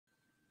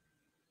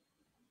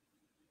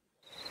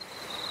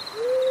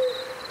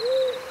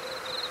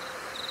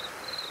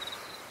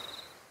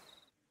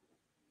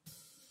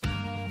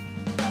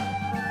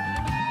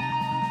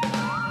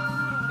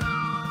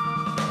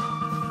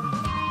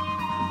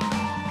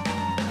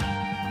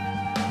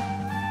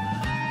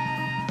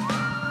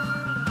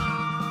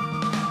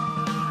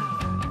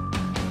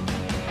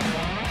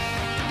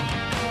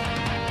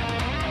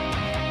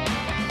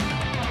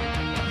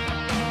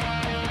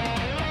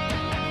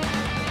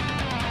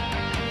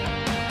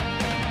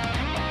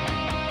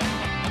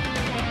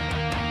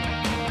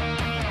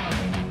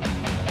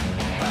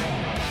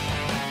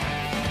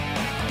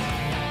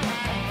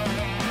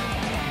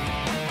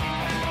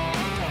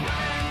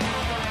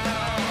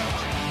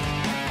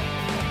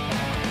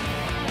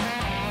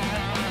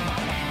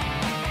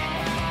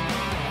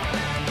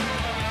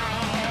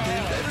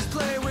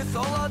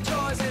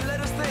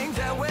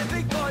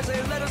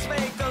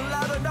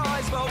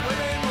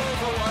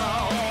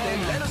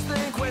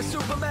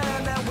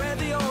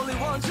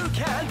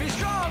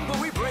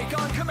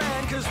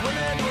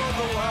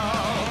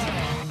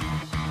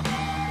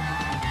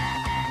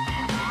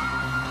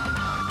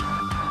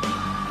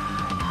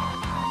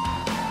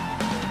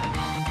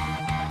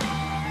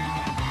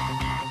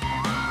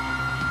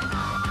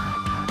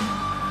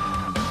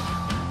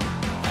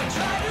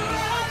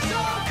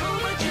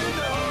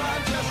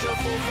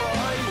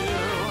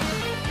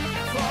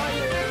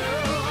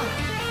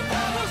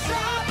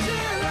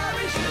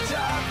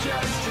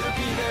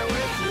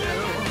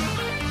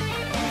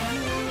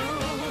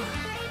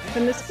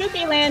From the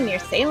spooky land near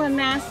Salem,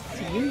 Mass,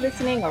 to you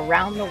listening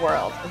around the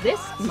world, this,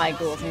 my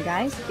ghouls and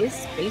guys, is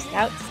Spaced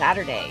Out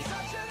Saturday.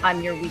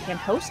 I'm your weekend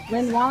host,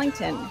 Lynn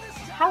Wallington.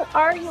 How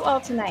are you all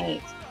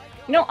tonight?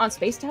 You know, on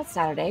Spaced Out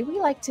Saturday,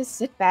 we like to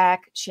sit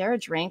back, share a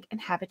drink,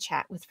 and have a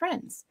chat with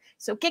friends.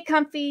 So get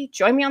comfy,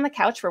 join me on the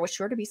couch for what's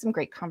sure to be some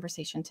great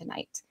conversation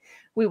tonight.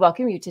 We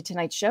welcome you to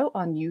tonight's show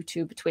on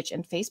YouTube, Twitch,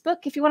 and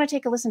Facebook. If you want to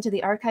take a listen to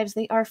the archives,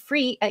 they are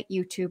free at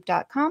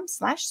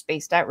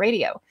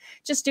youtube.com/spacedoutradio.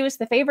 Just do us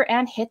the favor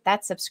and hit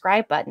that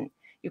subscribe button.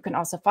 You can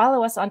also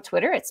follow us on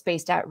Twitter at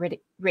Spaced Out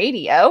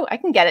Radio. I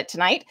can get it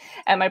tonight.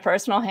 And my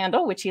personal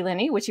handle, Witchy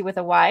Linny, Witchy with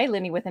a Y,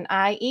 Linny with an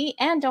IE.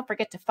 And don't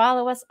forget to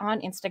follow us on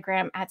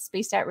Instagram at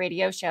Spaced Out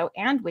Radio Show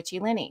and Witchy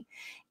Linny.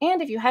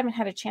 And if you haven't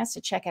had a chance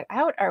to check it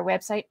out, our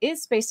website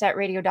is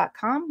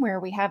spacedoutradio.com, where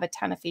we have a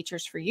ton of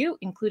features for you,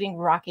 including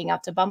rocking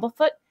out to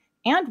Bumblefoot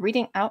and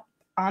reading out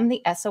on the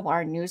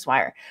SOR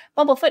Newswire.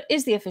 Bumblefoot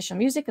is the official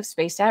music of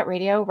Spaced Out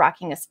Radio,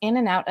 rocking us in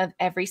and out of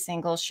every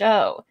single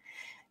show.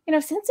 You know,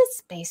 since it's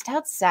Spaced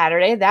Out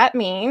Saturday, that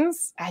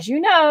means, as you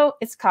know,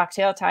 it's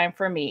cocktail time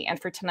for me.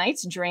 And for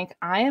tonight's drink,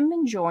 I am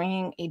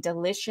enjoying a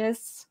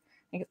delicious,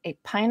 a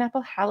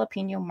pineapple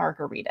jalapeno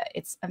margarita.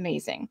 It's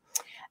amazing.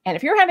 And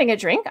if you're having a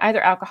drink,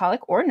 either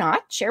alcoholic or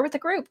not, share with the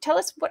group. Tell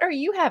us, what are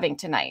you having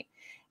tonight?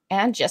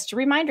 And just a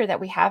reminder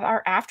that we have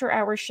our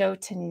after-hour show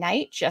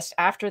tonight, just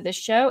after this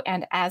show.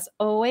 And as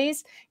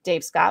always,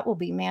 Dave Scott will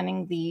be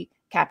manning the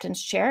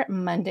captain's chair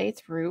Monday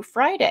through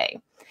Friday.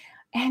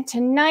 And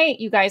tonight,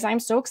 you guys, I'm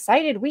so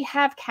excited. We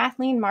have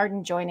Kathleen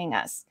Marden joining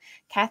us.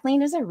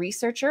 Kathleen is a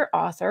researcher,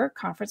 author,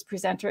 conference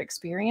presenter,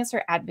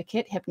 experiencer,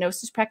 advocate,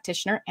 hypnosis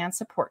practitioner, and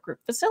support group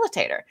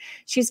facilitator.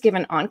 She's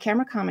given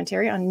on-camera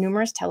commentary on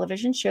numerous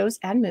television shows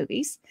and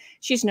movies.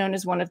 She's known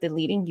as one of the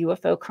leading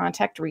UFO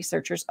contact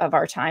researchers of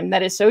our time.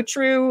 That is so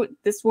true.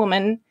 This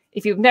woman,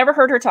 if you've never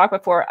heard her talk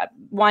before,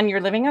 one, you're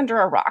living under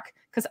a rock,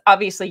 because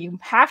obviously you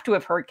have to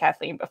have heard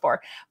Kathleen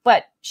before,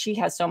 but she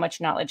has so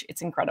much knowledge.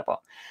 It's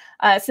incredible.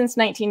 Since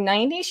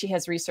 1990, she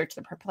has researched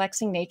the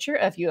perplexing nature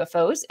of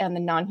UFOs and the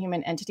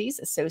non-human entities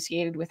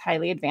associated with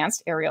highly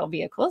advanced aerial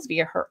vehicles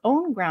via her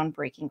own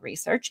groundbreaking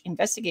research,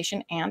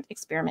 investigation, and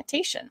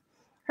experimentation.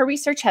 Her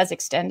research has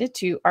extended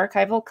to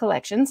archival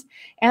collections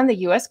and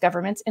the U.S.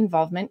 government's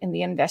involvement in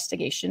the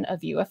investigation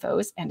of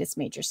UFOs and its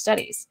major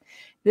studies.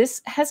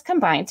 This has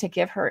combined to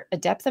give her a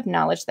depth of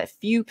knowledge that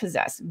few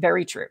possess.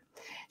 Very true.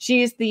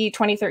 She is the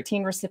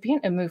 2013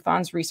 recipient of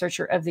MUFON's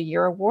Researcher of the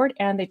Year Award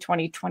and the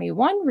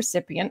 2021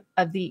 recipient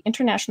of the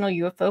International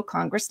UFO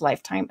Congress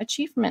Lifetime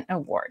Achievement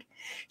Award.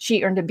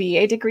 She earned a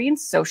BA degree in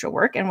social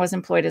work and was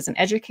employed as an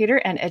educator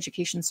and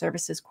education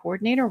services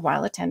coordinator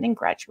while attending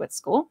graduate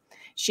school.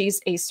 She's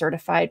a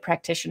certified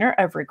practitioner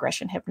of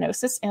regression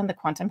hypnosis and the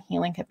Quantum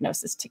Healing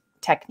Hypnosis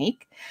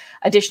Technique.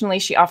 Additionally,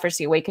 she offers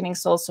the Awakening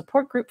Soul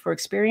support group for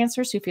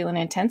experiencers who feel an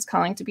intense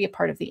calling to be a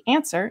part of the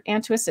answer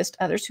and to assist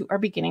others who are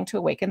beginning to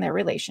awaken their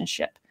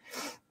relationship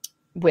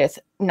with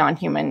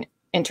non-human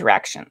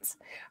interactions.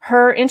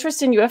 Her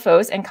interest in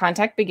UFOs and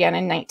contact began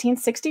in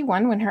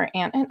 1961 when her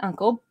aunt and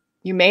uncle,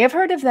 you may have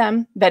heard of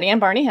them, Betty and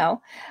Barney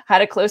Hill,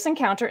 had a close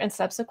encounter and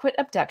subsequent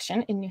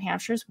abduction in New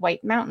Hampshire's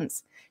White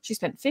Mountains. She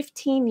spent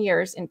 15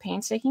 years in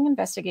painstaking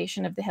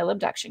investigation of the Hill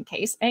abduction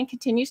case and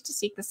continues to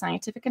seek the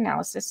scientific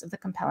analysis of the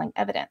compelling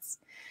evidence.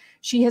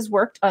 She has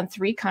worked on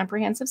 3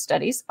 comprehensive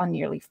studies on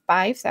nearly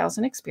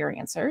 5,000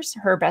 experiencers.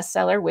 Her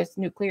bestseller with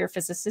nuclear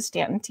physicist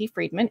Stanton T.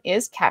 Friedman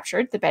is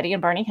Captured, the Betty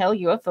and Barney Hill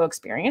UFO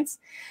Experience.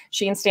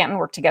 She and Stanton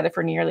worked together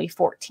for nearly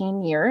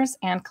 14 years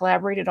and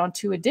collaborated on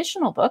 2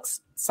 additional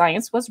books,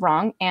 Science Was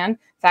Wrong and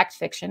Fact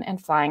Fiction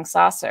and Flying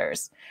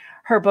Saucers.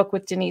 Her book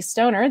with Denise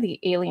Stoner, The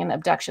Alien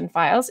Abduction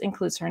Files,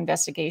 includes her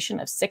investigation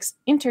of 6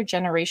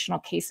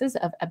 intergenerational cases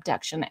of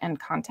abduction and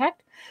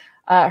contact.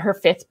 Her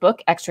 5th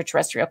book,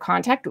 Extraterrestrial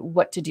Contact,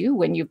 What to Do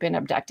When You've Been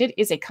Abducted,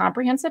 is a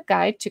comprehensive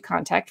guide to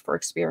contact for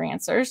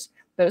experiencers,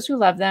 those who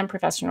love them,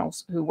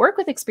 professionals who work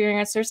with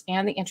experiencers,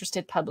 and the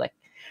interested public.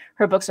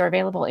 Her books are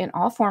available in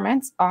all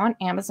formats on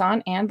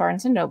Amazon and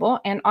Barnes & Noble,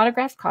 and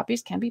autographed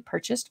copies can be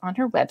purchased on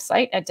her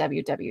website at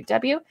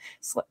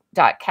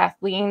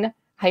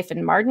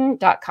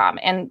www.kathleen-marden.com.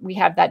 And we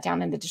have that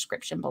down in the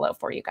description below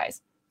for you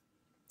guys.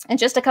 And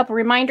just a couple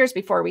reminders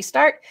before we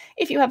start.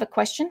 If you have a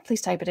question,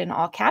 please type it in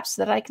all caps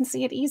so that I can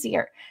see it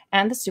easier.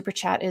 And the Super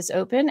Chat is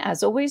open.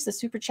 As always, the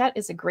Super Chat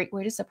is a great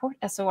way to support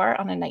SOR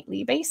on a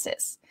nightly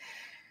basis.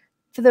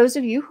 For those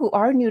of you who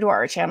are new to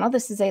our channel,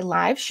 this is a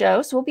live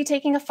show, so we'll be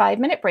taking a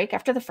 5-minute break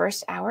after the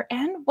first hour.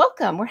 And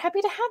welcome. We're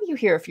happy to have you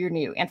here if you're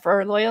new. And for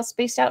our loyal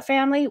Spaced Out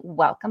family,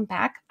 welcome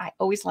back. I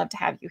always love to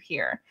have you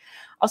here.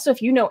 Also,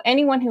 if you know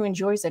anyone who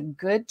enjoys a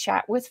good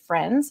chat with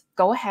friends,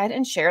 go ahead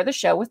and share the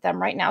show with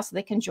them right now so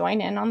they can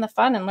join in on the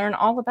fun and learn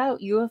all about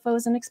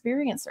UFOs and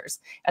experiencers,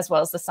 as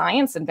well as the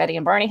science and Betty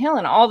and Barney Hill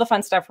and all the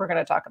fun stuff we're going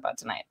to talk about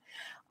tonight.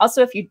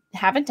 Also, if you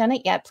haven't done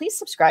it yet, please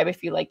subscribe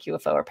if you like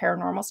UFO or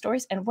paranormal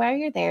stories. And while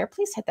you're there,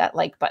 please hit that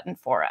like button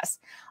for us.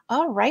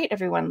 All right,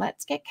 everyone,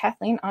 let's get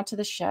Kathleen onto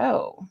the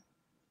show.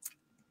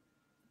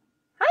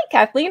 Hi,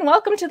 Kathleen.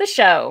 Welcome to the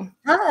show.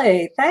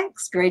 Hi,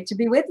 thanks. Great to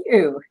be with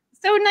you.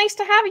 So nice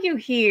to have you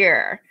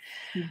here.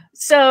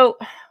 So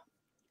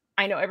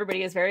I know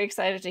everybody is very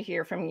excited to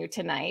hear from you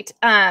tonight.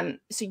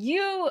 So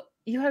you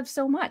have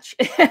so much.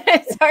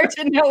 It's hard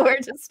to know where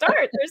to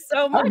start. There's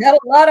so much. I've got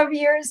a lot of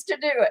years to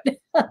do it.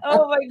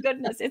 Oh my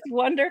goodness. It's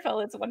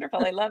wonderful. It's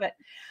wonderful. I love it.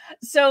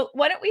 So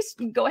why don't we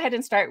go ahead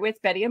and start with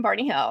Betty and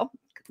Barney Hill.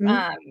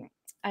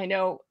 I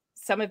know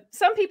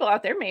some people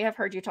out there may have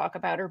heard you talk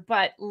about her,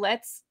 but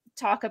let's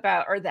talk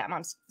about, or them,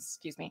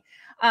 excuse me.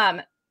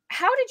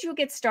 How did you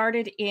get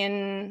started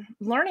in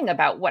learning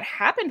about what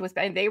happened with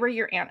Betty? They were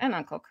your aunt and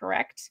uncle,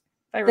 correct?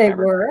 They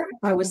were.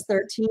 I was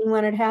 13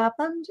 when it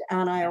happened,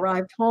 and I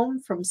arrived home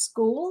from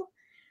school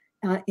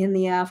in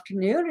the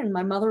afternoon, and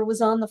my mother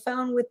was on the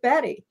phone with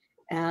Betty,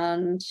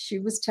 and she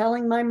was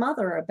telling my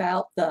mother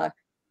about the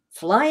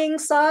flying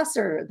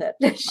saucer that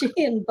she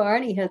and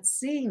Barney had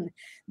seen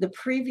the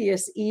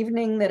previous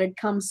evening that had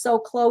come so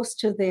close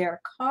to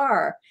their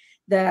car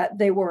that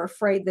they were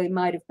afraid they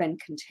might have been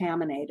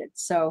contaminated.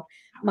 So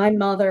my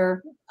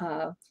mother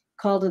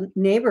called a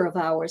neighbor of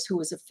ours who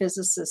was a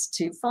physicist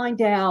to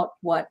find out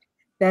what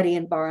Betty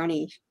and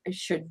Barney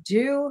should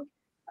do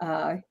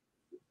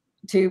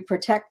to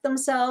protect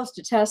themselves,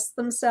 to test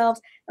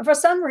themselves. And for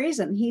some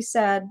reason, he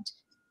said,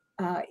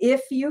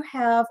 if you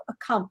have a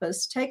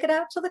compass, take it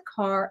out to the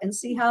car and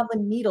see how the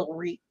needle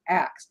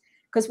reacts.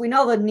 Because we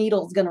know the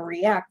needle's going to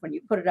react when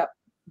you put it up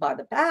by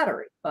the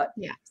battery, but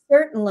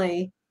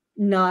certainly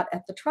not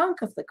at the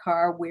trunk of the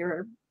car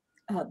where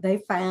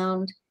they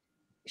found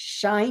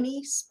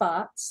shiny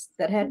spots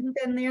that hadn't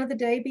been there the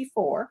day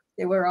before.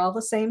 They were all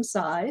the same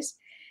size.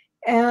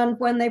 And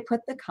when they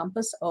put the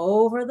compass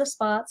over the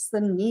spots,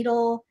 the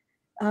needle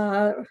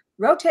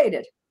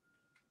rotated.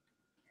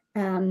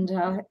 And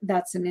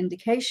that's an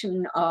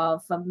indication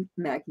of a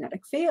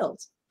magnetic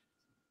field.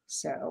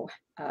 So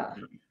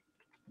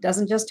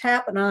doesn't just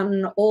happen on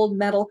an old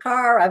metal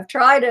car. I've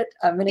tried it.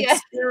 I'm an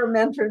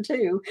experimenter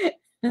too.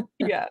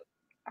 Yeah,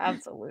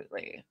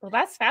 absolutely. Well,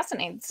 that's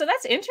fascinating. So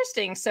that's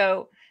interesting.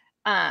 So,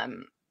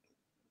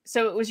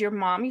 so it was your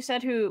mom, you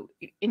said, who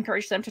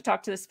encouraged them to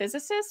talk to this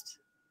physicist?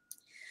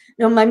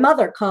 No, my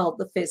mother called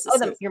the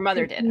physicist. Oh, your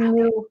mother did.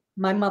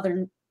 My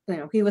mother,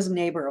 he was a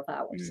neighbor of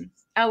ours.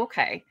 Oh,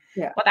 okay.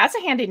 Yeah. Well, that's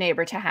a handy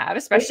neighbor to have,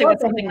 especially when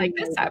something like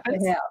this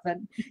happens.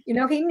 And,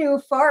 he knew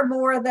far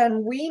more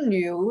than we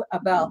knew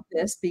about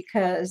this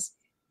because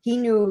he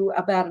knew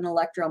about an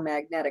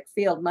electromagnetic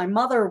field. My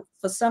mother,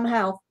 for some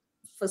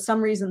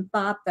reason,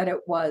 thought that it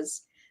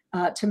was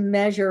to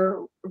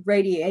measure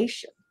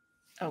radiation.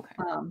 Okay.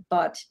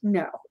 But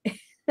no,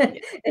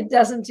 it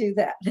doesn't do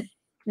that.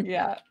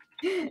 Yeah.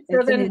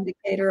 It's an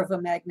indicator of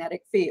a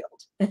magnetic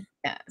field.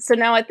 Yeah. So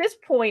now at this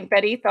point,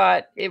 Betty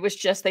thought it was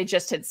they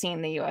just had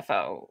seen the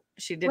UFO.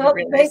 She didn't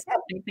realize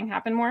anything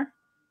happened more.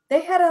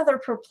 They had other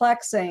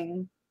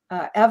perplexing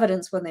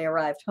evidence when they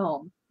arrived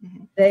home.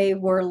 They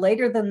were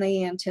later than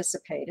they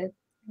anticipated.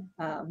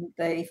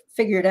 They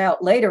figured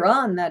out later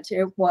on that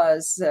it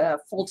was a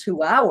full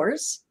 2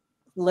 hours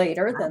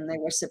later than they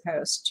were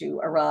supposed to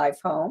arrive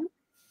home.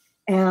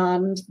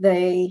 And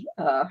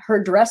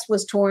her dress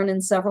was torn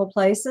in several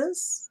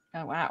places.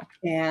 Oh, wow.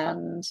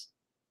 And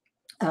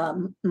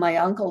my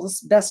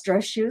uncle's best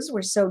dress shoes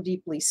were so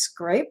deeply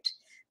scraped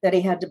that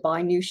he had to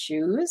buy new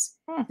shoes.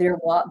 The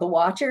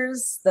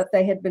watches that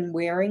they had been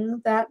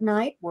wearing that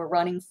night were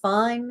running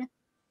fine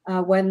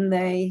when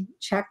they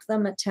checked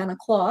them at 10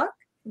 o'clock.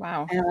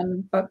 Wow.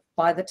 But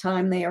by the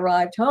time they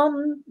arrived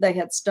home, they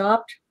had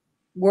stopped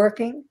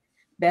working.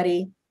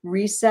 Betty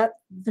reset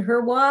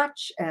her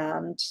watch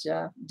and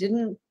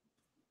didn't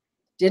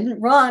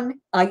run.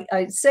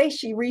 I say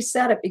she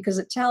reset it because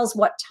it tells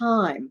what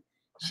time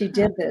she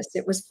did this.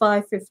 It was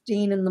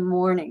 5:15 in the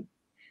morning.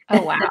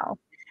 Oh, wow.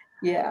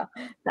 Yeah.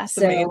 That's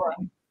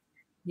amazing.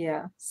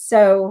 Yeah.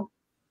 So,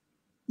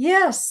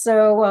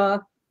 no,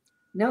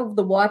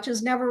 the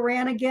watches never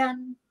ran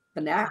again.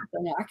 The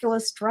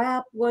vernacular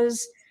strap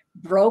was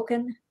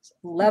broken,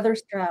 leather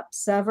strap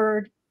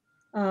severed.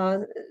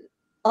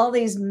 All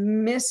these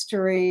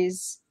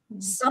mysteries.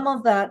 Some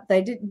of that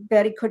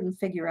Betty couldn't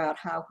figure out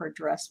how her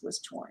dress was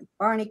torn.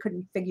 Barney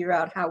couldn't figure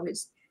out how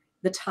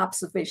the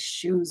tops of his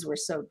shoes were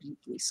so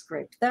deeply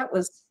scraped. That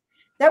was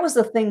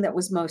the thing that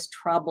was most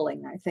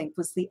troubling, I think,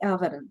 was the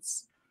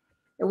evidence.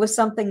 It was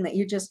something that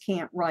you just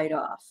can't write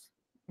off.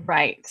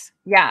 Right.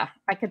 Yeah,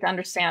 I could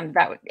understand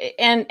that.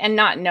 And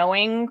not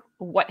knowing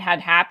what had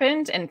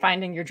happened and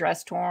finding your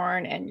dress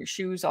torn and your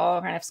shoes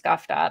all kind of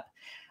scuffed up.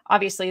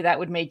 Obviously, that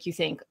would make you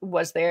think,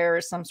 was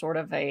there some sort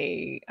of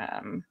a,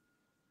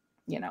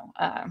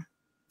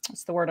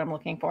 what's the word I'm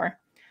looking for?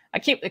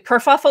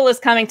 Kerfuffle is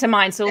coming to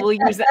mind, so we'll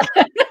use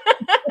that.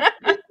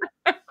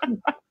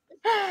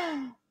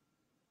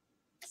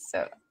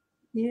 So,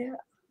 yeah.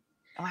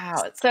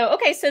 Wow. So,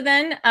 okay. So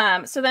then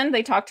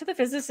they talked to the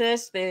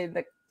physicist.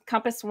 The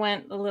compass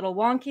went a little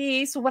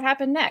wonky. So what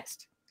happened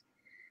next?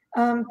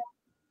 Then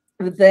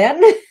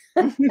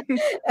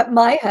at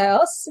my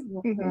house.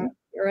 Mhm.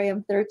 Here I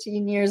am,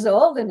 13 years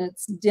old, and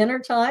it's dinner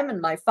time, and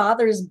my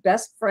father's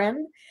best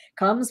friend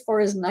comes for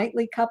his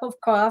nightly cup of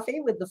coffee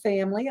with the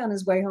family on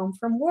his way home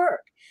from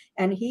work.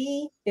 And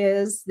he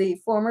is the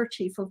former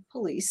chief of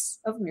police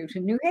of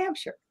Newton, New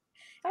Hampshire.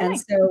 Oh, And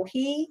nice. so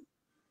he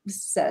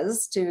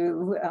says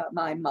to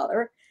my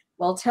mother,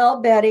 well,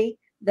 tell Betty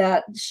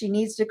that she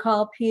needs to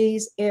call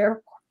Pease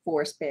Air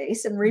Force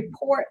Base and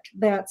report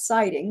that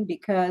sighting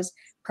because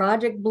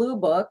Project Blue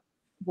Book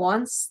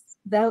wants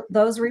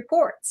those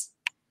reports.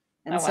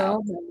 And Oh, wow.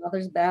 so my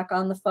mother's back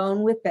on the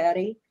phone with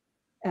Betty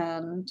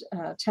and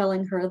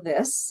telling her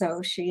this.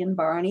 So she and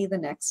Barney the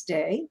next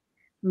day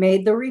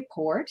made the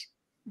report.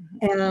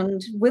 Mhm.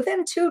 And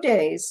within 2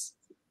 days,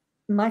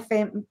 my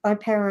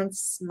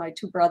parents, my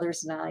two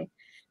brothers, and I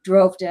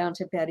drove down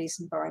to Betty's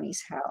and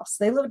Barney's house.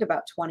 They lived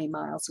about 20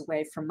 miles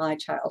away from my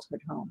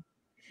childhood home,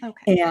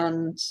 Okay.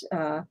 and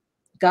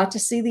got to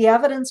see the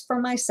evidence for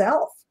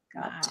myself.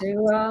 Got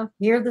Wow. to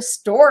hear the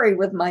story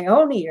with my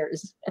own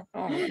ears.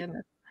 Oh, my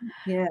goodness.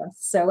 Yeah,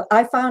 so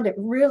I found it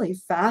really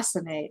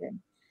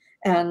fascinating,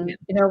 Yeah.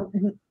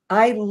 and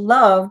I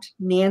loved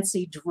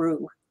Nancy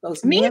Drew.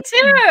 Those Me Nancy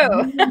too.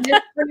 Drew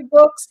mystery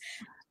books.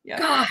 Yeah.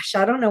 Gosh,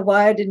 I don't know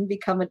why I didn't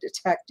become a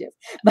detective,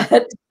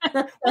 but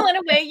Well, in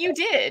a way you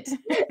did.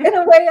 in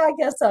a way, I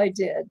guess I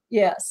did.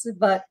 Yes,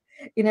 but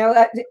you know,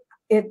 uh,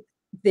 it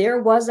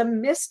there was a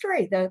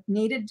mystery that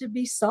needed to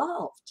be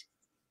solved,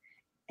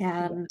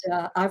 and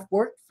I've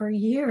worked for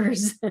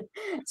years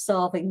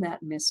solving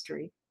that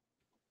mystery.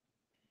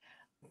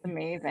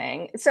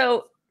 Amazing.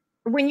 So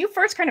when you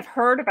first kind of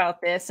heard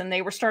about this and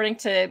they were starting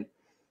to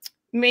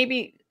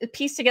maybe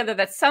piece together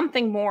that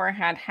something more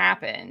had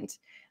happened,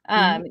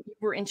 Mhm. you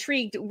were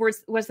intrigued.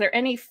 Was there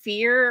any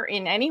fear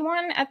in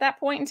anyone at that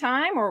point in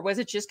time, or was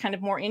it just kind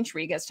of more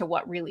intrigue as to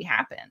what really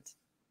happened?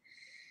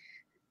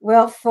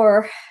 Well,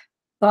 for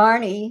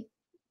Barney,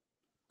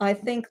 I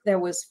think there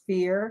was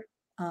fear.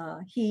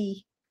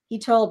 He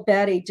told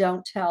Betty,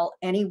 "Don't tell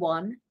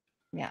anyone.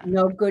 Yeah.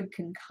 No good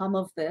can come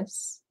of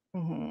this."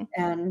 Hmm.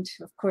 And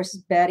of course,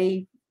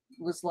 Betty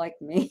was like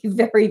me,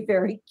 very,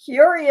 very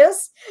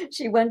curious.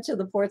 She went to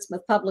the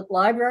Portsmouth Public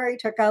Library,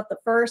 took out the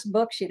first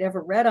book she'd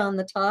ever read on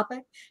the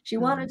topic. She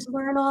wanted Hmm. to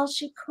learn all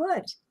she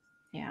could.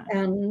 Yeah.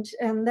 And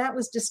that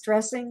was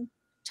distressing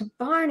to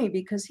Barney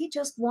because he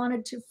just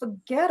wanted to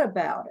forget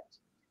about it,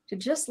 to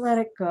just let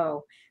it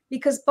go.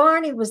 Because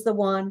Barney was the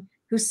one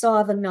who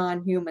saw the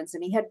non-humans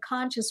and he had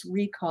conscious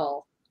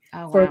recall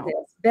Oh, for wow.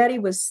 this. Betty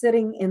was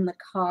sitting in the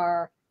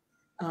car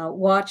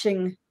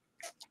watching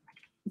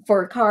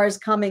for cars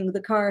coming.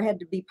 The car had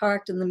to be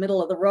parked in the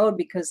middle of the road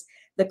because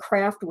the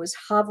craft was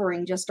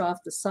hovering just off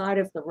the side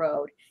of the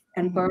road,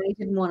 and Hmm. Barney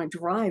didn't want to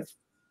drive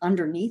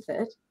underneath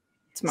it.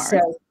 So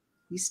Smart.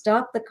 he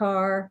stopped the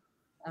car,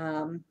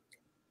 um,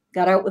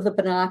 got out with the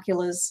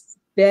binoculars.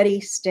 Betty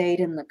stayed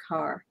in the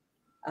car.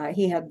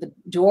 He had the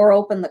door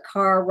open, the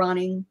car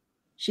running.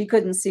 She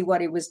couldn't see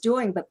what he was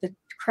doing, but the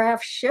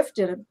craft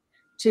shifted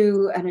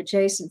to an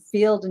adjacent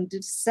field and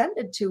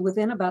descended to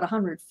within about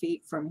 100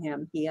 feet from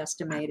him, he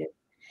estimated.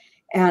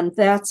 And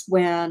that's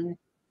when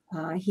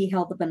he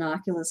held the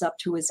binoculars up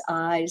to his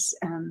eyes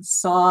and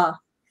saw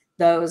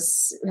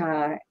those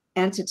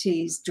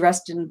entities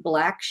dressed in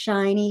black,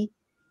 shiny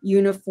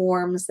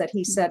uniforms that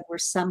he said were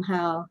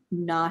somehow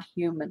not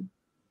human.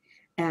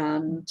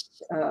 And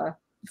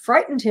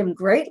frightened him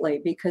greatly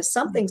because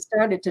something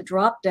started to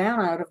drop down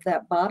out of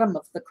that bottom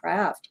of the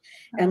craft,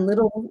 and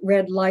little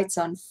red lights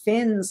on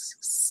fins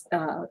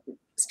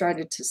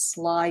started to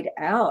slide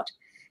out.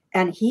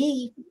 And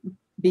he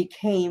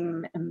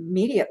became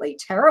immediately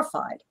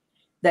terrified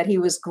that he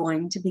was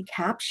going to be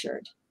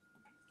captured.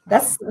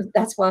 Wow.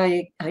 That's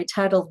why I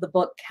titled the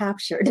book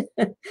Captured,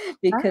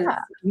 because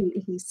Ah.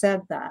 he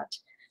said that.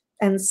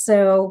 And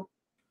so,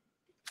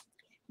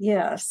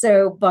 yeah,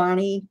 so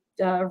Bonnie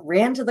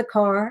ran to the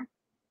car,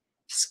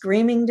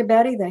 screaming to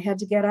Betty they had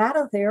to get out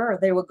of there or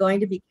they were going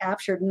to be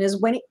captured. And as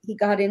when he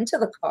got into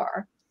the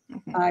car,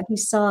 Mhm. he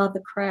saw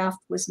the craft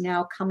was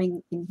now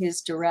coming in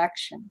his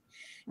direction.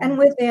 And Mhm.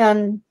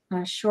 within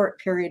a short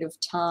period of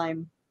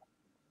time,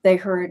 they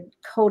heard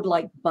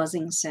code-like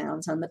buzzing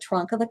sounds on the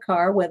trunk of the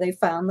car where they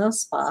found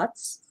those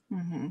spots.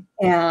 Mhm.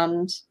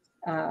 And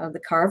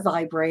the car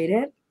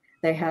vibrated.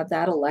 They had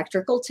that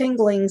electrical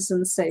tingling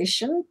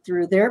sensation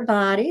through their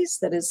bodies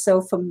that is so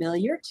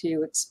familiar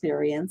to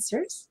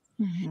experiencers,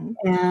 Mhm.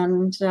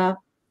 and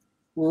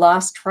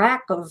lost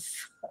track of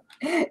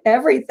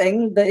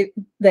everything.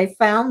 They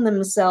found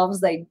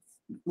themselves, they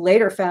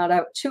later found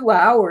out 2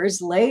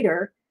 hours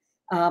later,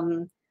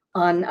 um,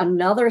 on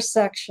another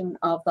section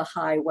of the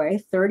highway,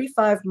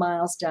 35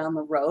 miles down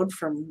the road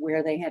from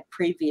where they had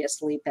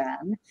previously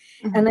been.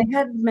 And Mhm. they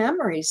had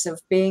memories of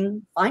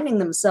finding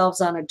themselves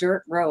on a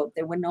dirt road.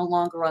 They were no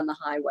longer on the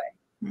highway.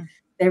 Mm.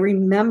 They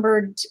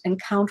remembered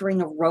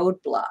encountering a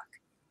roadblock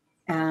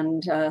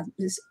and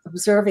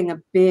observing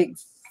a big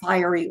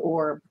fiery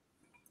orb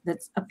that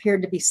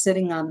appeared to be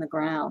sitting on the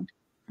ground.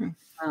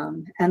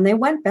 Mm. And they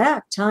went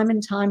back time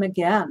and time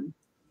again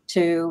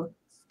to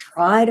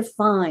try to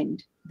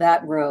find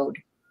that road,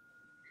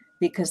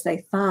 because they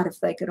thought if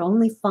they could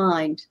only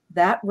find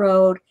that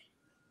road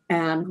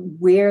and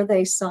where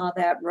they saw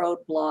that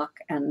roadblock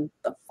and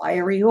the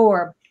fiery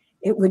orb,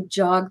 it would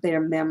jog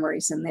their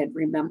memories and they'd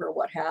remember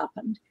what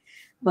happened.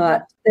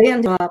 But they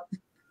ended up,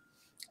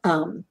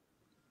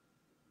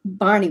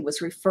 Barney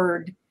was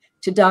referred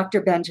to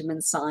Dr.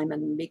 Benjamin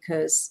Simon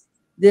because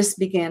this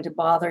began to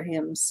bother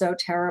him so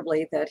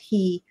terribly that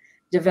he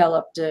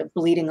developed a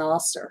bleeding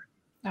ulcer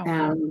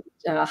and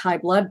high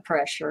blood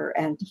pressure,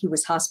 and he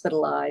was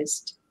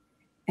hospitalized.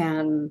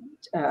 And,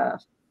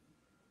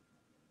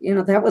 you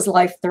know, that was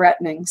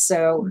life-threatening.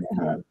 So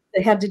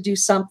they had to do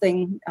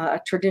something.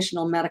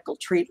 Traditional medical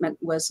treatment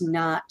was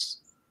not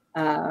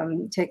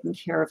taking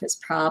care of his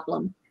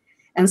problem.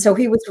 And so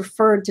he was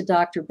referred to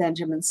Dr.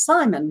 Benjamin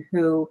Simon,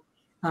 who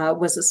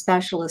was a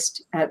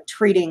specialist at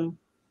treating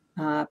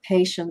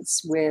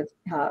patients with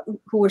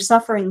who were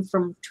suffering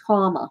from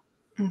trauma.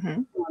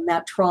 And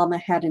that trauma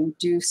had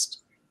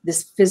induced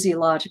this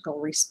physiological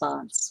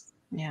response.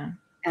 Yeah.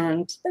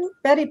 And then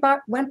Betty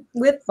went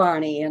with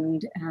Barney,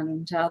 and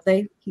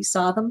he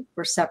saw them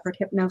for separate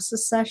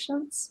hypnosis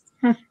sessions,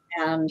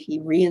 and he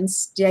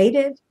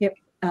reinstated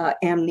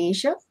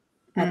amnesia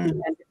at the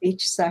end of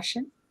each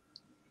session.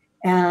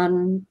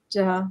 And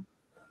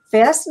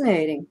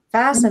fascinating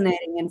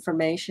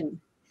information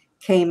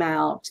came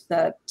out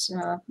that,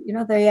 you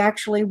know, they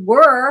actually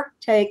were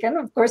taken.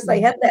 Of course, they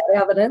had that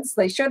evidence.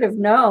 They should have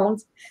known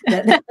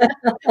that.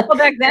 Well,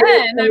 back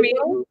then, I mean,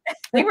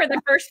 we were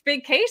the first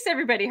big case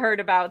everybody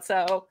heard about.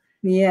 So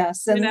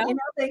yes, and you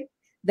know,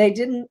 they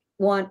didn't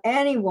want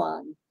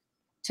anyone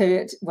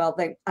to. Well,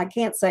 I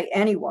can't say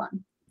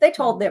anyone. They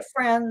told their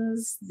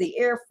friends, the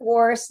Air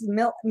Force,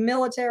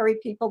 military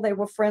people they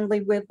were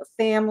friendly with, the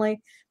family,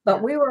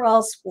 but we were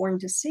all sworn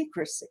to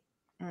secrecy.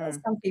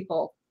 Some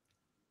people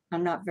are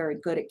not very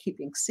good at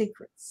keeping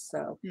secrets.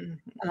 So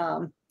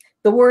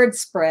the word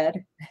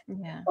spread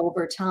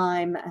over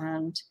time,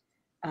 and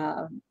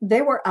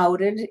they were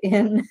outed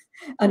in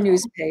a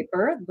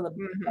newspaper, the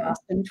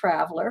Boston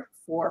Traveler,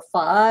 for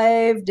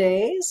 5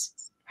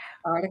 days,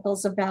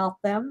 articles about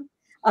them.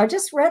 I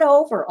just read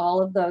over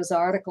all of those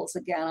articles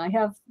again. I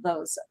have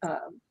those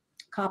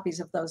copies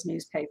of those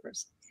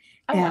newspapers.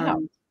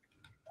 And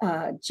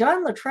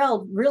John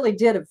Luttrell really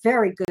did a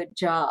very good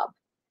job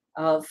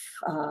of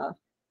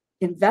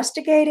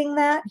investigating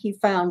that. He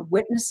found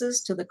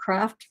witnesses to the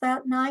craft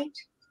that night,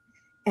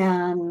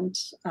 and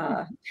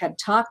had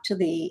talked to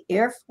the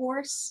Air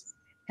Force,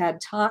 had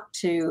talked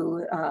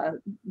to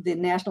the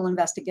National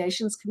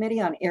Investigations Committee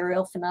on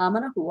Aerial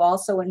Phenomena, who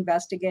also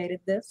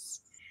investigated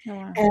this.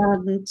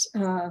 And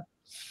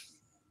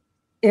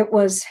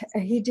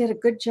he did a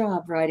good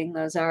job writing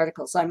those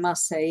articles, I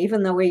must say,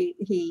 even though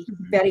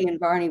Betty and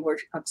Barney were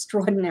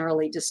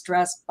extraordinarily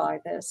distressed by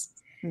this.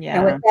 And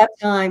at that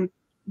time,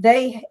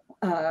 they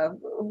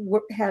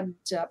had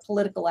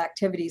political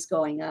activities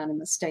going on in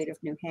the state of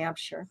New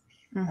Hampshire.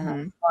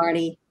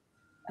 Barney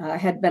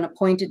had been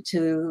appointed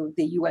to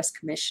the U.S.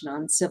 Commission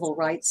on Civil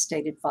Rights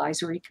State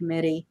Advisory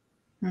Committee.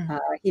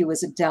 He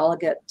was a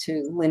delegate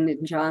to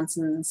Lyndon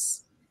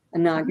Johnson's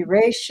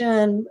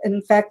inauguration.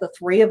 In fact, the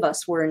three of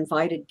us were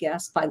invited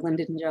guests by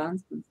Lyndon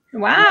Johnson.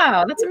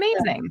 Wow, that's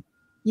amazing.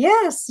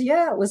 Yes,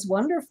 it was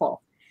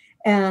wonderful.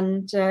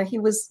 And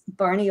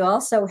Barney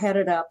also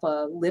headed up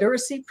a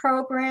literacy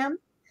program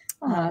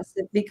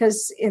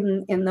because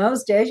in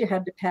those days you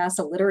had to pass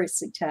a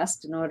literacy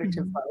test in order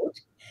to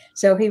vote.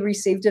 So he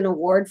received an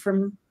award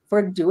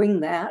for doing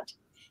that.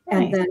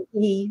 Nice. And then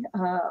he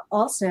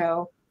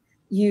also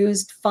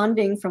used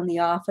funding from the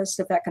Office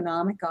of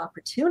Economic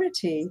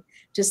Opportunity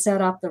to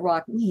set up the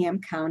Rockingham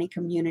County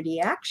Community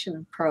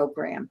Action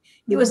Program.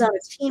 He was on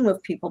a team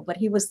of people, but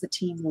he was the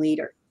team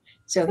leader.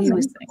 So he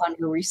was the one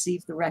who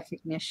received the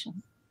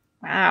recognition.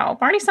 Wow.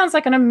 Barney sounds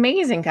like an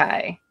amazing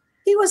guy.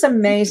 He was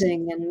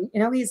amazing. And,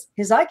 you know, his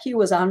IQ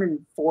was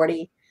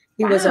 140.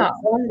 He was a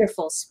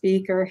wonderful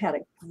speaker, had a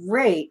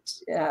great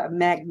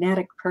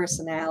magnetic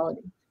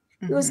personality.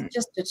 He was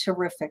just a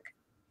terrific,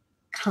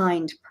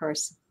 kind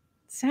person.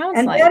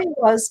 And Betty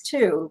was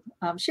too.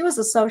 She was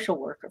a social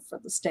worker for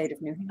the state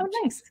of New Hampshire. Oh,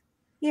 nice.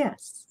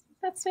 Yes.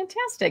 That's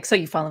fantastic. So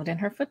you followed in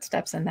her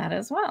footsteps in that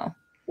as well.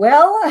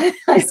 Well,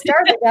 I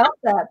started out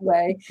that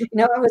way. You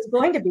know, I was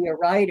going to be a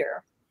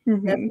writer.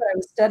 That's what I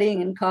was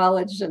studying in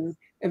college. And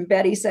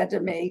Betty said to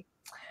me,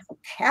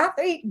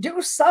 Kathy,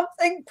 do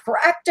something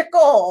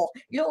practical.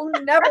 You'll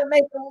never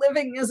make a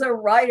living as a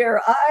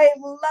writer. I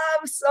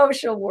love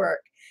social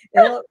work.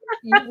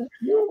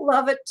 You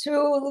love it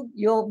too.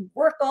 You'll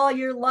work all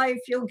your life.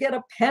 You'll get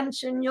a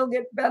pension. You'll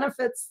get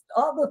benefits,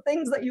 all the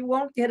things that you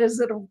won't get as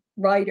a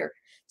writer.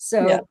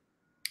 So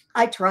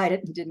I tried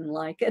it and didn't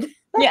like it.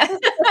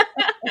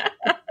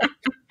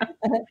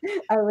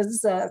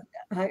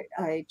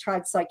 I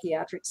tried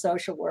psychiatric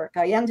social work.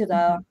 I ended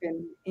up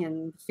in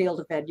the field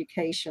of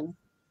education.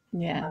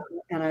 And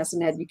as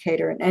an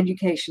educator and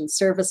education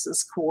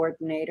services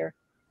coordinator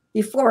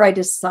before I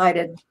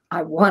decided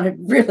I wanted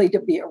really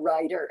to be a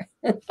writer.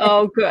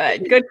 Oh,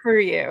 good. Good for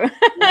you.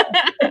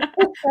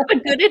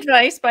 But good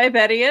advice by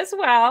Betty as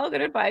well.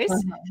 Good advice.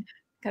 Uh-huh.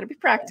 Got to be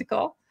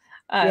practical.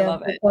 I Yeah,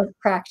 love it it. was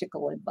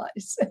practical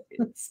advice.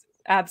 It's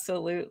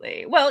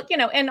absolutely. Well,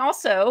 and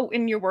also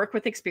in your work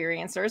with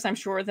experiencers, I'm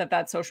sure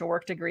that social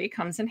work degree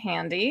comes in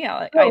handy.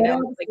 I Oh, it know,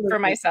 like for absolutely.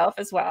 myself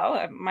as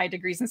well, my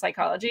degree's in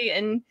psychology.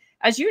 And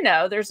as you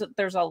know, there's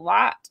a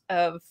lot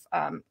of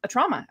a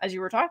trauma, as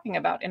you were talking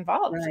about,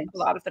 involved Right. a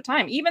lot of the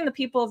time. Even the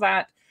people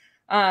that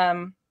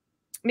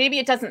maybe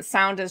it doesn't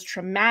sound as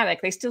traumatic,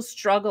 they still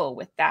struggle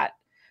with that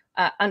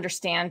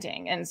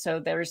understanding. And so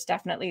there's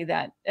definitely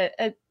that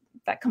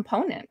that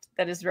component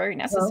that is very Well,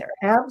 necessary.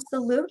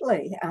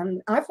 absolutely.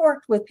 And I've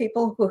worked with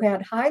people who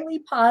had highly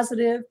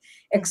positive Mhm.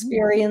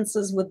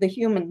 experiences with the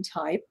human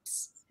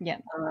types Yeah.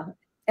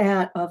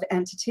 of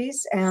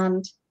entities,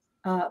 and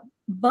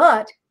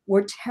but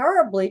were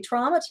terribly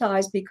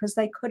traumatized because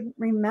they couldn't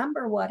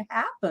remember what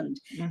happened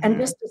and Mhm.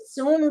 just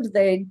assumed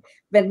they'd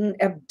been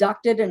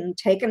abducted and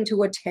taken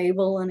to a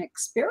table and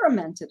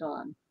experimented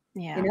on.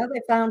 Yeah.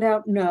 They found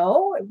out,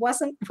 no, it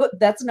wasn't,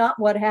 that's not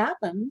what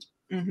happened,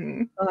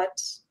 Mhm.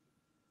 but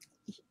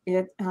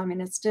it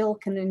still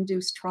can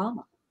induce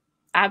trauma.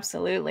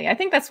 Absolutely. I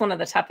think that's one of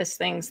the toughest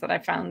things that I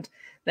found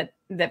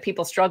that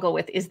people struggle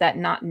with is that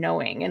not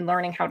knowing and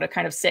learning how to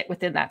kind of sit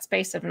within that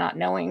space of not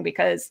knowing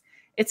because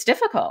it's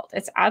difficult.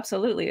 It's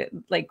absolutely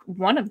like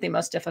one of the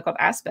most difficult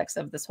aspects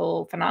of this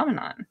whole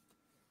phenomenon.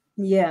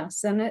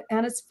 Yes, and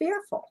it's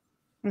fearful.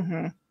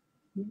 Mhm.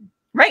 Mm.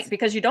 Right,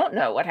 because you don't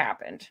know what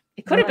happened.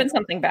 It could have Right. been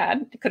something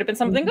bad. It could have been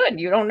something Mhm. good.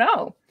 You don't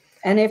know.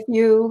 And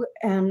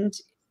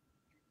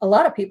a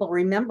lot of people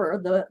remember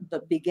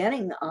the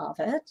beginning of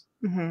it,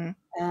 Mhm.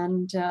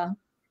 and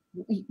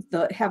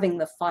the having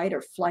the fight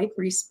or flight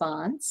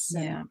response,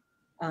 and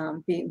Yeah.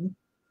 being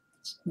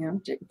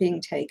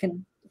being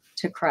taken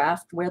to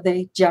craft where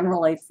they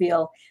generally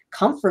feel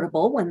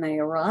comfortable when they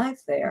arrive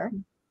there.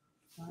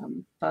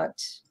 Mhm.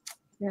 But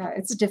yeah,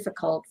 it's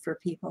difficult for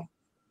people.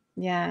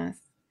 Yes.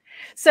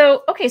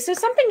 So, okay, so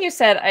something you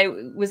said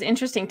was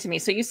interesting to me.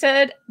 So you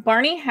said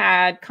Barney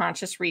had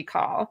conscious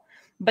recall,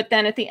 but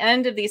then at the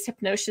end of these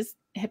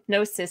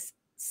hypnosis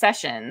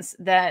sessions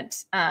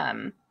that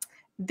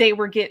they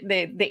were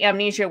the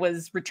amnesia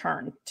was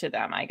returned to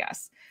them, I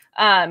guess.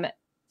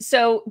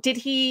 So did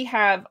he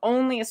have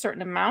only a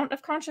certain amount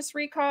of conscious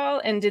recall,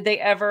 and did they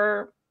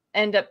ever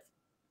end up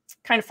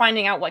kind of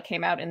finding out what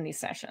came out in these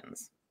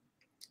sessions?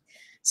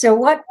 So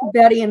what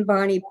Betty and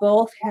Barney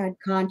both had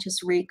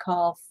conscious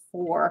recall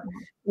for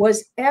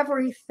was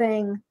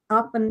everything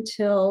up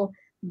until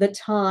the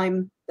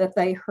time that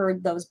they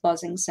heard those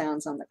buzzing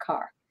sounds on the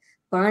car.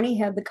 Barney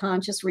had the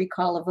conscious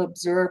recall of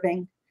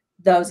observing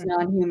those Mhm.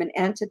 non-human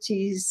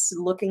entities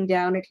looking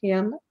down at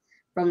him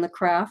from the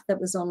craft that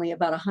was only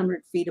about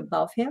 100 feet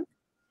above him,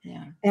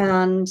 Yeah.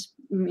 and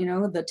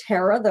the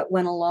terror that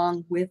went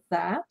along with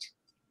that.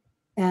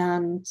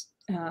 And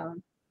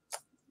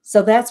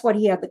so that's what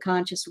he had the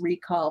conscious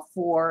recall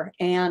for.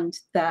 And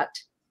that,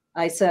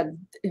 I said,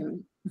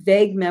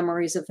 vague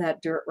memories of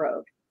that dirt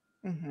road.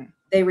 Mhm.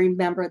 They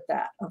remembered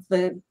that, of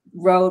the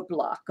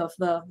roadblock, of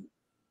the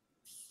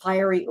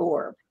fiery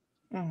orb.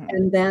 Mhm.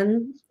 And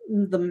then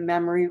the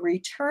memory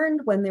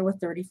returned when they were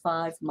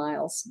 35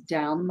 miles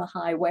down the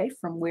highway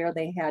from where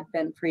they had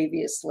been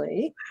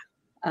previously,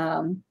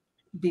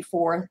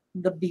 before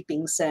the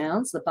beeping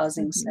sounds, the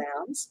buzzing Mhm.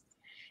 sounds.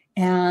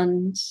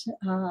 And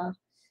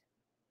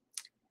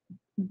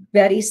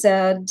Betty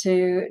said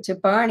to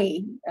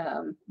Barney,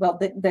 well,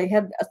 they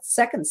had a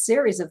second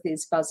series of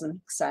these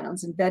buzzing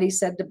sounds, and Betty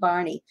said to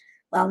Barney,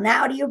 "Well,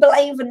 now do you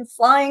believe in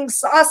flying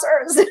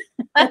saucers?"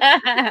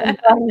 And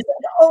Barney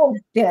said, "Oh,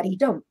 Betty,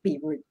 don't be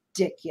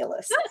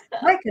ridiculous.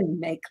 I can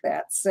make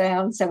that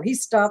sound." So he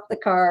stopped the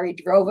car, he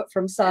drove it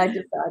from side to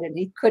side, and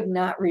he could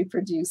not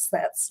reproduce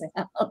that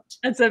sound.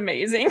 That's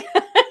amazing.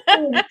 He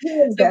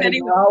and So Betty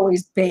Betty were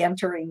always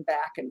bantering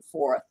back and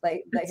forth.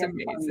 They That's had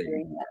fun amazing.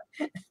 doing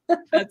that.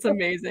 That's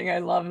amazing. I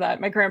love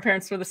that. My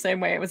grandparents were the same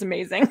way. It was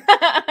amazing.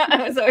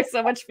 It was always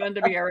so much fun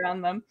to be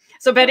around them.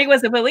 So Betty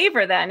was a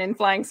believer then in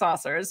flying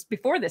saucers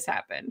before this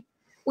happened.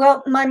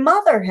 Well, my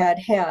mother had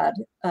had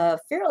a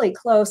fairly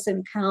close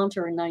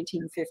encounter in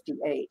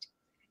 1958.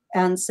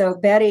 And so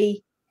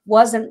Betty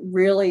wasn't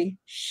really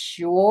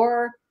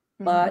sure,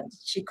 but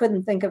Mhm. she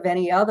couldn't think of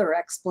any other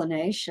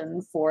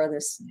explanation for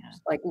this Yeah.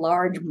 like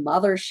large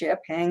mothership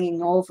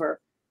hanging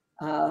over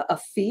a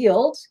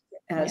field,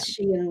 Yeah. as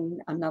she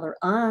and another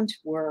aunt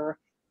were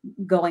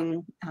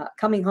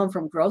coming home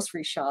from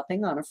grocery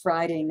shopping on a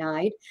Friday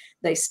night.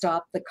 They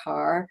stopped the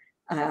car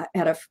at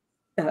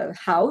a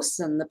house,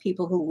 and the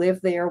people who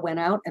lived there went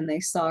out and they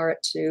saw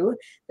it too.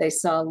 They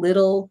saw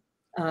little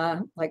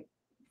like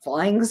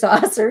flying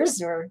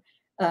saucers or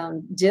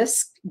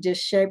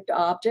dish-shaped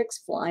objects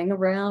flying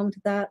around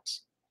that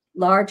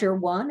larger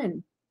one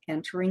and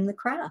entering the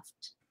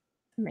craft.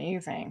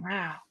 Amazing.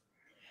 Wow.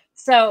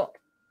 So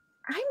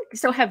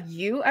so have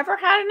you ever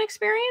had an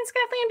experience,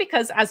 Kathleen?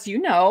 Because as you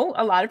know,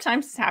 a lot of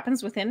times this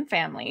happens within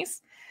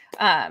families.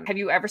 Have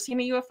you ever seen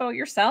a UFO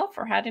yourself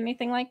or had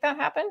anything like that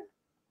happen?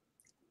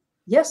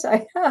 Yes,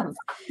 I have.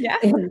 Yeah.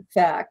 In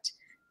fact,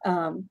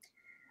 um,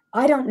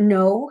 I don't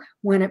know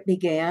when it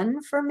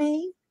began for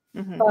me,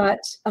 but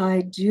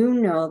I do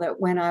know that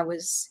when I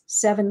was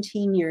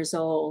 17 years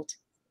old,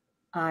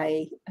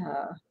 I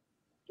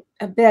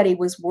Betty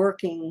was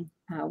working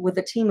with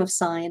a team of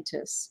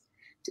scientists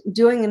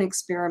doing an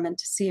experiment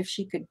to see if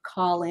she could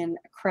call in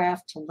a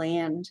craft to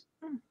land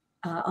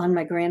on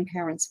my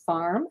grandparents'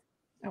 farm.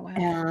 Oh, wow.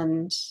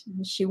 And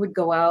she would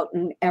go out,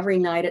 and every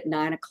night at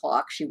 9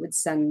 o'clock, she would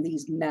send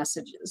these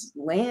messages,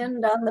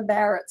 land on the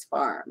Barrett's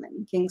farm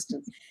in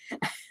Kingston.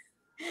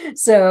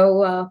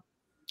 So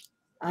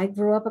I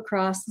grew up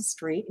across the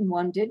street, and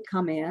one did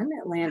come in.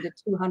 It landed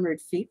 200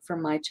 feet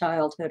from my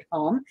childhood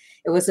home.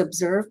 It was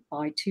observed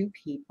by 2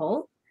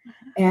 people.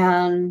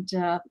 And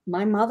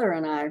my mother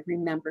and I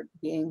remembered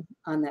being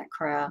on that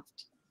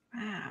craft.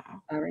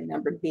 Wow. I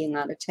remembered being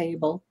on a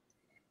table.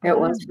 It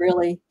was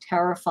really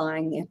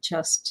terrifying. It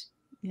just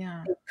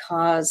it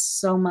caused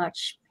so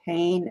much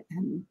pain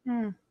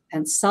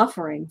and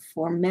suffering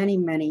for many,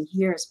 many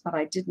years, but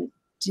I didn't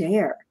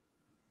dare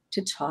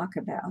to talk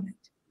about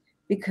it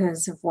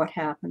because of what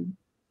happened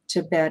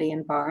to Betty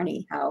and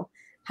Barney, how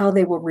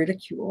they were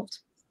ridiculed.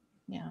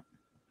 Yeah.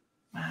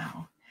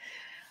 Wow.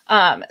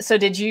 So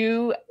did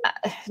you,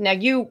 now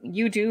you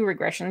do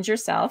regressions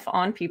yourself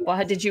on people.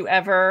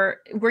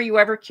 Were you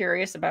ever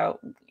curious about,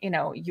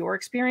 your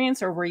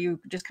experience, or were you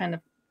just kind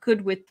of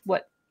good with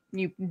what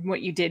you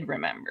did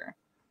remember?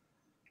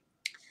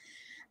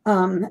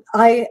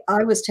 I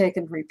was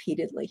taken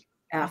repeatedly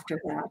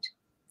after that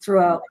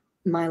throughout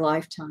my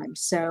lifetime.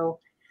 So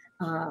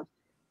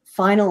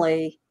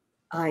finally,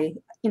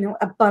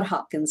 Bud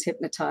Hopkins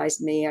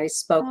hypnotized me. I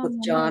spoke with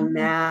John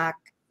Mack.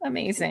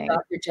 Amazing.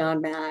 Dr.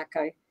 John Mack.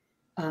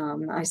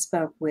 I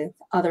spoke with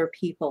other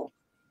people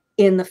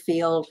in the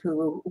field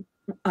who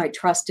I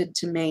trusted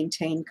to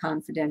maintain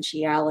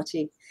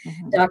confidentiality.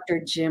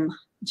 Dr.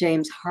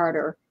 James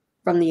Harder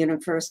from the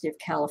University of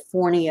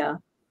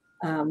California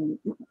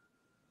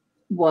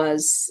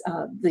was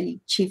the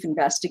chief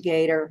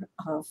investigator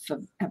of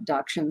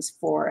abductions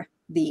for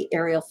the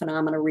Aerial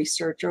Phenomena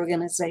Research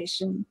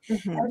Organization.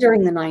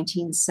 During the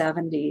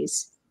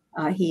 1970s,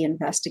 he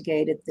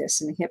investigated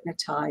this and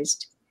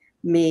hypnotized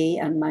me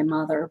and my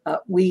mother,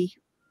 but we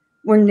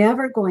were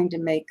never going to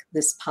make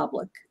this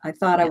public. I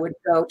thought I would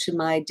go to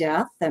my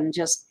death and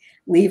just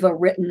leave a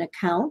written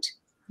account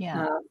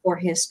for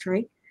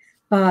history.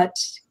 But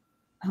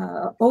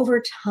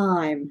over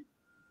time,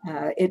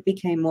 it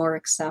became more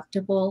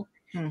acceptable.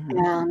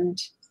 And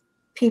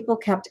people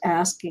kept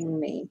asking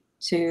me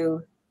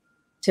to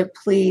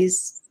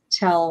please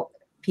tell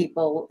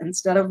people,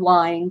 instead of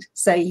lying,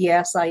 say,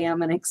 yes, I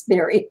am an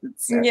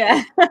experiencer.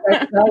 Yeah.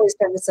 I always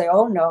tend to say,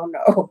 oh,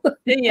 no.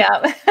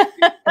 Yeah.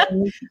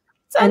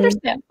 It's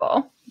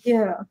understandable.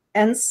 Yeah.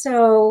 And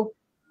so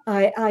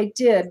I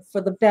did, for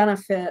the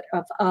benefit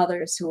of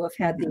others who have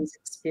had these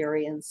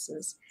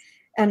experiences.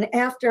 And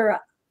after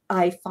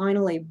I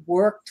finally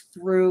worked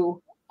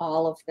through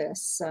all of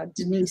this,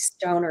 Denise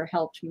Stoner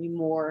helped me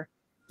more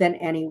than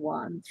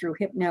anyone through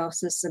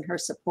hypnosis and her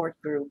support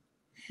group.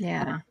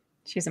 Yeah.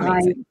 She's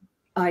amazing.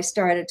 I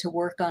started to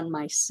work on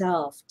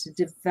myself to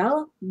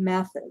develop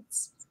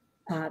methods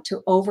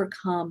to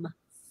overcome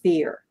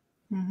fear,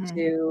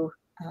 through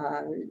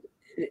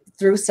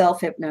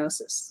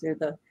self-hypnosis,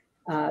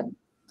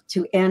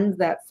 to end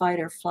that fight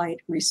or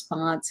flight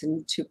response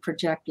and to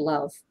project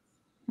love.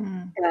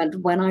 And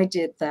when I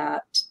did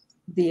that,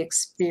 the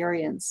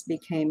experience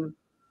became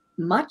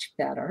much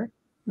better,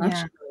 much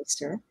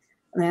nicer.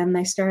 And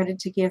they started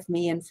to give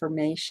me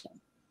information.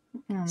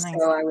 Nice.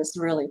 So I was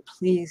really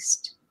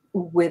pleased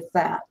with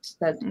that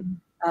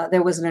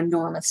there was an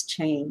enormous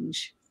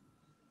change.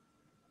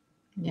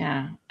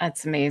 Yeah,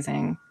 that's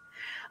amazing.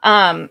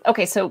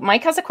 Okay, so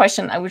Mike has a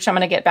question, which I'm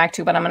going to get back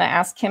to, but I'm going to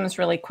ask Kim's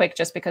really quick,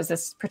 just because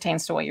this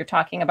pertains to what you're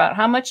talking about.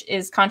 How much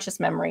is conscious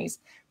memories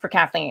for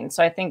Kathleen?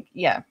 So I think,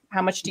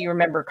 how much do you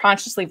remember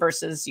consciously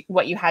versus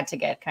what you had to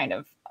get kind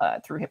of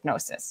through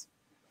hypnosis?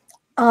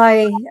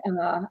 Probably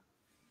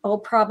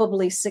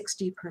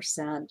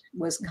 60%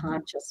 was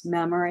conscious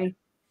memory,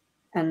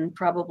 and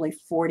probably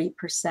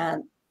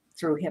 40%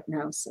 through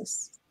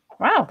hypnosis.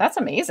 Wow, that's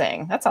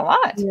amazing. That's a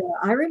lot. Yeah,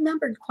 I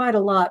remembered quite a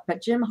lot,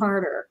 but Jim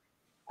Harder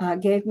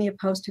gave me a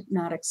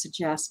post-hypnotic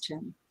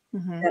suggestion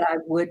that I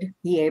would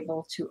be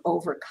able to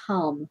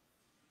overcome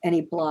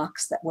any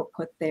blocks that were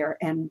put there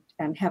and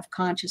have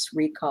conscious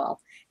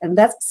recall. And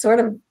that's sort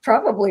of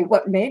probably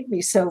what made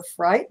me so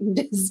frightened,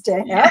 is to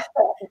have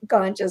that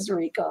conscious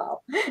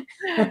recall.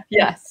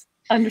 Yes,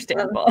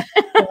 understandable.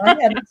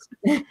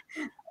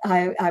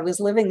 I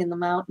was living in the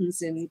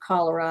mountains in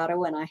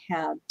Colorado, and I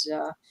had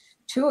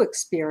 2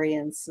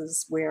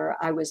 experiences where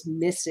I was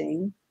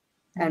missing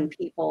and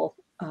people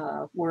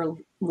were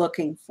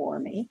looking for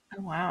me.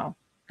 Oh, wow.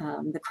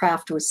 The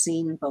craft was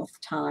seen both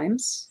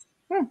times.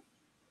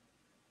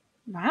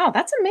 Wow,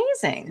 that's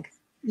amazing.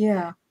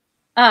 Yeah.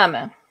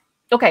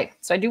 Okay,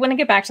 so I do want to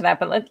get back to that,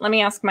 but let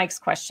me ask Mike's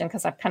question,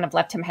 because I've kind of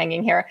left him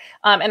hanging here.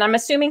 And I'm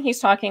assuming he's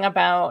talking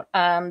about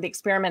the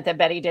experiment that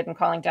Betty did in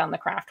calling down the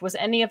craft. Was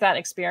any of that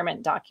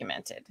experiment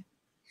documented?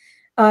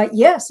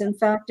 Yes, in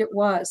fact, it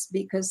was,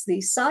 because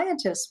the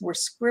scientists were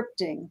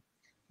scripting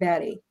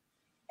Betty.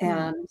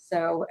 And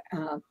so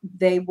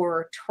they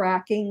were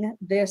tracking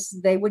this.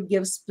 They would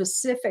give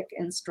specific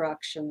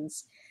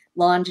instructions,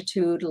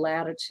 longitude,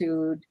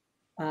 latitude,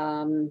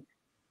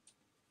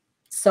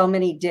 so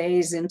many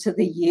days into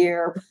the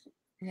year,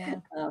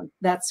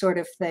 that sort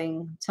of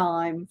thing,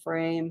 time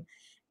frame.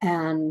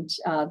 And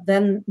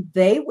then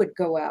they would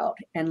go out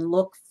and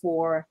look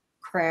for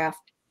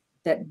craft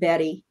that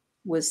Betty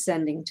was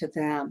sending to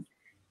them.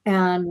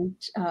 And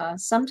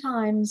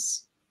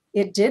sometimes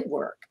it did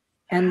work,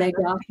 and they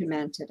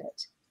documented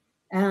it.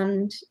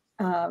 And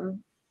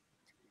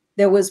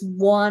there was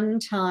one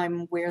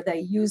time where they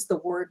used the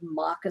word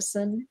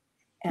moccasin,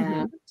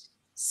 and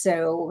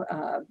so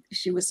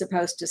she was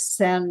supposed to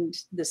send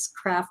this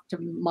craft to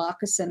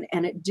moccasin,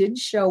 and it did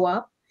show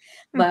up.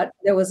 But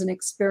there was an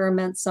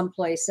experiment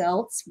someplace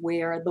else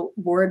where the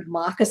word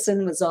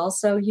moccasin was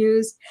also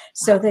used.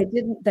 So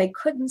they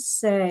couldn't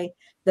say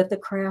that the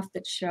craft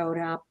that showed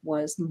up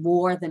was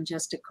more than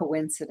just a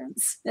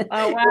coincidence.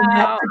 Oh,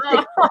 wow.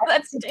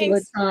 That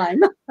stinks.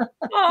 Time.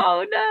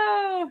 Oh,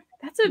 no.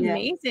 That's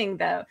amazing,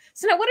 though.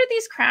 So now what did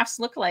these crafts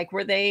look like?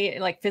 Were they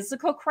like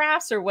physical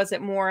crafts, or was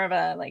it more of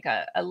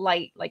a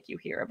light like you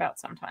hear about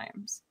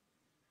sometimes?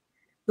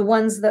 The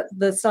ones that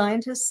the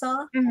scientists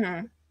saw?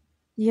 Mm-hmm.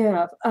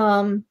 Yeah.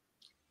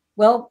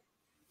 Well,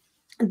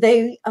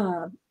 they,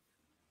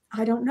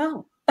 I don't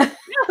know.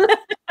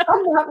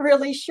 I'm not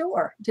really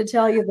sure, to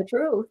tell you the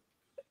truth.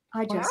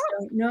 I just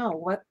don't know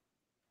what,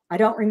 I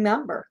don't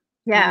remember.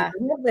 Yeah.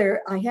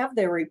 I have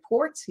their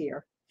reports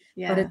here,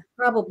 Yeah. but it's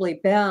probably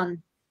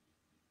been,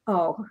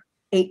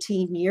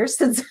 18 years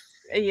since.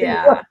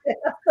 Yeah.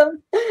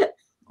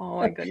 Oh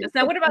my goodness.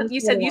 Now, what about,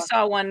 you said you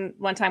saw one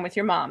time with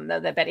your mom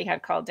that Betty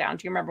had called down.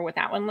 Do you remember what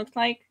that one looked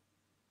like?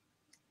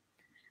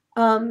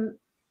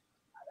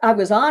 I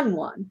was on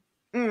one.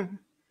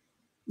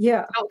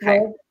 Yeah. Okay.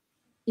 Well,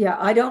 yeah,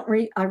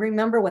 I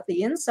remember what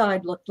the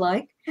inside looked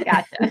like.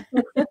 Gotcha.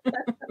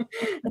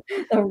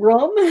 A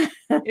room,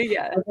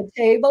 Yeah, with a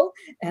table,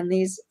 and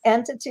these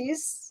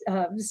entities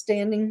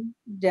standing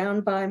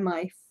down by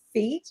my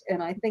feet.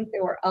 And I think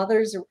there were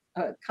others,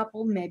 a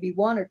couple, maybe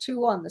one or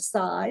two on the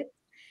side.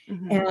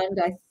 And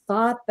I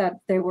thought that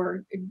they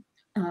were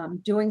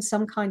doing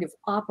some kind of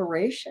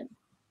operation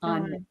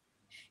on me.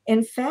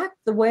 In fact,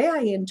 the way I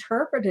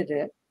interpreted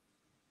it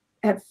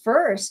at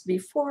first,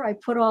 before I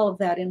put all of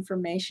that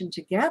information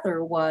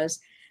together, was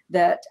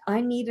that I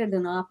needed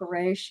an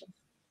operation.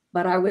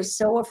 But I was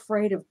so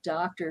afraid of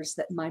doctors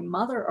that my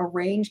mother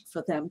arranged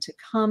for them to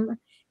come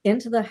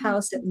into the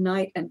house at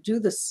night and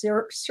do the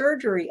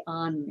surgery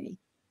on me.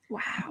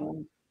 wow.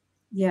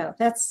 Yeah,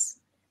 that's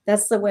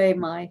the way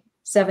my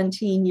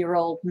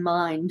 17-year-old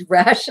mind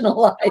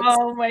rationalized.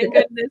 Oh my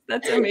goodness,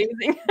 that's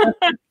amazing.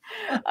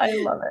 I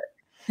love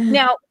it.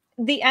 Now,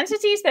 the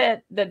entities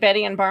that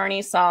Betty and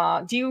Barney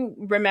saw, do you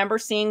remember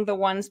seeing the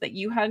ones that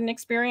you had an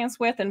experience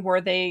with, and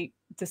were they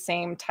the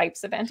same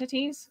types of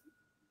entities?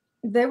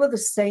 They were the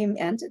same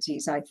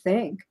entities, I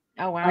think.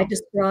 Oh, wow. I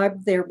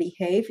described their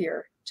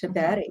behavior to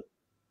Betty,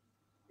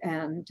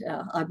 and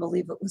I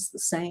believe it was the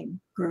same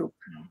group.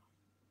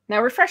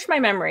 Now, refresh my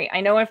memory.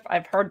 I know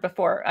I've heard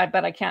before,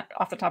 but I can't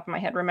off the top of my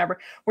head remember.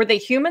 Were they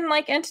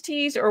human-like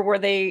entities, or were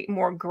they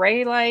more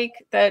gray-like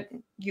that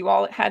you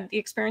all had the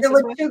experiences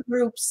with? There were two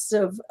groups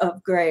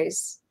of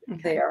grays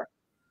there.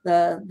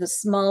 The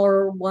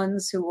smaller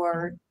ones who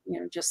are,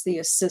 just the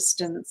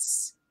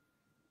assistants,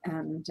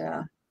 and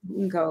you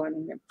can go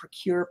and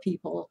procure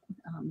people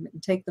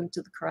and take them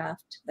to the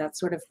craft, that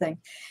sort of thing.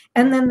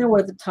 And then there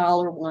were the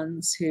taller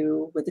ones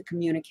who were the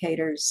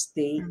communicators,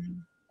 the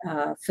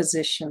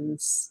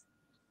physicians,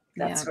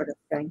 that sort of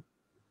thing.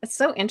 It's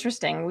so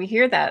interesting. We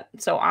hear that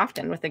so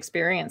often with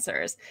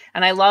experiencers.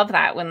 And I love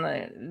that when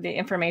the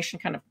information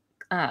kind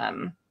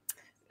of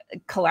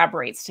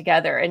collaborates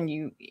together, and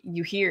you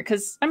hear,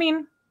 because I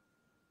mean,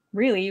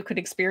 really, you could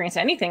experience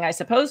anything, I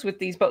suppose, with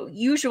these, but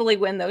usually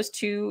when those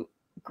two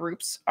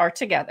groups are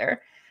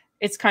together,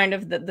 it's kind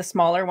of the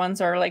smaller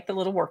ones are like the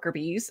little worker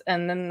bees,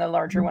 and then the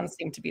larger ones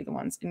seem to be the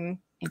ones in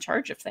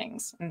charge of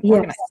things and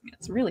organizing it.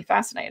 It's really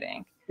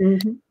fascinating.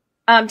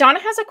 Donna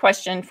has a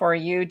question for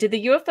you. Did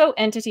the UFO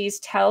entities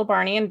tell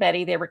Barney and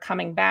Betty they were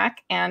coming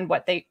back, and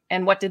what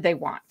did they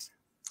want?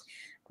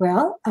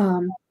 Well,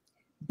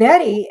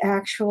 Betty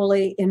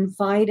actually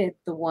invited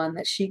the one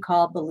that she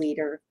called the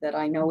leader, that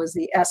I know is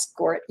the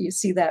escort. You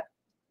see that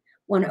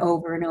one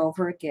over and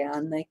over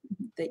again,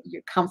 that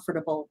you're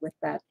comfortable with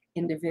that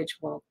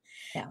individual.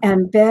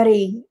 And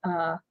Betty,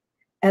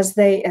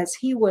 as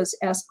he was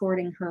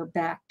escorting her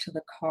back to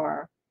the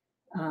car,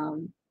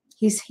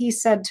 he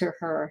said to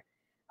her,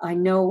 "I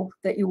know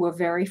that you were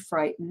very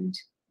frightened,"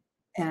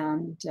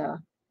 and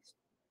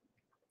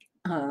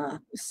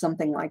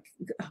something like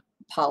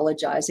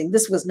apologizing.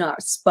 This was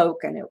not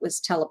spoken, it was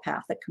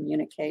telepathic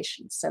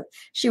communication. So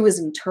she was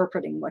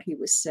interpreting what he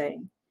was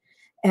saying.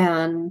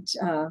 And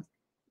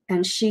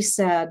she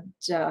said,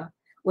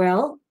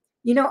 well,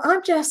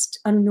 I'm just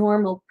a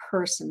normal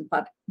person,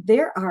 but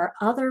there are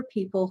other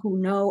people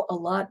who know a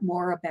lot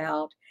more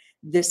about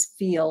this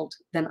field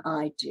than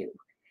I do.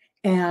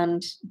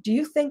 And do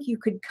you think you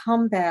could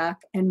come back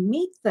and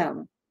meet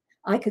them?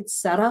 I could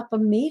set up a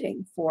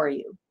meeting for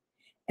you.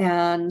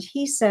 And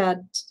he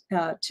said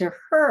to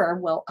her,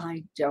 well,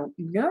 I don't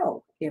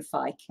know if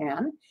I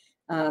can.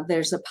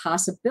 There's a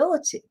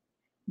possibility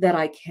that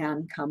I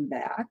can come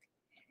back.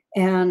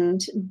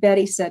 And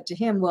Betty said to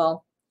him,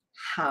 well,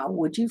 how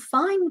would you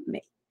find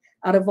me?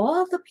 Out of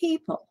all the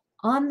people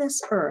on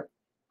this earth,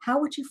 how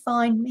would you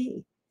find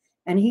me?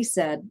 And he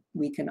said,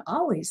 we can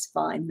always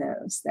find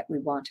those that we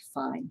want to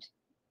find.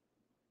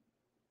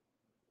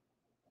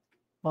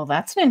 Well,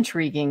 that's an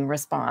intriguing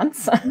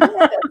response.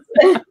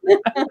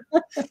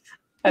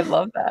 I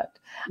love that.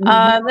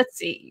 Let's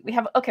see. We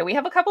have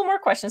a couple more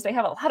questions. They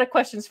have a lot of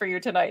questions for you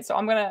tonight. So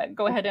I'm going to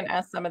go ahead and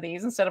ask some of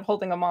these instead of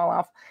holding them all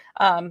off,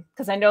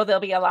 because I know there'll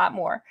be a lot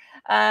more.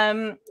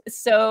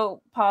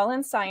 So Paul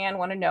and Cyan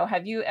want to know,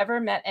 have you ever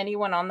met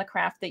anyone on the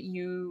craft that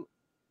you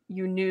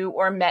knew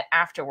or met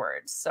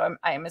afterwards? So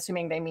I'm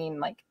assuming they mean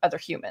like other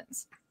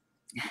humans.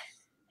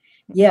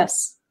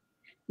 Yes.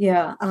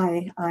 Yeah,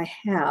 I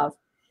have.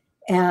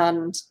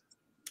 And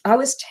I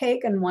was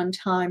taken one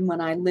time when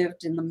I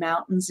lived in the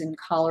mountains in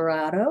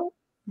Colorado,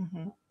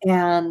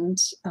 and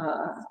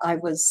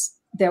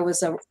there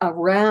was a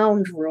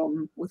round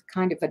room with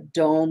kind of a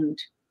domed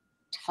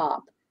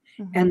top,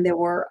 and there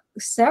were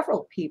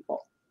several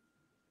people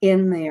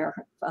in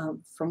there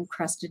from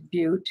Crested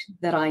Butte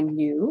that I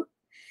knew,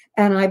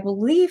 and I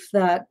believe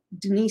that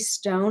Denise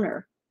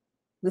Stoner,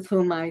 with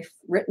whom I've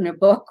written a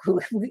book, who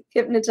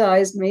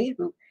hypnotized me,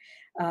 who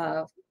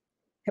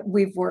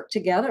we've worked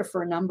together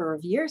for a number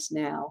of years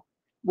now,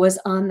 was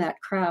on that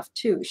craft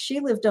too. She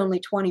lived only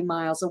 20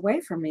 miles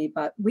away from me,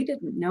 but we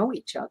didn't know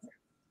each other.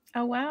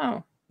 Oh,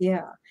 wow.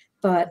 Yeah.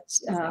 But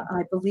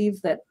I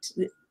believe that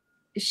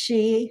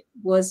she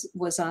was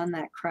on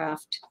that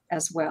craft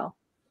as well.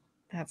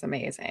 That's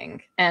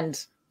amazing.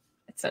 And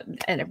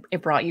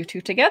it brought you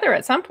two together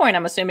at some point.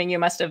 I'm assuming you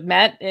must have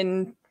met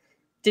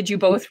did you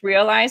both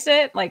realize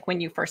it like when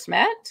you first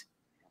met?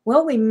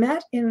 Well, we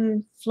met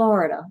in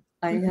Florida.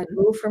 I had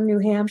moved from New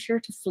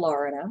Hampshire to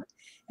Florida,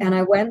 and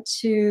I went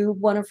to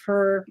one of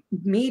her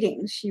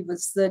meetings. She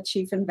was the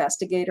chief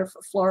investigator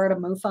for Florida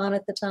MUFON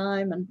at the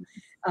time, and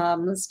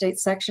the state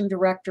section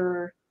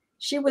director.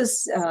 She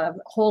was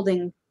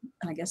holding,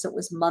 I guess it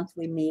was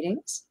monthly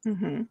meetings,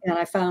 and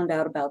I found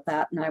out about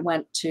that, and I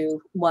went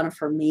to one of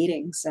her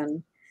meetings,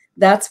 and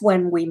that's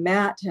when we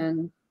met,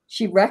 and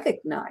she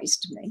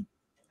recognized me.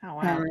 Oh,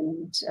 wow.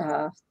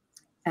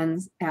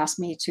 And asked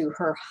me to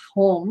her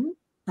home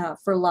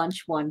for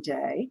lunch one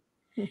day.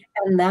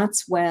 And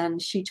that's when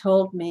she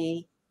told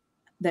me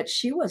that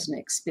she was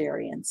an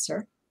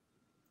experiencer.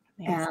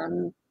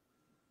 Amazing.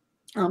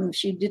 And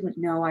she didn't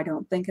know, I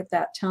don't think at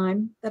that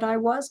time that I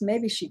was.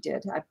 Maybe she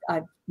did.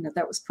 I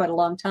that was quite a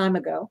long time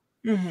ago.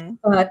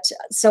 But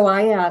so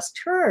I asked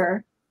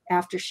her,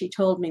 after she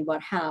told me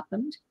what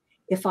happened,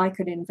 if I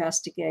could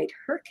investigate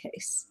her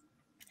case.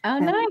 Oh,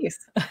 nice.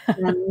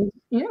 And,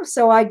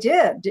 so I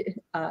did.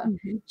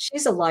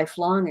 She's a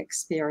lifelong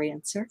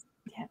experiencer.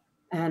 Yeah.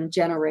 And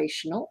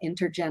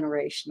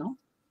intergenerational,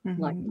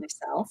 like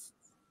myself.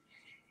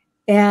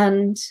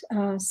 And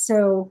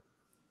so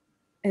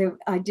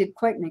I did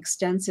quite an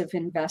extensive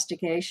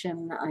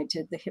investigation. I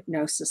did the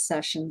hypnosis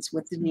sessions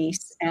with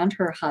Denise and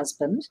her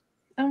husband,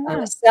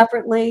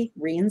 separately,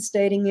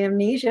 reinstating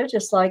amnesia,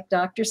 just like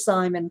Dr.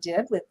 Simon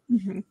did with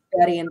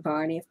Betty and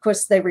Barney. Of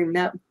course, they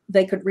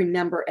could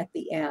remember at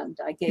the end.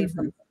 I gave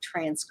them the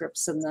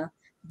transcripts and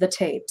the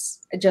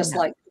tapes, just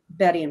like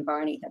Betty and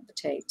Barney had the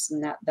tapes,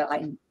 and that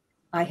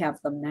I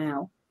have them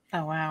now.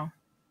 Oh, wow.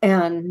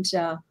 And,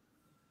 so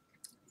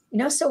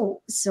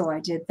I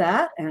did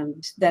that.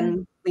 And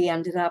then we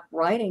ended up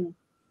writing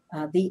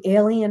the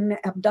alien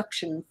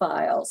abduction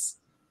files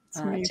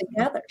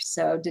together.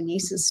 So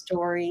Denise's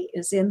story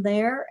is in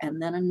there.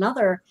 And then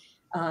another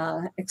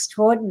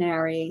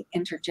extraordinary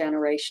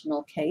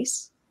intergenerational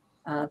case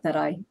that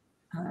I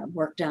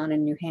worked on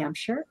in New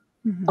Hampshire,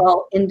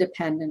 all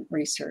independent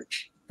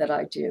research that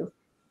I do.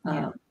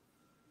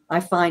 I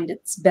find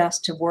it's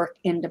best to work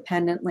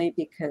independently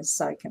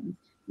because I can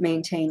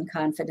maintain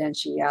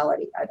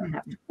confidentiality. I don't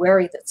have to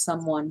worry that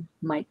someone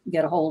might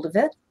get a hold of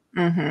it.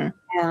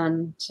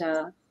 And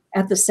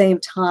at the same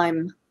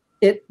time,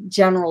 it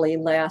generally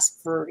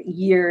lasts for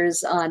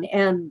years on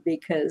end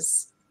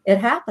because it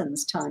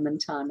happens time and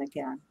time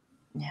again.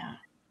 Yeah,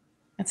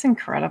 that's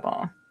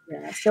incredible.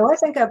 Yeah, so I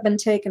think I've been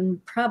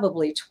taken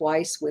probably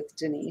twice with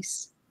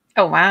Denise.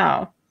 Oh,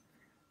 wow.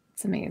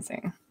 It's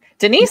amazing.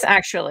 Denise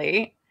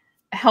actually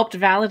helped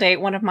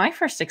validate one of my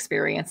first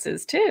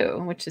experiences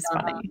too, which is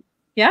funny.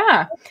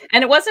 Yeah.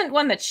 And it wasn't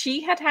one that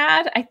she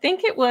had. I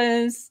think it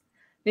was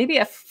maybe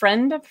a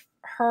friend of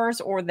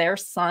hers or their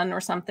son or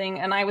something.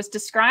 And I was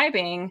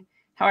describing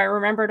how I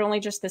remembered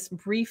only just this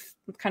brief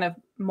kind of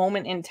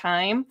moment in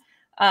time.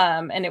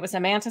 And it was a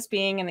mantis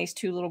being and these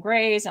two little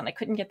grays, and I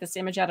couldn't get this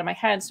image out of my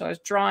head. So I was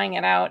drawing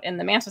it out, and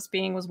the mantis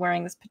being was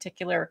wearing this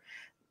particular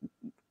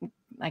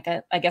like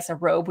I guess a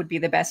robe would be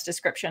the best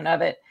description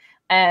of it.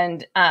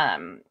 And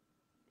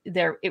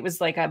it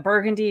was like a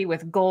burgundy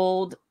with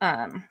gold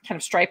kind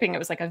of striping. It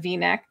was like a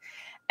V-neck.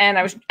 And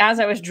as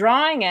I was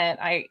drawing it,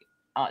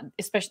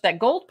 especially that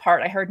gold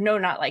part, I heard, no,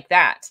 not like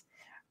that.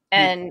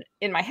 And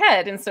in my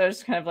head. And so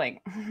it's kind of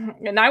like,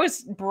 and I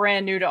was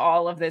brand new to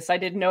all of this. I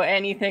didn't know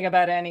anything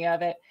about any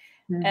of it.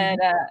 And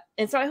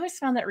so I always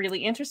found that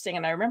really interesting.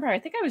 And I remember, I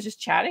think I was just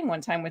chatting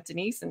one time with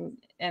Denise, and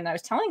I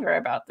was telling her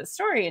about this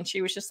story, and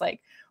she was just like,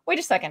 wait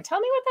a second, tell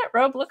me what that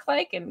robe looked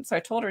like. And so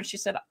I told her, and she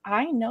said,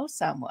 I know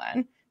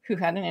someone who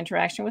had an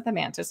interaction with a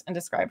mantis and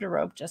described a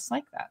robe just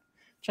like that,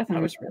 which I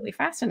thought was really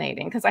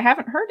fascinating, because I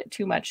haven't heard it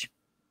too much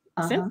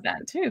since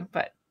then too,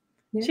 but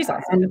she's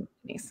awesome.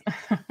 Denise.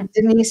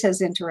 Denise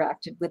has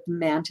interacted with the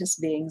mantis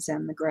beings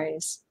and the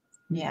grays.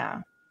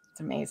 Yeah, it's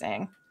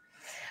amazing.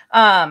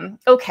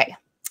 Okay.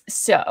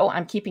 So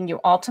I'm keeping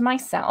you all to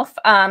myself.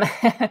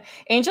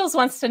 Angels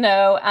wants to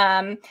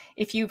know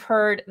if you've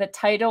heard the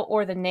title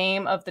or the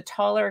name of the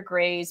taller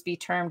grays be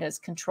termed as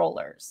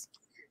controllers.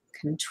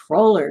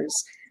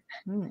 Controllers.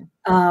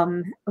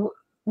 Are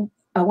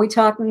we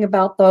talking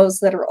about those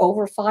that are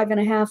over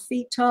 5.5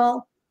 feet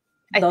tall?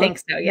 I think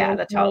so. Yeah,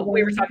 the tall.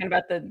 We were talking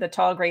about the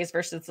tall grays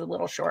versus the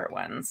little short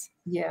ones.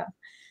 Yeah,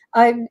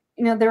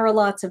 there are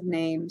lots of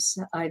names.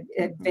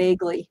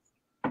 Vaguely.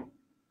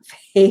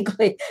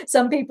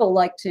 Some people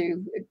like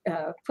to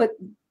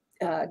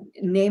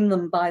name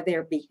them by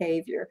their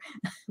behavior.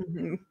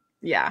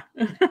 Yeah.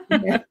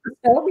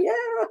 Oh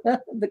yeah,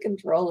 the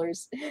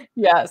controllers.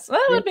 Yes,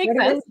 that would make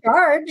sense. In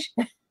charge.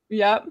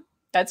 Yep,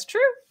 that's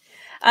true.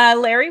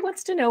 Larry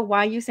wants to know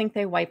why you think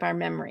they wipe our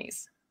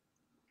memories.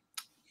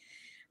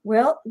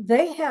 Well,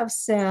 they have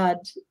said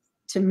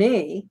to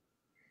me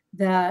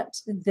that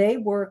they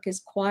work as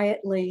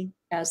quietly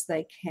as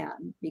they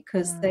can,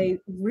 because they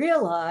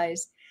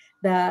realize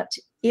that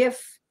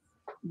if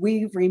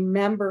we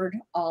remembered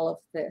all of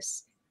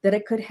this, that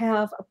it could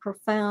have a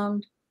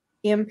profound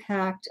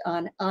impact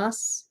on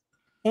us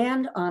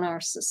and on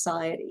our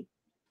society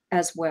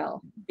as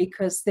well,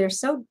 because they're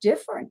so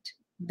different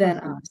than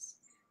us.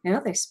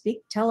 They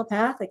speak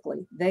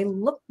telepathically. They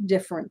look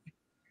different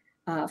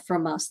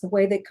from us. The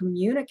way they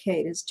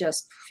communicate is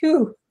just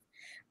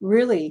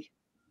really,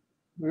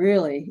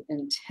 really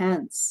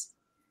intense.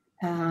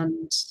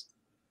 And,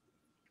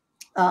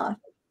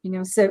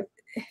 so,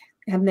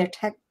 and their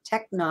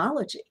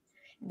technology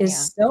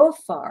is so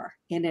far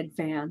in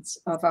advance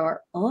of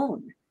our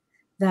own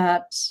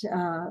that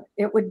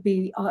it would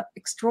be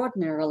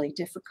extraordinarily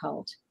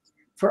difficult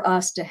for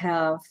us to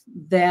have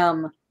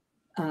them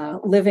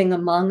living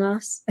among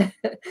us,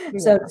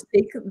 so to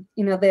speak.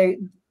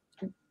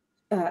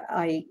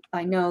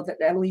 I know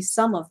that at least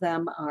some of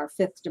them are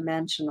fifth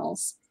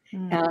dimensionals,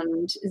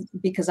 and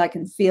because I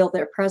can feel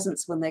their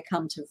presence when they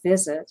come to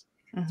visit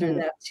through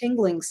that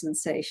tingling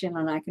sensation,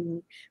 and I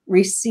can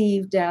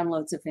receive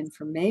downloads of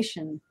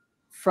information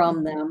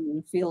from them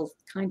and feel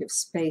kind of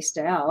spaced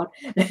out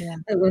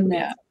when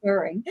that's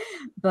occurring.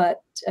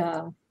 But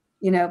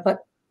but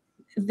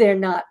they're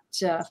not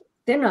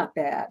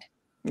bad.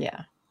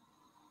 Yeah.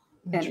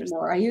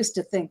 Anymore. I used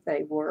to think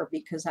they were,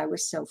 because I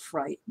was so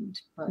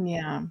frightened. But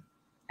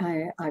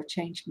I've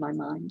changed my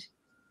mind.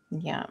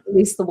 Yeah. At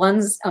least the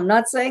ones, I'm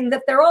not saying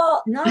that they're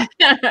all not.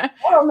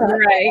 All not,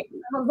 right.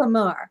 Some of them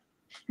are.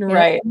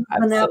 Right.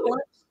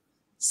 Benevolent.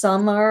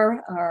 Some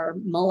are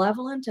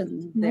malevolent,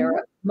 and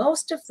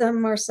most of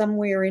them are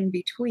somewhere in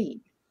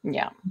between.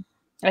 Yeah.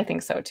 I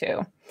think so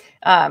too.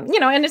 And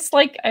it's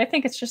like, I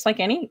think it's just like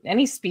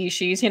any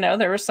species,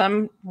 there are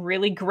some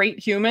really great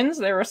humans,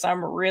 there are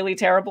some really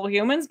terrible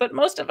humans, but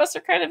most of us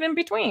are kind of in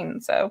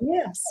between. So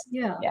yes.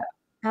 Yeah.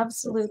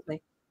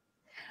 Absolutely.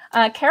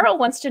 Carol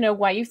wants to know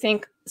why you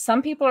think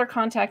some people are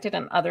contacted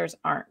and others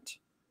aren't.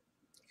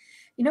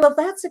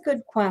 That's a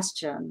good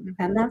question.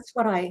 And that's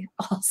what I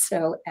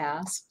also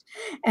asked.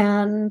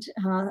 And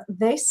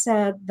they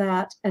said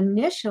that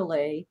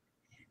initially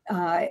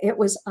it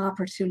was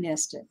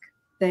opportunistic.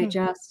 They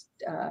just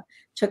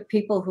took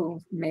people who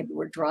maybe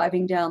were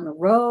driving down the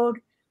road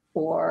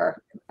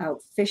or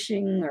out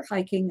fishing or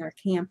hiking or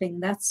camping,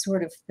 that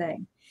sort of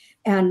thing.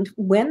 And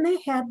when they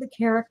had the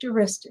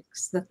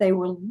characteristics that they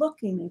were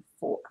looking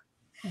for,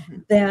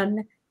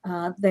 then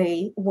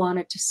they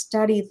wanted to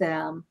study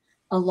them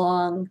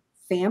along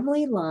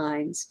family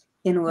lines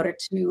in order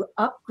to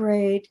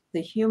upgrade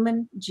the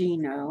human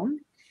genome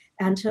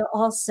and to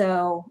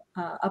also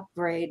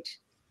upgrade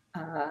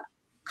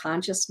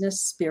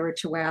consciousness,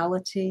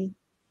 spirituality,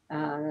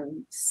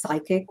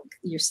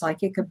 your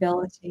psychic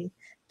ability,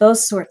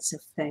 those sorts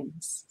of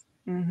things.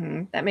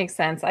 That makes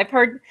sense. I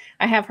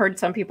have heard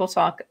some people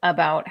talk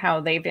about how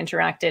they've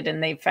interacted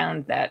and they've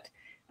found that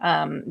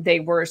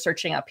they were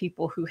searching out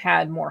people who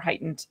had more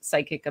heightened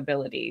psychic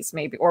abilities,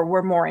 maybe, or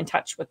were more in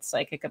touch with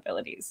psychic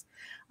abilities.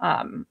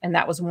 And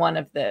that was one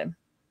of the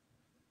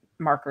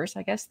markers,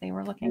 I guess, they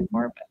were looking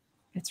for, but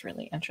it's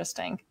really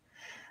interesting.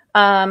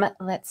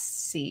 Let's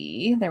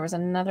see. There was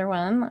another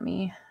one. Let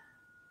me,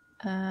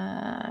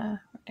 where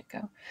Let it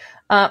go.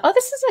 Oh,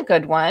 this is a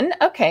good one.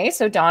 Okay,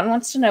 so Dawn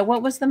wants to know,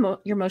 what was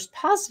your most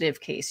positive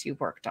case you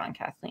worked on,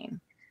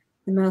 Kathleen?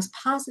 The most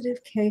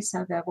positive case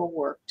I've ever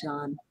worked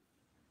on.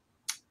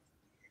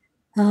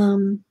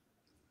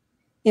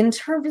 In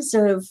terms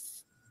of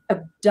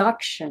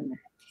abduction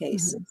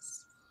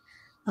cases,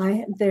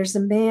 there's a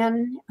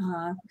man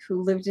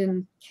who lived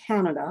in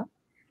Canada.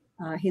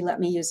 He let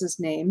me use his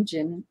name,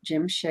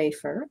 Jim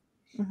Schaefer,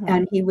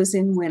 and he was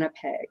in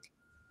Winnipeg.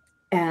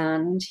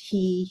 And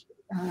he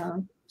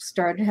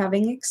started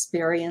having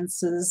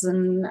experiences,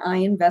 and I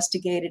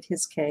investigated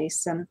his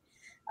case.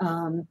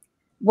 And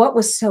what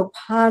was so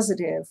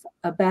positive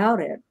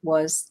about it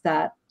was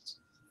that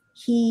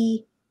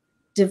he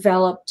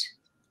developed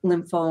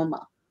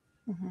lymphoma.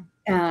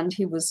 And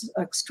he was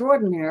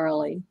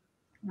extraordinarily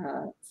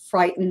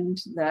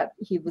frightened that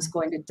he was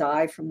going to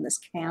die from this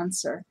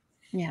cancer.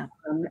 Yeah.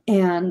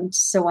 And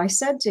so I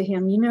said to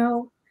him, you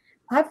know,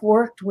 I've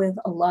worked with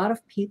a lot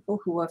of people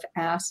who have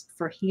asked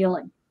for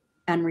healing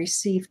and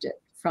received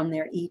it from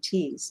their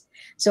ETs.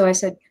 So I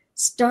said,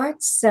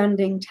 start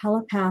sending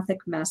telepathic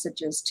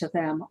messages to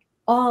them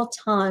all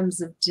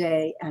times of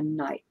day and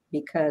night,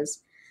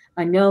 because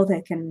I know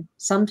they can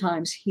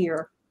sometimes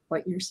hear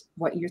what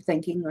you're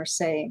thinking or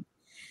saying.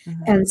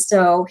 And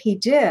so he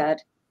did,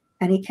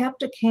 and he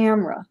kept a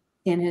camera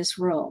in his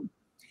room.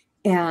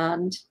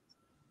 And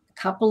a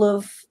couple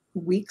of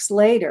weeks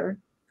later,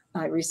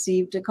 I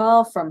received a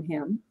call from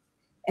him,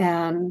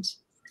 and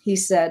he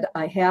said,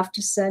 I have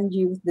to send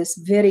you this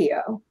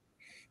video.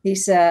 He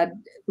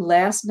said,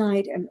 last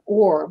night an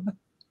orb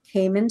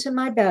came into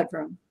my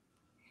bedroom,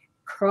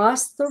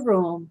 crossed the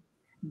room,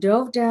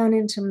 dove down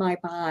into my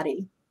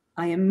body.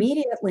 I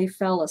immediately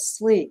fell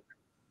asleep.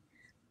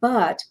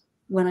 But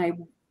when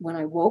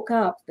I woke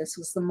up, this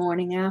was the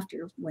morning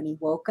after, when he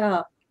woke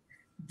up,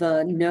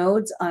 the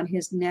nodes on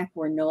his neck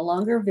were no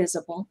longer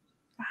visible.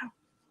 Wow.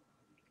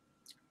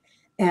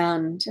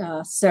 And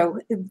so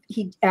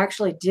he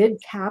actually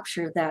did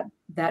capture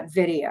that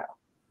video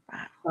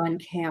on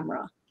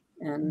camera.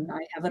 And I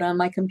have it on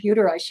my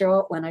computer. I show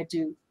it when I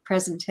do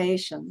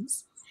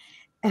presentations.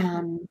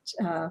 And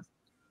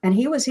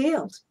he was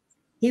healed.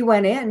 He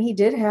went in, he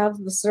did have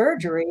the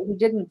surgery. He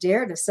didn't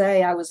dare to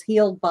say I was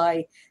healed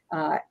by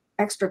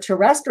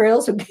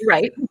extraterrestrials.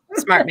 Right.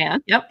 Smart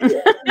man. Yep.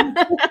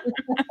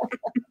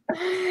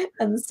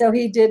 And so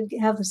he did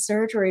have the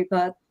surgery,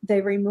 but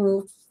they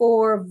removed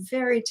 4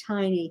 very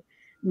tiny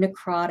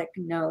necrotic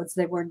nodes.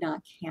 They were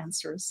not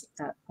cancers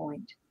at that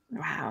point.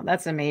 Wow,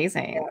 that's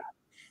amazing. Yeah.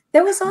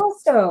 There was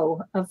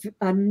also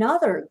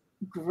another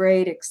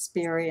great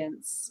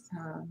experience.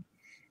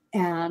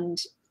 And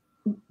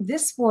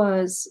this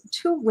was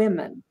 2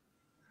 women.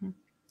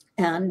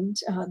 And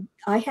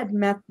I had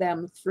met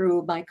them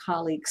through my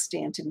colleague,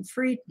 Stanton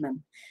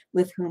Friedman,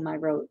 with whom I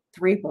wrote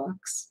 3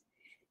 books.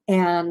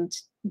 And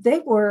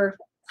they were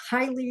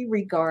highly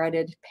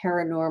regarded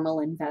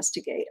paranormal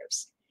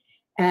investigators.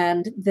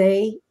 And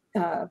they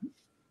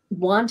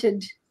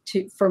wanted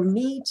for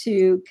me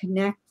to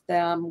connect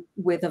them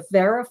with a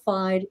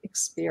verified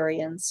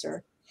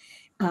experiencer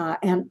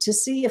and to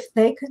see if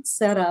they could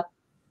set up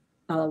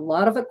a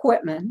lot of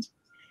equipment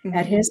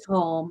at his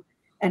home,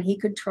 and he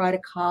could try to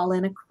call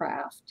in a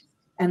craft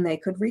and they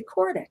could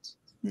record it.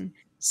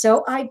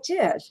 So I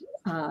did.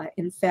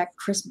 In fact,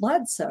 Chris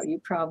Bledsoe, you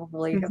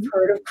probably have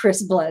heard of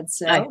Chris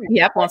Bledsoe.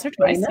 Yep, once or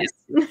twice.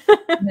 Yes.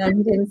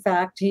 And in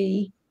fact,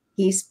 he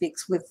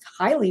speaks with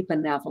highly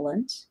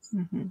benevolent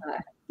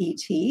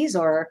ETs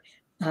or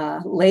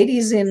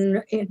ladies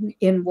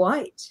in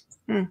white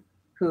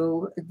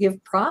who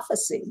give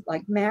prophecy,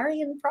 like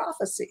Marian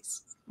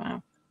prophecies.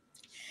 Wow.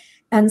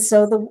 And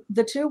so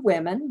the 2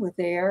 women were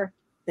there.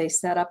 They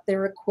set up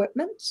their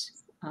equipment.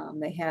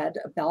 They had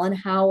a Bell and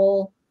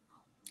Howell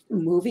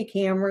movie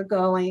camera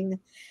going.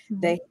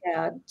 They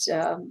had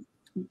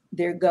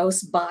their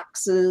ghost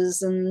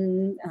boxes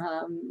and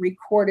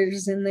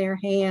recorders in their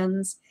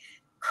hands.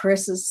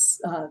 Chris is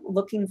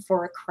looking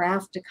for a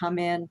craft to come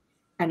in,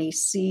 and he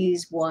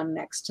sees one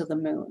next to the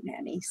moon,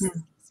 and he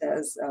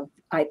says,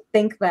 I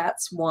think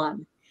that's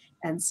one.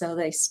 And so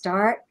they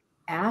start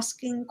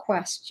asking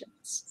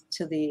questions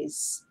to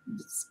these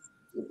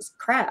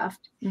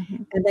craft,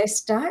 and they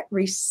start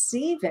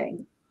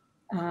receiving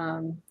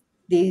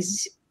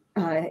these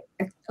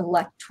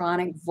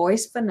electronic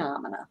voice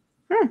phenomena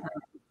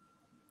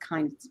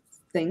kind of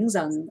things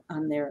on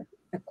their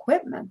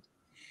equipment.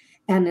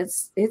 And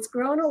it's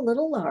grown a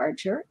little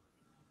larger.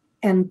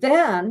 And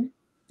then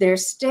they're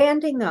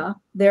standing up,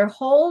 they're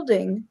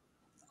holding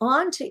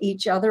onto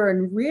each other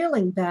and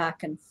reeling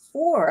back and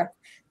forth.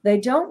 They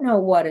don't know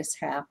what has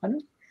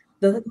happened.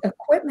 The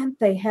equipment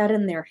they had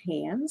in their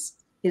hands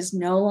is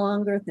no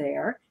longer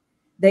there.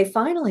 They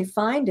finally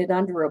find it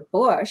under a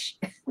bush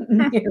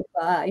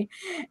nearby.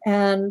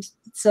 And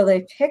so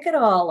they pick it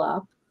all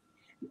up,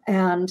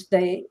 and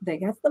they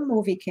get the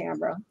movie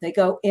camera. They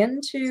go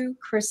into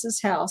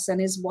Chris's house, and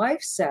his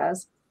wife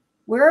says,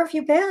 "Where have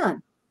you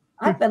been?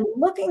 I've been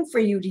looking for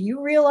you. Do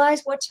you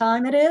realize what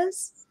time it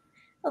is?"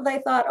 Well, they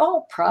thought,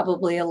 oh,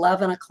 probably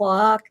 11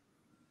 o'clock.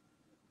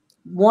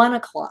 1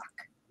 o'clock.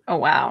 Oh,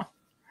 wow.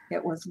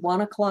 It was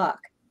 1 o'clock.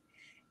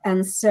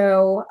 And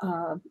so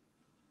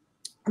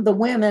the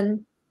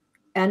women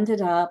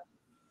ended up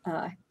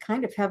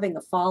kind of having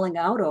a falling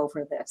out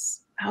over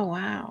this. Oh,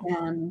 wow.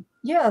 And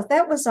yeah,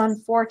 that was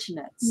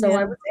unfortunate. So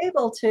I was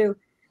able to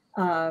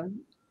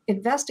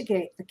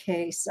investigate the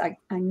case. I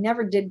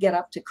never did get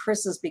up to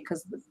Chris's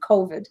because of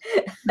COVID.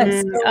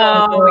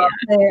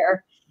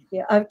 There.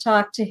 Yeah, I've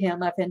talked to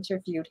him. I've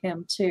interviewed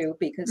him too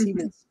because he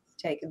was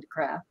taken to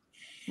craft.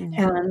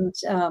 And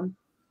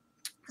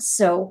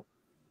so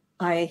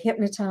I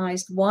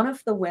hypnotized one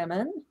of the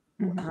women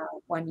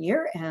 1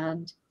 year,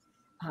 and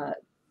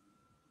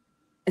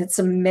it's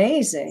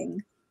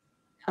amazing.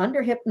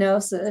 Under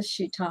hypnosis,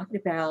 she talked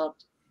about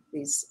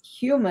these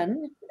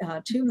human,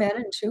 2 men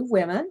and 2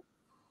 women,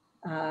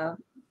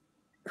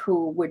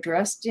 who were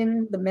dressed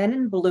in, the men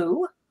in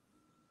blue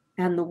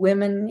and the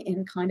women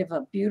in kind of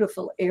a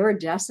beautiful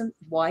iridescent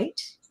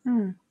white,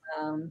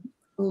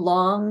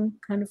 long,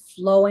 kind of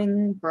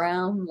flowing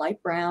brown,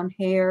 light brown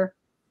hair,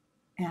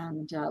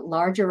 and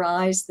larger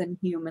eyes than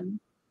human,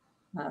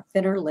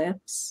 thinner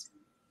lips,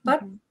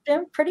 but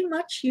they're pretty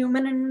much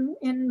human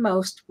in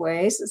most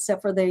ways,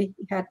 except for they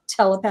had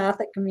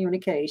telepathic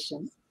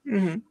communication.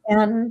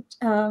 And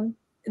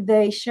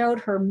they showed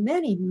her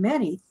many,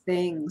 many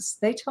things.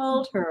 They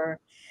told her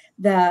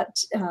that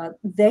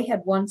they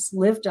had once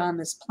lived on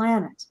this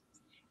planet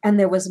and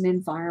there was an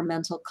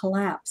environmental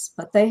collapse,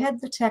 but they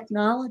had the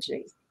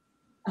technology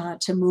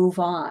to move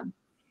on,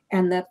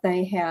 and that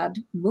they had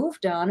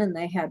moved on and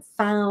they had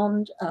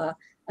found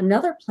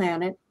another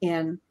planet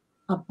in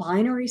a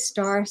binary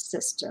star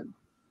system.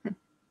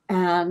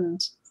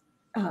 And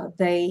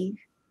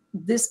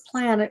this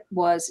planet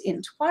was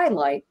in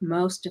twilight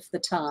most of the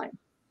time.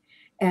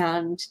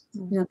 And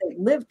they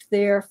lived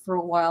there for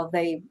a while.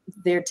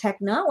 Their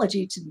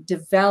technology to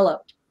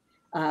develop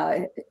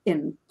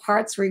in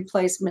parts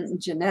replacement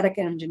and genetic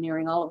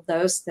engineering, all of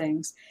those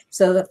things,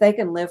 so that they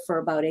can live for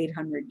about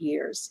 800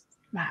 years.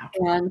 Wow.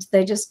 And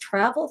they just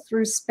travel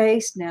through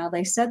space now.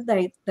 They said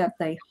that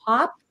they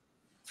hop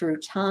through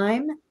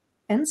time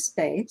and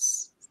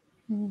space,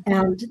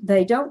 and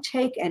they don't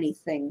take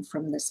anything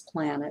from this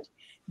planet.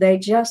 They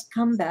just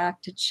come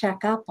back to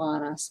check up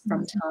on us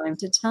from time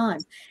to time.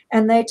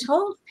 And they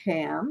told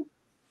Pam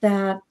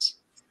that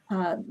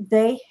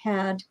they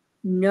had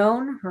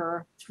known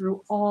her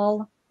through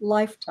all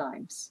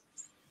lifetimes.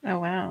 Oh,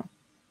 wow.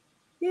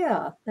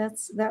 Yeah,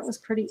 that was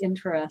pretty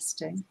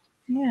interesting.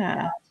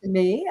 Yeah. To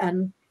me.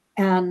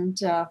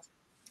 And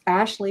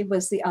Ashley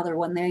was the other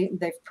one.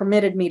 They've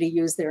permitted me to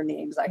use their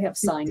names. I have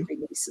signed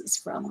releases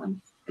from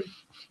them.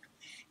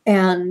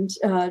 And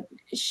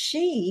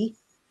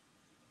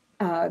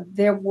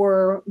there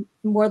were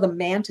more the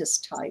mantis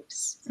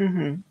types.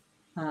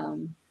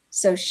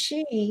 So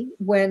she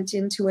went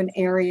into an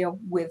area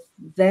with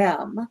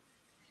them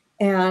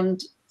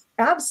and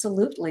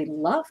absolutely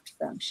loved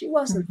them. She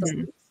wasn't the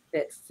least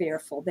bit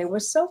fearful. They were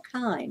so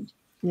kind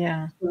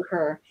to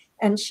her.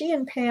 And she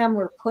and Pam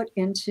were put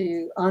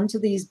onto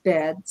these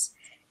beds,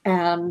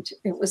 and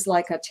it was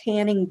like a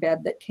tanning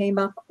bed that came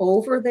up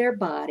over their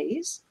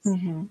bodies.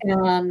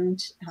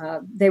 And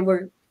they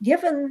were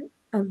given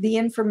the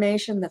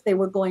information that they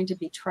were going to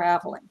be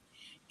traveling.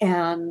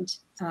 And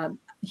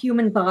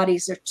human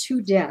bodies are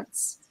too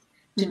dense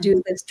to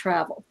do this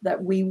travel, that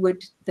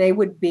they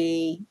would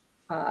be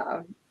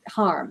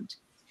harmed.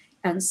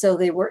 And so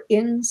they were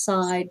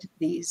inside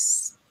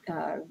these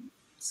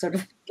sort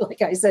of,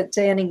 like I said,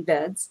 tanning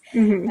beds,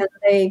 and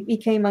they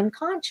became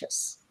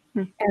unconscious.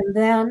 And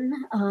then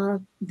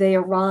they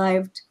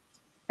arrived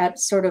at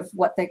sort of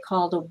what they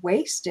called a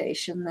way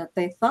station that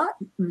they thought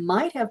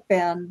might have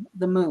been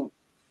the moon.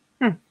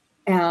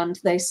 And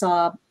they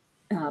saw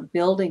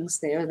buildings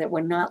there that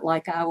were not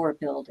like our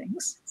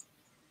buildings.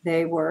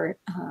 They were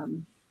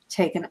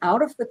taken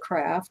out of the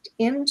craft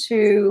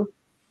into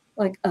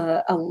like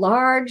a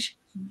large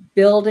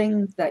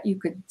building that you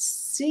could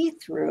see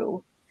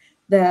through,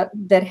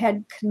 that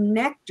had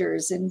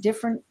connectors in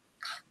different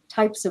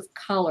types of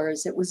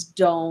colors. It was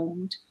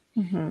domed.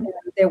 And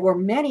there were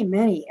many,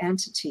 many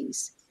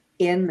entities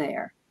in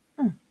there.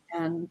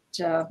 And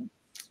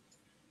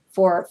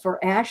for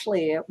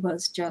Ashley, it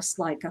was just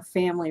like a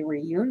family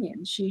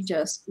reunion. She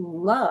just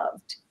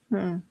loved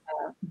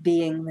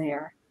being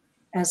there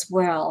as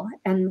well.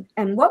 And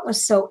what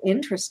was so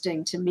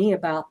interesting to me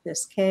about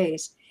this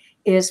case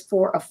is,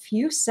 for a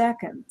few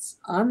seconds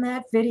on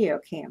that video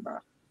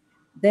camera,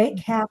 they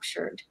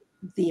captured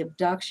the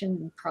abduction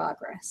in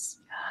progress.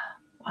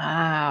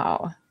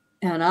 Wow.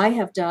 And I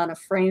have done a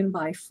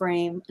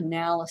frame-by-frame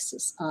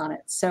analysis on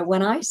it. So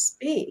when I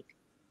speak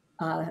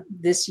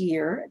this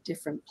year at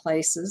different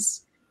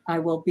places, I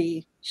will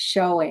be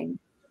showing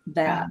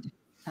that.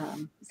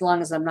 As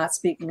long as I'm not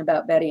speaking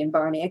about Betty and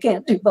Barney, I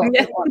can't do both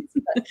at once.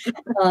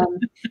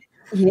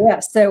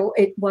 But, so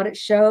what it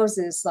shows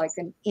is like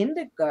an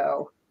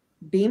indigo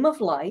beam of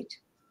light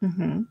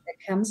that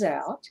comes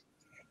out.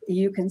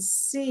 You can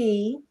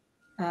see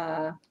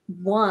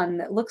one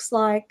that looks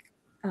like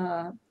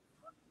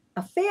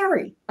a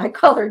fairy. I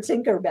call her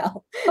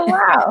Tinkerbell. Oh,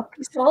 wow.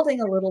 She's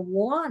holding a little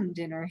wand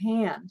in her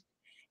hand,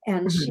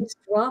 and she's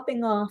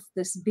dropping off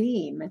this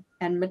beam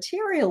and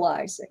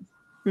materializing,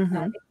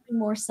 becoming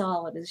more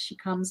solid as she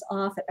comes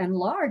off it, and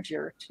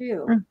larger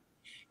too.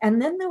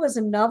 And then there was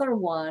another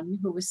one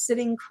who was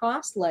sitting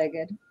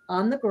cross-legged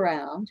on the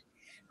ground,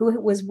 who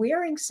was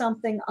wearing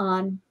something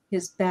on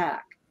his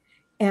back.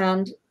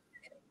 And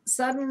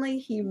suddenly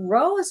he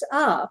rose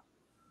up,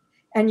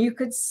 and you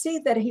could see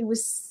that he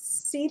was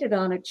seated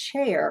on a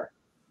chair,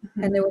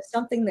 and there was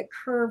something that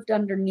curved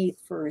underneath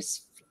for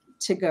his feet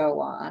to go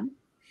on.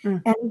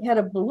 And he had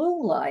a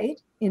blue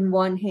light in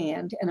one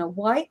hand and a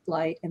white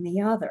light in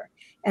the other.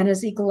 And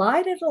as he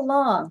glided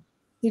along,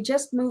 he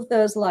just moved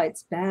those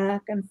lights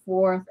back and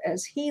forth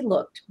as he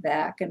looked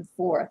back and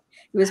forth.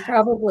 He was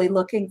probably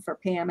looking for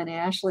Pam and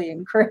Ashley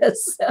and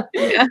Chris.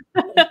 Yeah.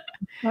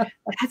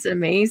 That's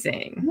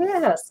amazing.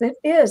 Yes, it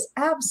is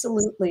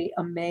absolutely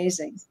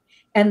amazing.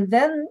 And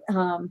then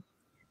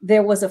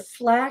there was a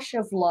flash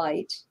of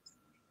light,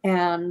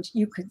 and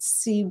you could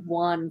see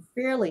one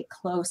fairly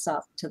close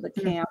up to the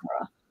camera.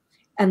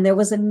 And there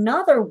was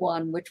another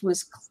one, which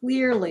was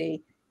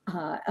clearly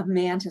a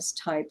mantis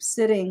type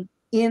sitting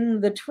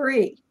in the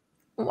tree.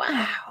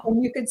 Wow.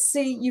 And you could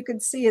see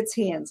its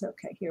hands.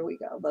 Okay, here we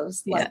go.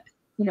 Those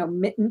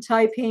mitten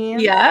type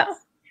hands. Yeah.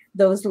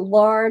 Those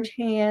large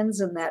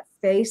hands and that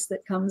face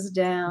that comes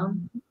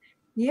down.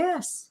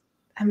 Yes.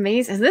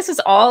 Amazing. This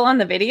is all on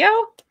the video?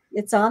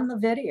 It's on the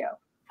video.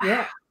 Wow.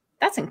 Yeah.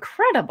 That's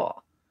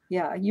incredible.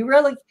 Yeah. You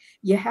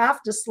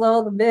have to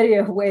slow the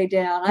video way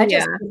down.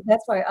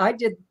 That's why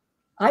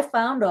I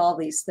found all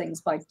these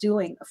things by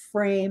doing a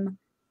frame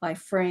by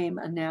frame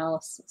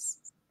analysis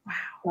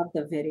of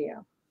the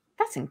video.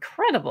 That's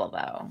incredible,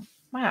 though.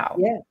 Wow.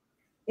 Yeah,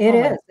 it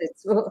is.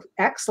 It's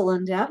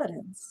excellent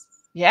evidence.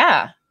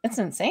 Yeah, it's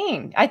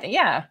insane.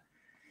 Yeah.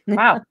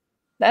 Wow.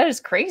 That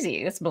is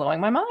crazy. It's blowing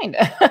my mind.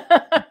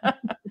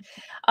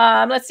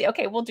 Let's see.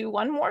 Okay, we'll do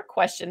one more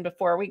question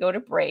before we go to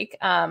break.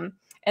 And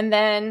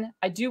then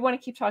I do want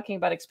to keep talking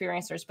about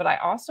experiencers, but I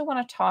also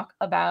want to talk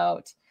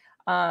about,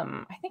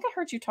 I think I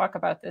heard you talk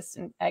about this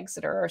in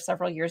Exeter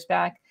several years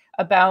back,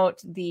 about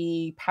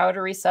the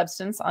powdery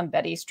substance on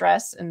Betty's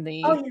dress and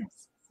the... Oh,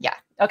 yes. Yeah.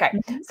 Okay.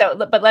 So,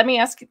 but let me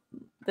ask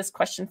this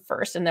question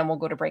first, and then we'll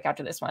go to break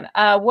after this one.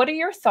 What are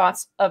your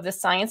thoughts of the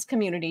science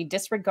community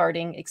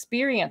disregarding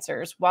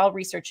experiencers while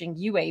researching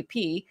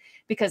UAP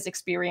because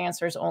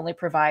experiencers only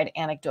provide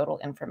anecdotal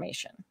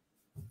information?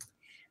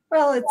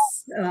 Well,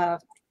 it's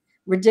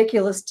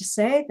ridiculous to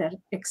say that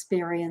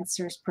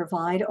experiencers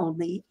provide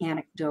only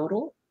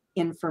anecdotal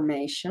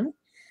information,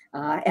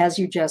 as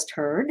you just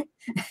heard.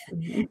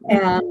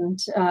 And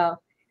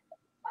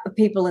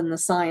people in the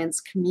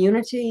science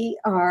community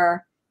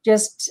are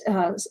just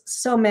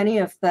so many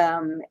of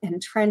them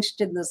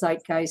entrenched in the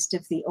zeitgeist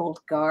of the old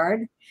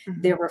guard.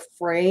 They're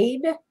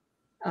afraid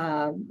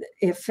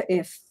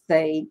if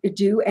they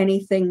do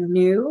anything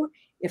new,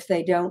 if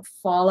they don't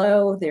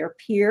follow their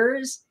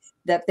peers,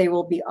 that they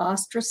will be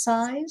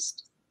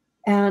ostracized.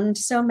 And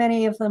so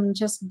many of them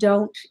just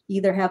don't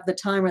either have the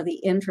time or the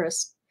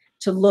interest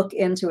to look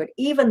into it.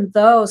 Even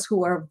those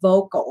who are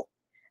vocal,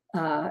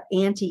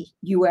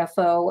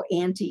 anti-UFO,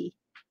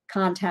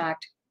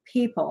 anti-contact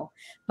people.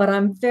 But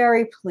I'm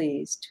very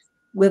pleased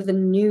with the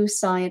new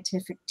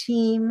scientific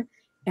team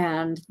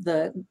and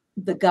the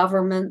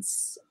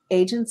government's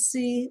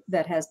agency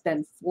that has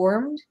been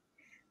formed.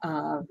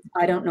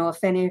 I don't know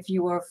if any of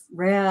you have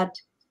read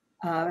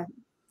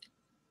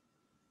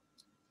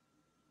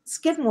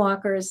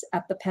Skinwalkers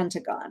at the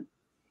Pentagon.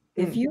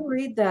 If you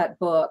read that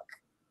book,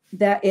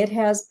 that it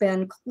has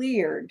been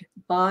cleared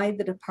by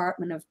the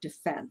Department of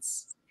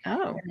Defense.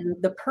 Oh. And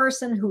the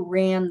person who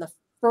ran the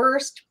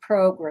first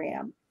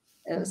program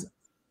is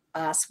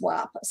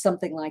ASWAP,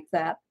 something like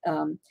that,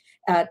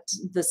 at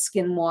the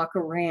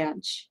Skinwalker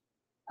Ranch,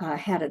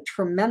 had a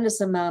tremendous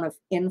amount of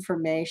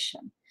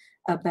information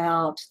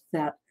about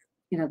that.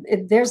 You know,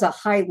 there's a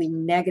highly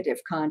negative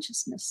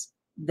consciousness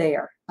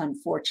there,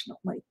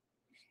 unfortunately.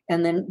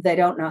 And then they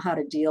don't know how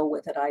to deal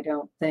with it, I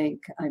don't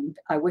think.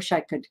 I wish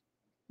I could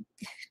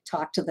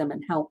talk to them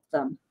and help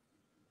them,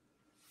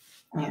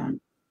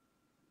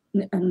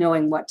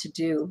 knowing what to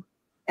do.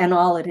 And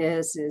all it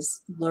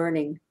is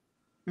learning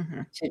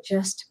to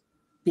just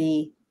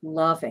be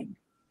loving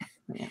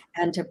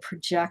and to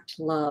project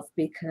love,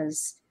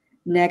 because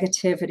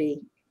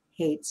negativity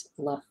hates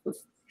love.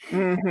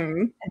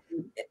 And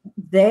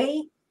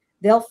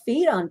they'll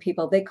feed on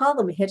people. They call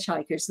them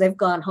hitchhikers. They've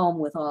gone home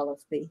with all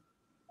of the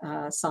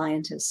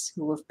scientists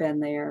who have been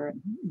there,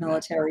 and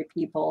military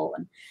people,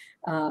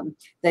 and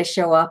they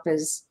show up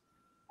as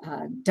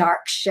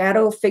dark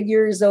shadow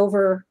figures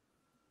over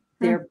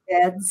their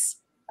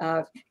beds,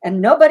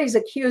 and nobody's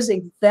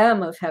accusing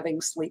them of having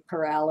sleep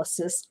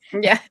paralysis.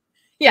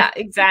 Yeah,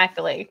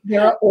 exactly.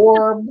 There are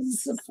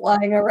orbs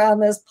flying around,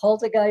 this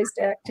poltergeist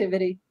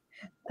activity.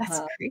 That's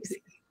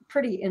crazy.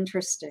 Pretty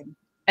interesting.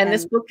 And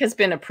this book has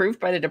been approved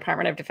by the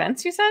Department of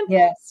Defense, you said?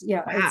 Yes.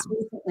 Yeah. Wow. It's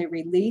recently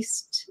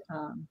released.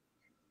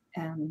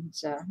 And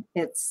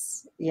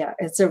it's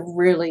a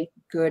really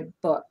good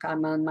book.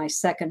 I'm on my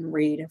second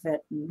read of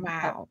it. And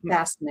Wow.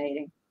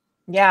 Fascinating.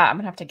 Yeah, I'm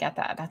gonna have to get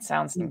that. That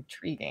sounds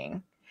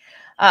intriguing.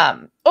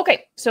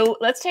 Okay, so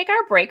let's take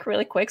our break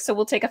really quick. So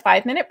we'll take a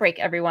 5-minute break,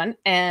 everyone,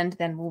 and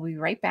then we'll be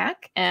right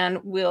back. And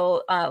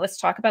we'll let's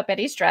talk about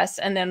Betty's dress,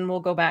 and then we'll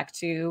go back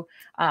to.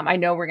 I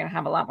know we're going to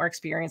have a lot more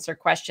experience or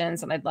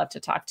questions, and I'd love to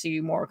talk to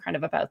you more kind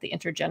of about the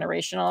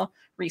intergenerational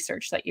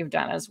research that you've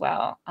done as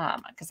well,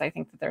 because I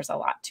think that there's a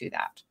lot to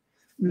that.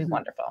 It'll be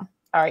wonderful.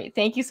 All right,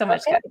 thank you so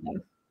much,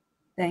 Kathleen.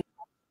 Thank you.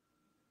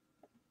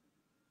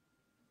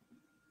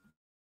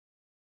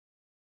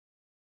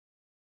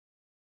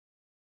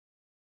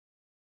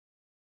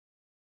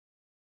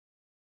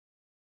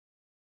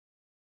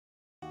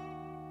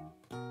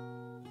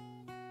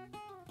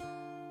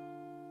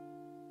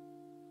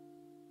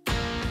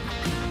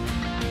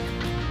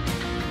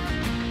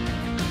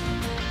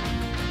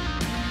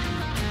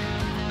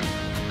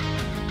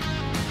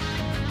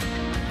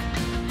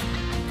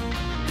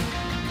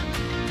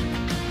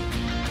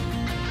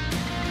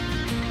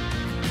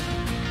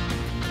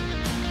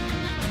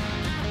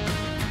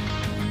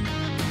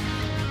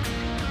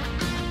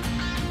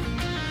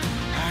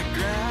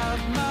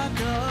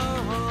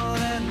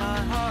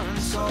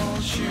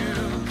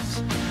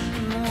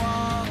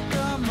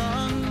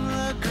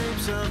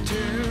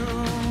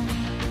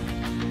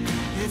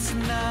 It's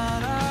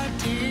not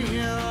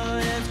ideal,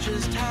 it's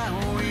just how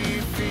we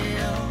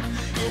feel.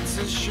 It's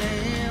a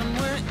shame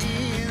we're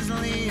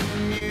easily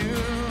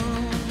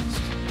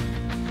amused.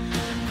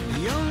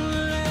 The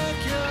only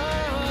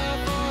cure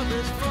for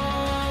this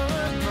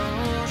forward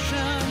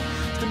motion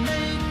is to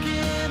make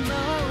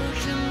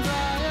emotion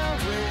fly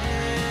away.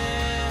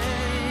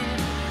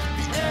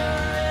 The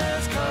air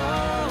is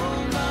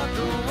cold, but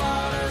the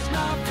water's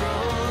not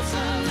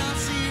frozen. I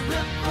see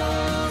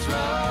ripples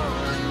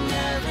rolling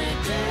every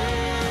day.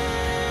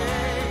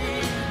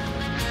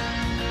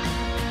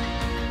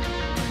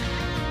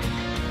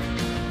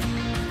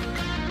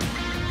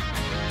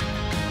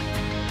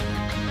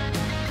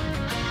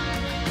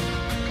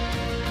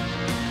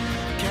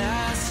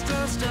 Cast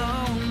a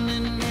stone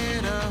and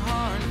get a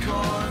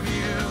hardcore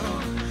view.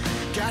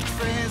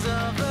 Catchphrase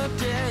of the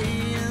day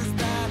is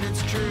that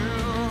it's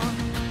true.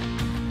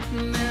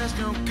 There's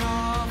no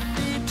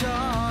coffee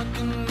talk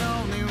and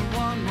only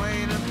one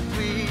way to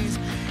please.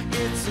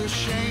 It's a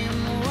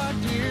shame what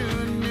you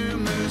do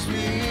moves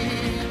me.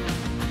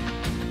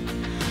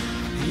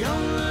 The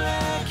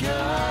only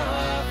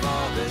cure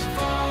for this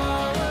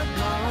forward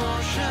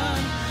motion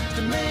is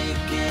to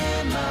make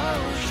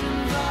emotion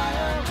fly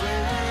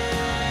away.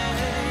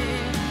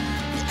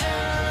 The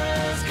air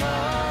is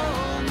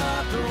cold,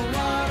 but the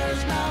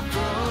water's not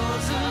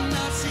frozen. I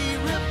see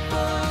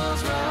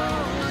ripples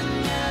rolling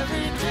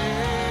every day.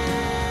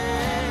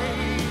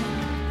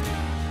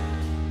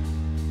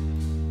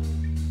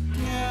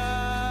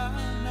 Yeah,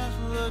 I'm not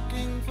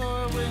looking for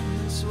a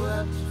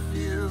windswept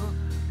view.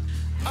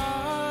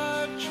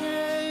 Our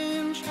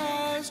change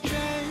has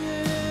changed.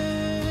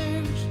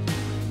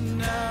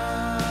 Nothing's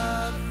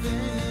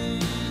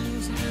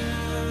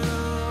new.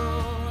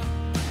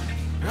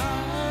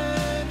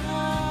 Right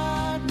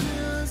heart,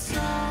 new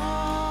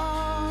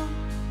song.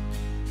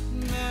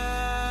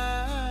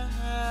 Mad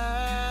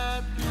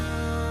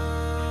news.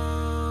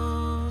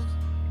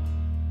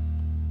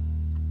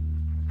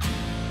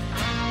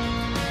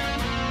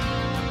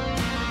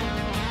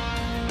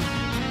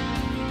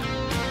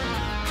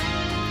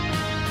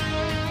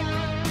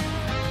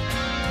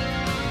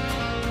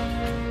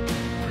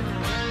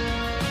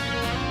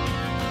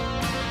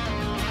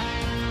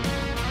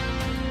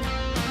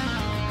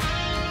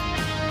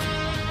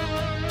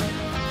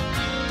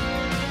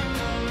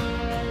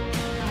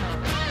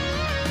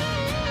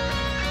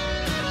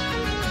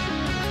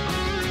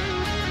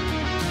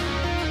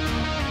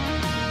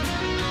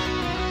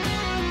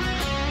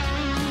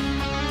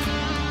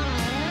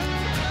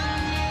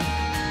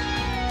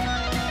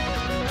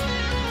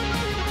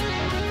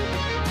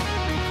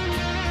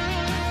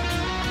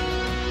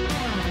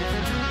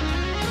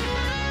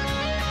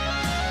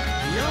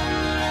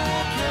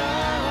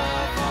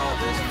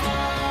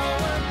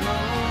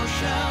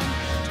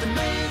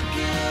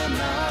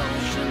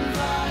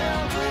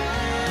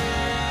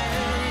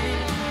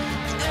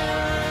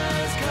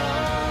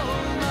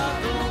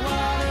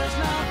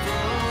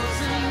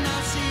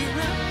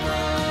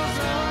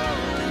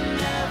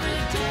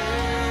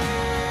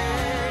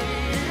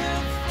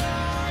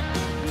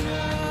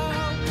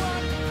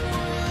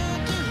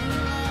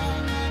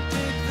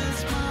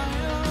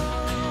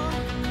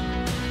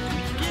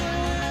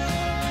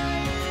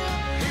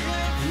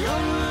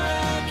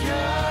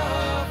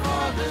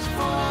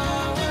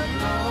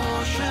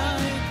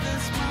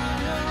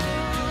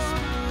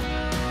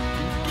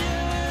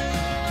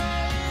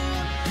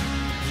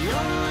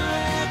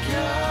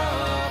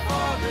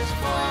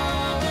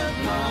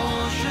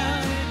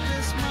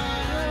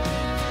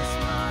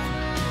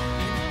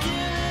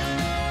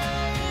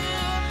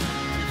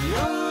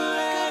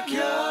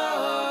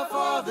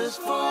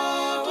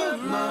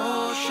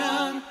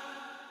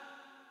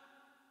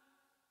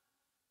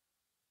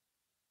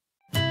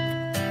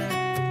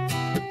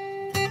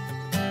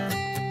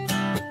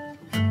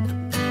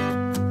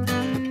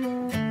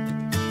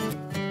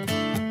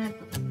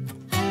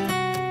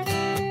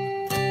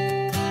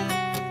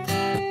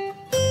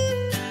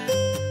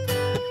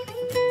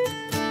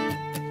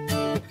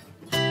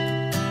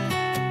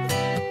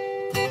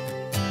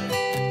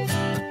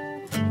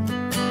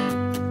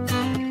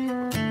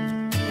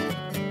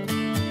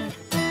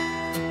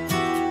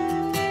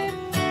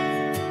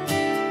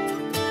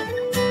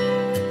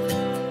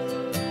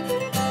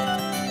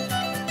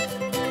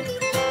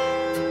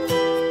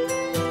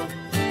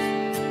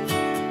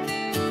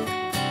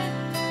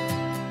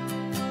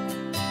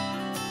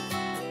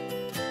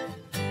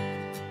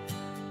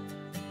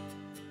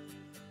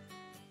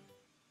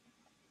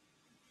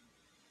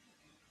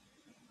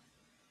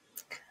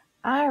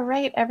 All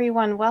right,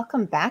 everyone,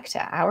 welcome back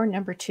to hour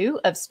number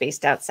 2 of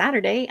Spaced Out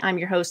Saturday. I'm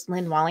your host,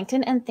 Lynn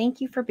Wallington, and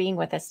thank you for being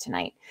with us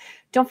tonight.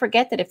 Don't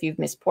forget that if you've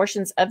missed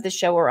portions of the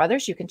show or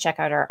others, you can check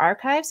out our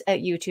archives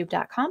at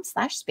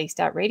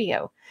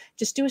youtube.com/spacedoutradio.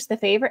 Just do us the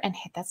favor and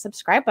hit that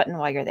subscribe button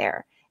while you're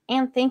there.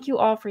 And thank you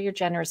all for your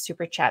generous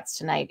super chats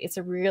tonight. It's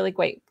a really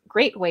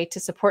great way to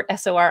support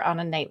SOR on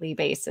a nightly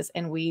basis,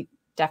 and we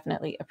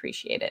definitely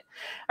appreciate it.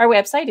 Our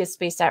website is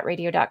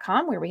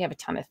spacedoutradio.com, where we have a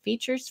ton of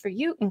features for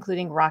you,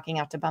 including Rocking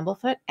Out to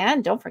Bumblefoot.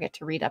 And don't forget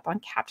to read up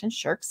on Captain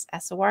Shirk's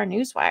SOR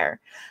Newswire.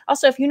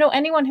 Also, if you know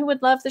anyone who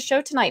would love the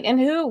show tonight and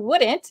who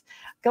wouldn't,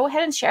 go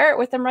ahead and share it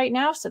with them right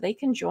now so they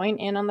can join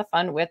in on the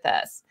fun with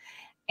us.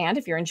 And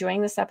if you're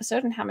enjoying this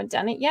episode and haven't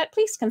done it yet,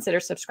 please consider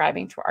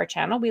subscribing to our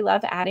channel. We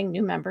love adding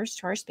new members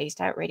to our Spaced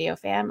Out Radio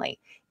family.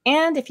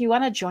 And if you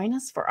want to join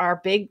us for our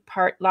big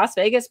Las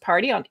Vegas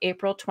party on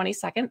April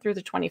 22nd through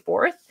the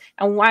 24th,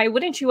 and why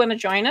wouldn't you want to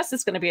join us?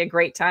 It's going to be a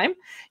great time.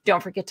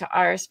 Don't forget to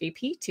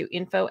RSVP to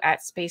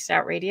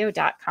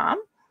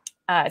info@spacedoutradio.com.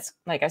 It's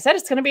like I said,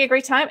 it's going to be a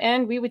great time,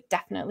 and we would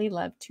definitely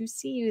love to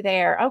see you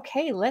there.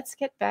 Okay, let's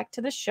get back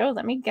to the show.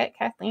 Let me get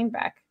Kathleen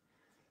back.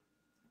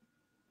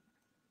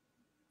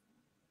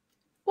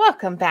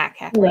 Welcome back,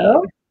 Kathleen.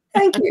 Hello.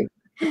 Thank you.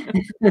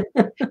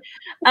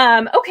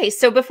 Okay,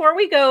 so before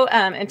we go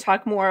and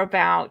talk more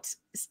about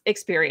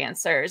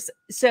experiencers,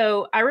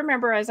 so I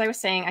remember, as I was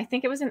saying, I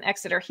think it was in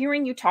Exeter,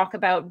 hearing you talk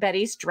about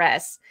Betty's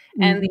dress,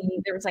 and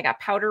there was like a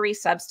powdery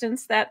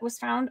substance that was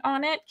found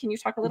on it. Can you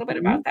talk a little bit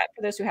about that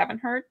for those who haven't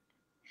heard?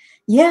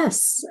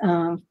 Yes.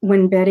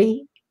 When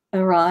Betty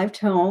arrived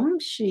home,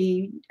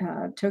 she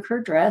took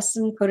her dress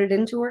and put it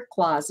into her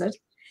closet.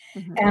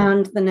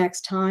 And the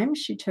next time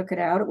she took it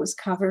out, it was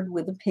covered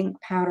with a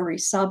pink powdery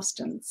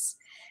substance.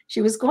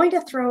 She was going to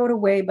throw it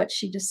away, but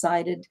she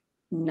decided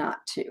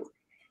not to.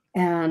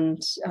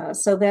 And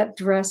so that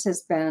dress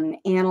has been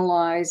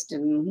analyzed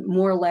in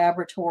more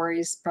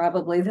laboratories,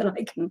 probably, than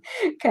I can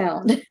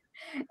count.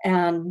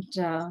 And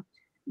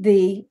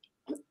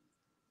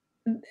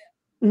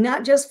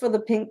not just for the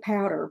pink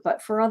powder,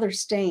 but for other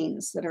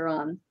stains that are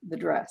on the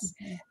dress.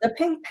 The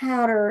pink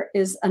powder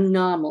is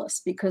anomalous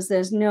because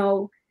there's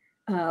no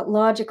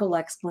logical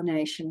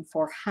explanation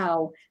for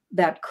how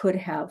that could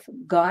have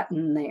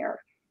gotten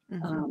there,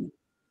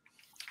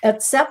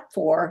 except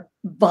for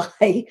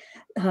by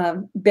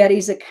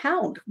Betty's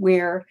account,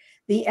 where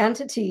the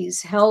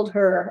entities held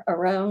her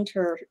around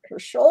her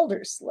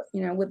shoulders,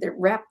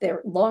 wrapped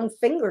their long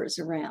fingers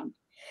around.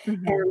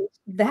 And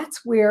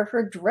that's where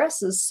her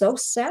dress is so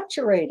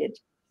saturated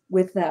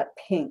with that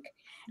pink.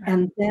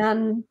 And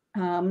then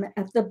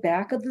at the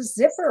back of the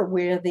zipper,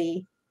 where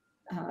the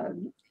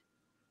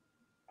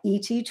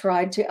E.T.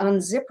 tried to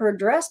unzip her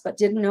dress, but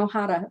didn't know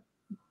how to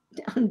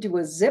undo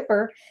a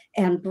zipper,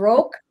 and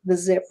broke the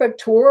zipper,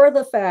 tore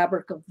the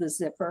fabric of the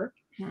zipper.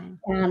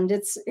 And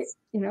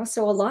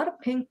so a lot of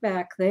pink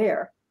back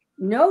there.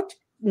 No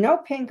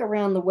pink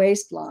around the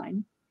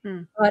waistline.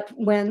 But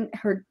when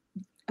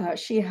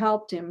she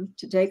helped him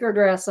to take her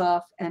dress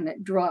off, and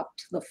it dropped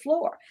to the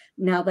floor.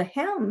 Now the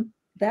hem,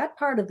 that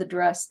part of the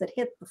dress that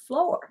hit the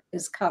floor,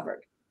 is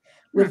covered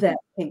with that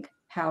pink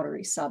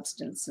powdery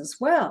substance as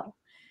well.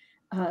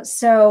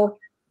 So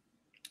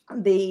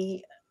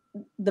the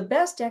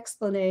best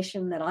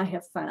explanation that I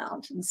have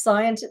found, and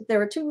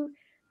there are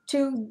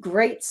two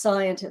great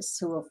scientists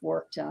who have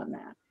worked on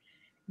that.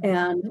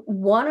 And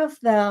one of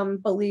them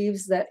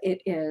believes that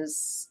it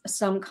is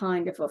some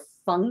kind of a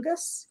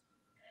fungus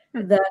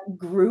that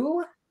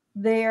grew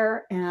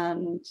there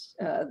and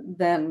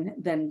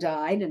then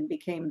died and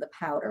became the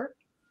powder.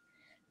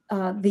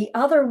 The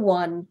other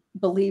one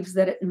believes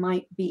that it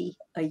might be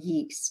a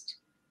yeast.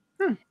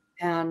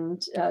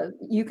 And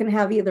you can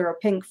have either a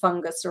pink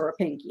fungus or a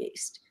pink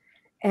yeast.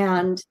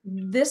 And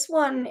this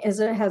one has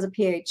a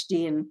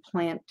PhD in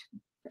plant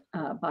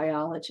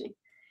biology.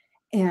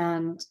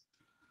 And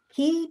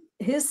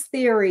his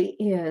theory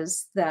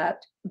is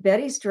that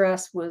Betty's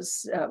dress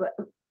was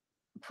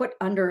put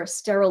under a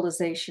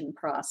sterilization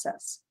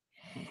process,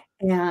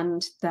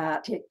 and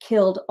that it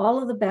killed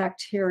all of the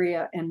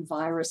bacteria and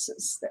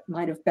viruses that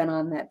might have been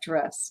on that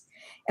dress.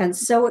 And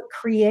so it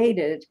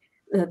created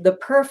the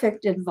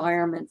perfect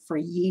environment for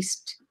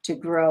yeast to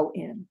grow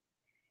in.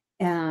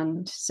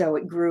 And so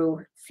it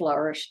grew,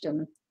 flourished,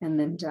 and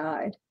then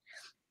died.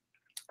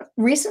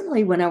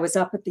 Recently, when I was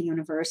up at the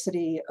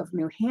University of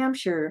New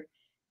Hampshire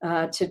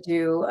to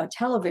do a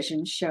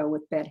television show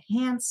with Beth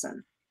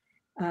Hansen,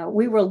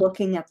 we were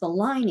looking at the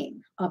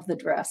lining of the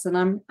dress.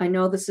 And I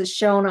know this is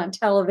shown on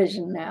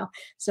television now,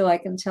 so I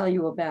can tell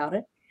you about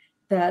it,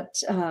 that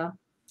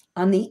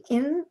on the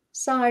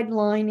inside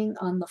lining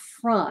on the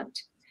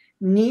front,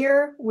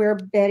 near where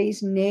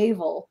Betty's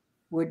navel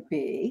would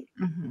be,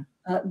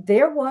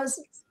 there was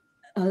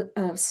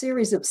a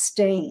series of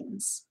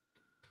stains.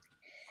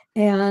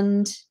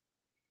 And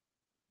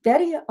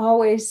Betty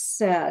always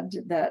said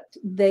that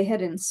they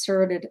had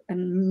inserted a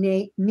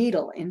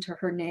needle into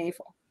her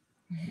navel.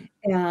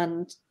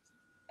 And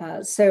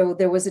so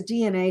there was a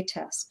DNA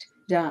test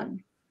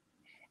done.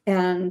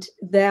 And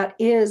that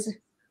is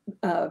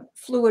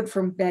fluid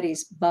from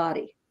Betty's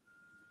body.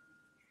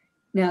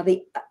 Now,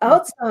 the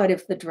outside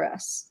of the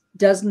dress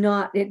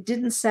it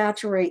didn't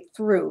saturate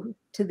through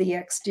to the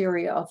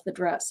exterior of the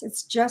dress.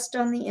 It's just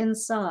on the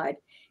inside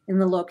in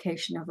the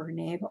location of her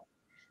navel.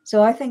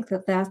 So I think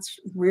that that's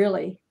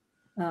really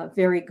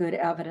very good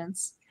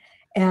evidence.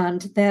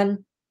 And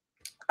then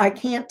I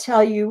can't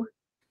tell you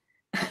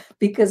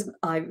because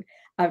I've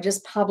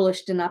just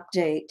published an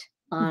update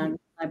on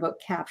my book,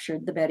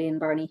 Captured, the Betty and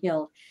Barney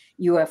Hill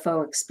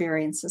UFO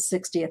Experience, the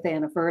 60th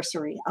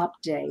anniversary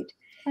update.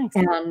 Thanks.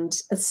 And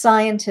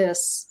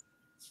scientists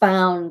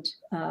found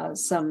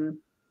some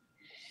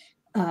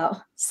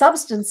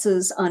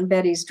substances on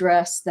Betty's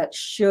dress that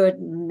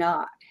should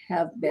not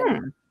have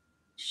been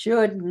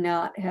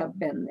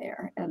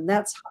there. And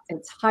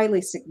it's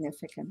highly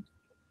significant.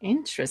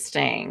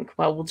 Interesting.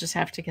 Well, we'll just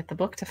have to get the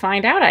book to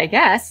find out, I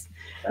guess.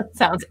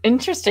 Sounds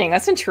interesting.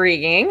 That's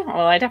intriguing.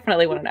 Well, I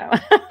definitely want to know.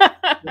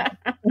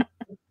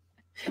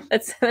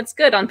 That's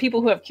good on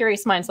people who have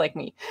curious minds like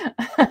me.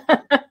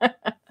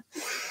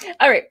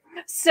 All right.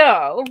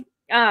 So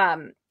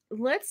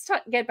let's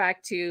get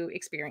back to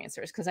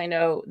experiencers, because I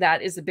know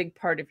that is a big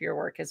part of your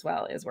work as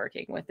well, is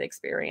working with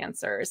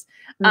experiencers.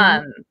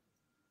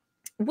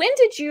 When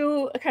did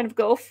you kind of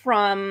go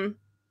from,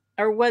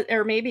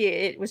 or maybe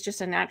it was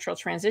just a natural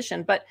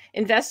transition, but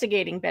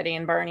investigating Betty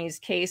and Barney's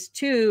case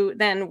to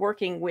then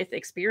working with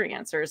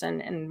experiencers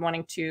and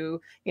wanting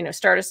to,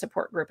 start a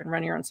support group and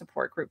run your own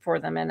support group for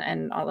them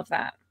and all of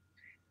that?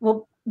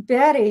 Well,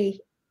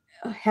 Betty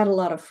had a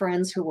lot of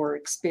friends who were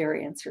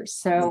experiencers.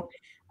 So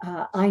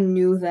I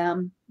knew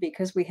them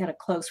because we had a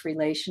close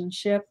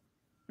relationship.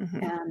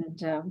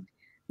 And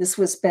this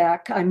was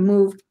I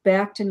moved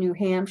back to New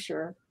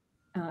Hampshire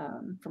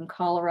from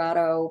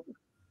Colorado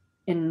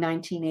in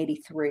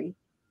 1983.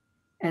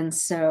 And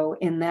so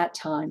in that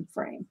time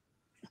frame,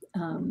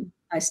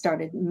 I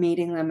started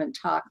meeting them and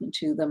talking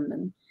to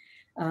them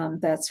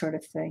and that sort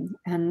of thing.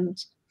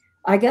 And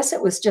I guess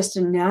it was just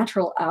a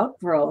natural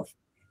outgrowth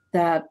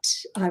that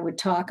I would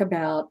talk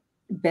about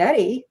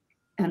Betty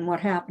and what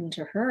happened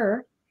to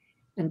her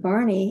and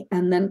Barney,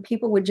 and then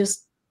people would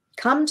just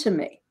come to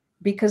me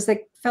because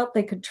they felt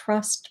they could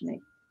trust me,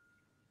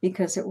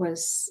 because it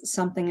was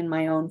something in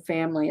my own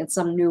family and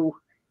some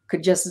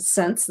could just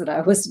sense that I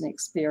was an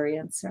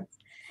experiencer.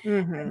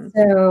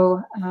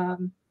 So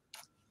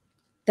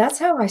that's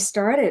how I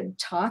started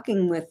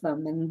talking with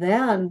them. And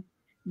then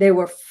they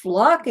were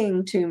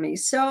flocking to me,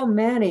 so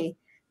many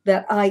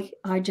that I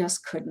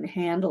just couldn't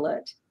handle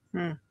it.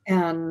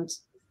 And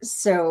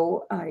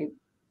so I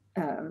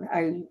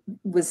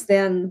was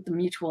then the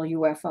Mutual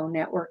UFO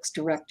Network's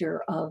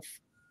director of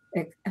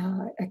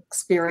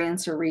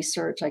experiencer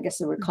research. I guess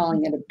they were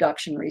calling it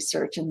abduction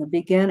research in the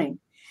beginning.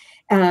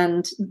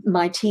 And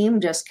my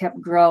team just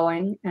kept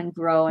growing and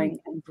growing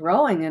and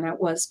growing. And it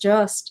was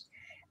just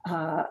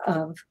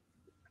a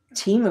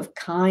team of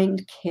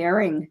kind,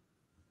 caring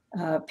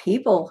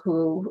people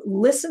who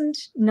listened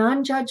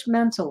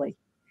non-judgmentally,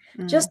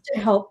 just to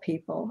help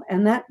people.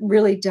 And that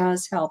really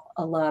does help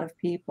a lot of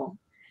people.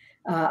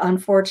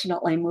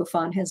 Unfortunately,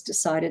 MUFON has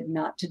decided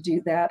not to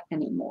do that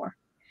anymore.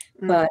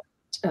 But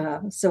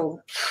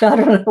so I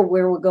don't know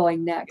where we're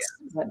going next.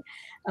 But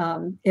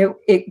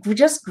it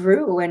just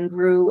grew and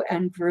grew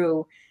and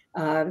grew.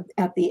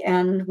 At the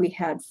end, we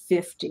had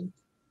 50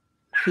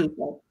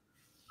 people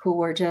who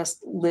were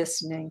just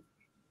listening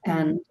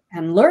and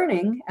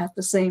learning at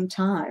the same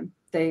time.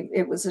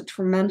 It was a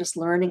tremendous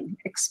learning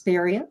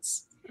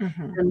experience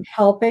and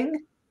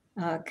helping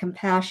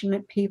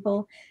compassionate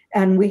people.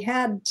 And we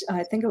had,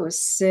 I think it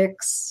was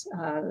 6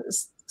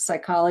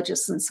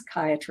 psychologists and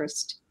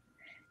psychiatrists,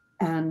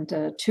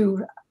 and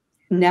 2.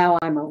 Now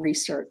I'm a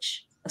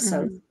research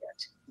associate,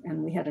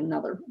 and we had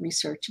another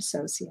research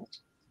associate.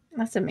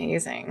 That's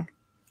amazing.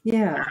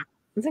 Yeah.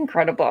 It's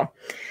incredible.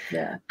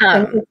 Yeah.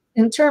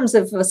 In terms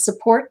of a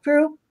support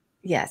group,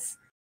 yes,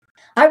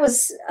 I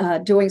was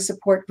doing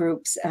support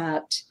groups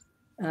at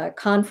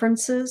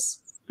conferences,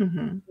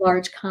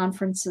 large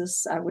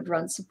conferences. I would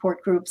run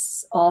support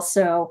groups.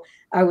 Also,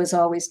 I was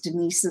always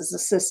Denise's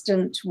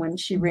assistant when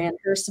she ran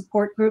her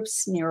support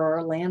groups near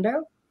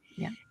Orlando.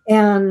 Yeah.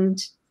 And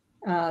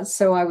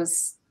so I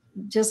was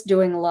just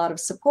doing a lot of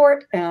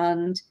support.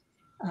 And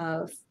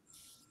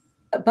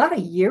about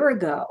a year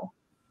ago,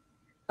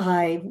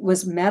 I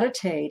was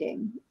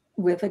meditating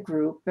with a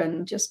group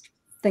and just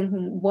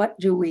thinking,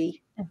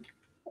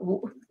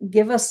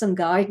 give us some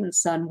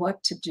guidance on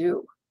what to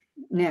do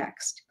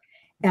next.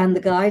 And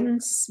the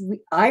guidance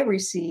I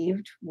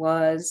received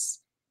was,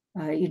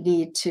 you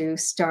need to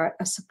start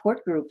a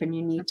support group and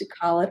you need to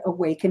call it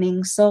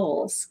Awakening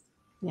Souls.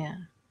 Yeah.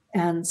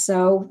 And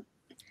so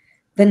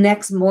the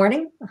next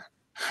morning,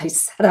 I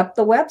set up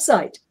the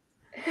website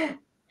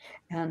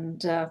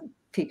and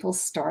people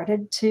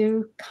started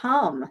to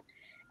come.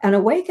 And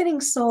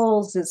Awakening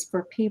Souls is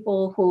for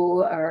people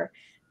who are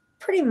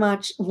pretty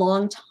much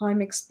long-time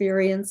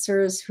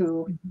experiencers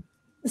who,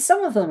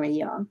 some of them are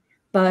young,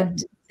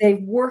 but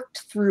they've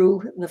worked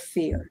through the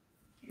fear.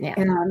 Yeah.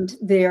 And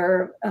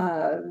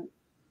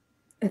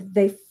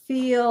they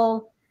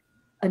feel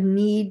a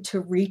need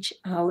to reach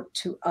out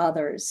to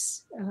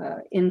others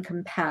in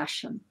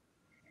compassion.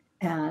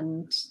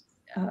 And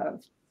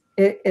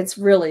it's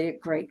really a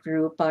great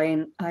group.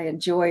 I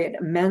enjoy it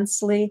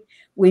immensely.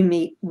 We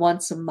meet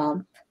once a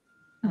month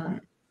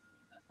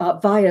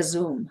via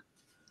Zoom.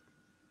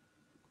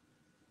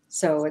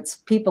 So it's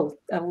people,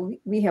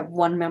 we have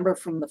one member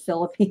from the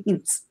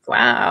Philippines.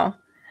 Wow.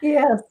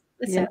 Yes.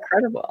 That's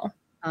incredible.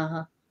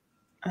 Uh-huh.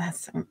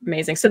 That's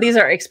amazing. So these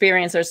are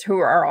experiencers who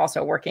are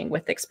also working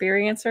with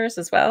experiencers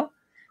as well?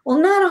 Well,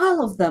 not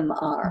all of them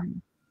are,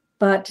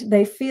 but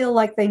they feel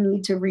like they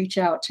need to reach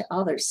out to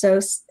others. So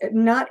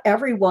not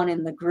everyone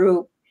in the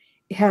group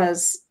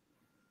has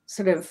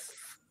sort of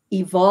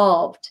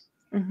evolved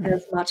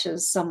as much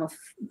as some of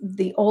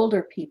the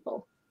older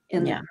people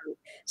in the group.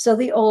 So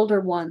the older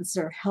ones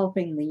are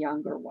helping the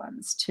younger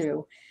ones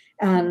too.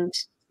 And,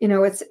 you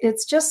know,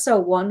 it's just so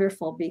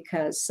wonderful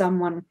because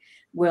someone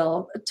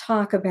will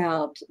talk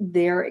about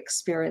their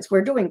experience.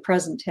 We're doing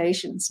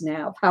presentations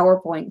now,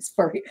 PowerPoints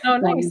for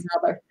one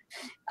another,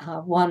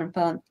 one a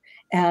month.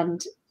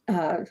 And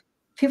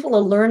people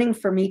are learning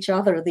from each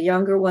other. The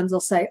younger ones will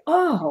say,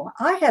 oh,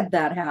 I had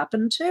that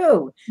happen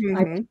too.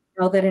 I didn't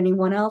know that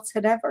anyone else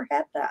had ever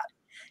had that.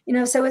 You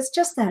know, so it's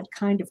just that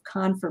kind of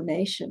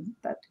confirmation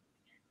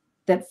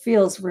that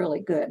feels really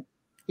good.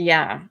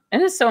 Yeah.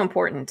 And it's so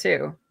important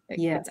too.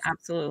 Yes. It's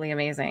absolutely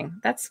amazing.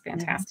 That's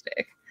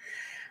fantastic.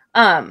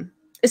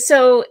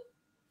 So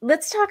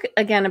let's talk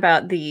again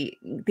about the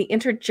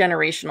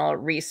intergenerational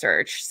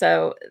research.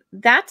 So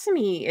that to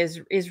me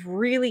is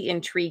really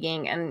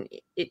intriguing, and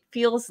it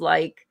feels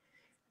like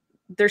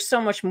there's so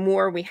much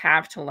more we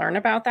have to learn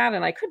about that.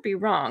 And I could be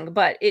wrong,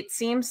 but it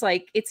seems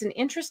like it's an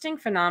interesting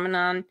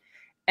phenomenon.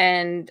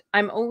 And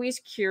I'm always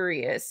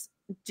curious,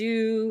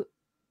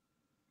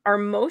 are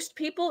most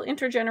people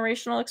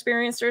intergenerational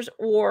experiencers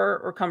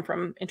or come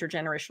from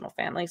intergenerational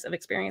families of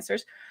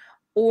experiencers?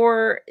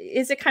 Or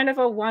is it kind of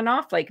a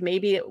one-off? Like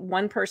maybe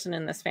one person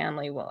in this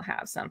family will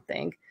have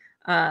something,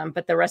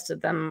 but the rest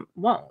of them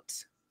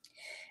won't.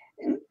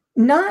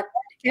 Not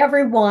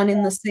everyone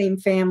in the same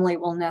family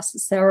will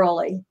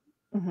necessarily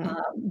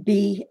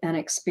be an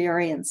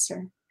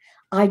experiencer.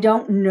 I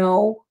don't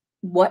know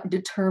what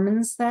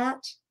determines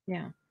that.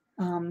 Yeah.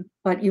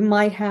 But you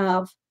might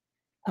have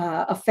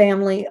a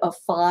family of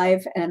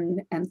 5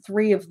 and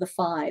 3 of the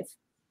 5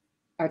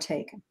 are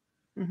taken.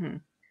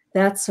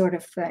 That sort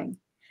of thing.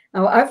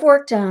 Now, I've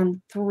worked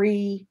on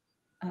 3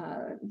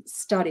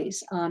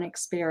 studies on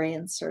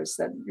experiencers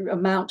that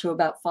amount to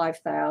about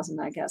 5,000,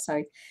 I guess.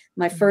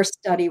 My first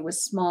study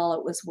was small.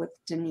 It was with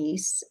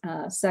Denise.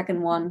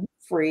 Second one,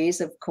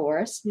 Freeze, of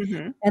course.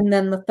 And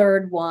then the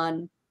third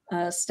one,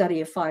 a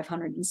study of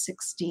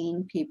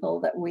 516 people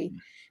that we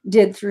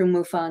did through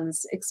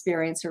MUFON's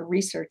experiencer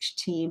research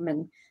team.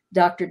 And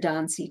Dr.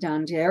 Don C.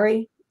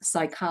 Donderi,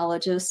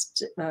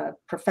 psychologist,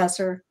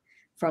 professor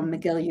from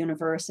McGill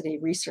University,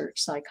 research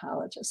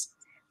psychologist,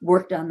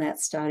 worked on that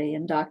study,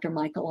 and Dr.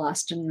 Michael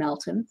Austin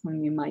Melton,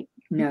 whom you might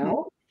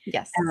know.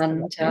 Yes.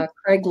 And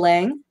Craig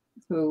Lang,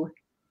 who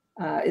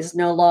is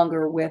no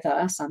longer with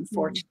us,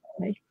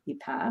 unfortunately. He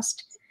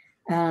passed.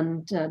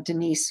 And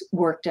Denise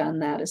worked on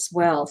that as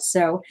well.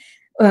 So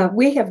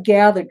we have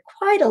gathered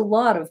quite a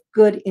lot of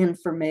good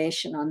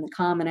information on the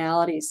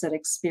commonalities that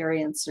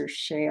experiencers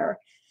share.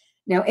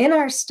 Now, in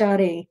our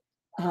study,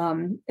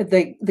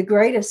 the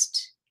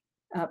greatest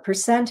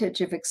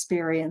percentage of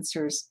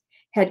experiencers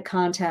had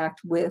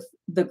contact with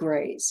the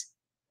grays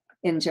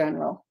in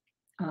general.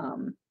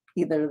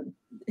 Either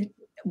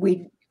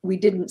we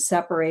didn't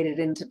separate it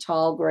into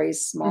tall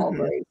grays, small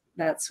grays,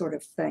 that sort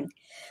of thing.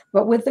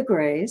 But with the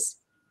grays,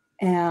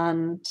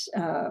 and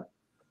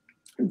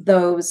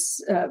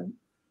those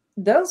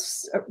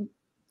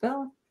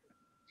well,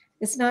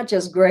 it's not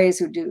just grays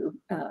who do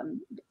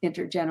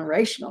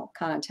intergenerational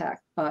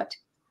contact, but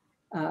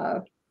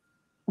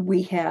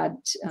we had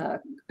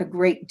a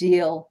great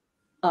deal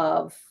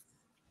of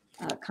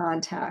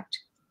contact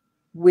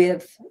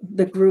with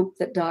the group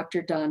that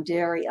Dr.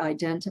 Donderi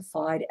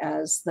identified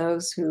as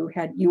those who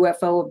had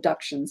UFO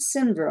abduction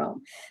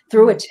syndrome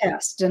through a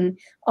test. And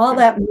all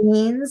that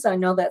means, I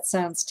know that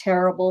sounds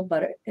terrible,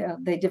 but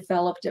they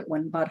developed it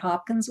when Bud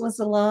Hopkins was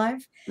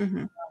alive.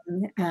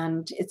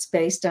 And it's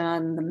based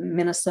on the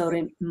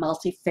Minnesota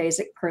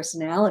Multiphasic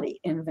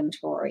Personality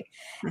Inventory.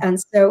 And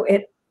so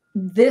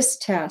this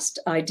test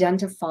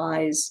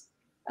identifies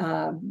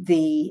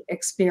the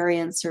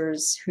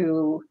experiencers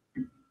who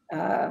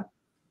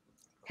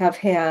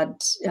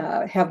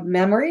have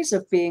memories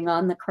of being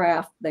on the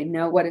craft. They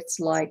know what it's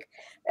like,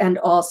 and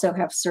also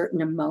have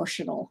certain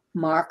emotional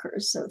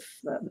markers of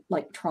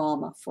like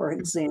trauma, for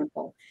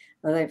example,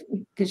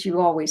 because you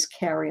always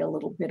carry a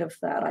little bit of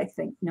that, I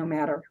think, no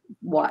matter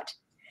what.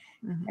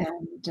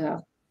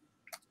 And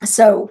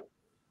so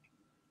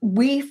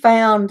we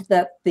found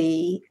that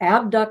the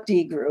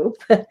abductee group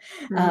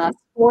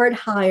scored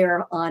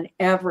higher on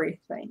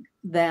everything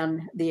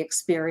than the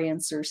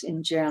experiencers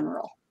in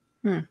general.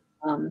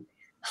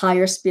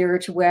 Higher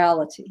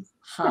spirituality,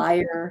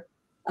 higher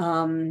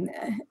 95%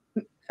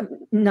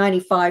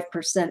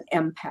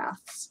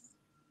 empaths,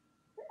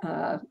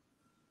 a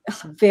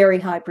very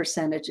high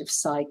percentage of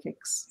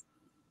psychics,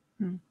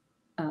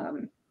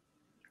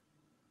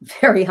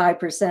 very high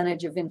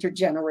percentage of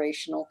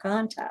intergenerational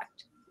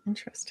contact.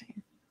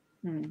 Interesting.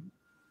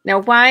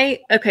 Now, why?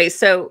 Okay,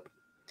 so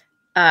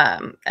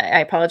I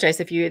apologize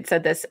if you had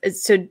said this.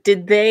 So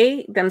did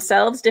they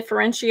themselves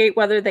differentiate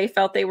whether they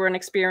felt they were an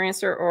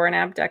experiencer or an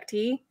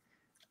abductee?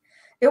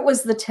 It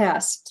was the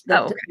test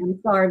that, I'm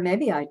sorry,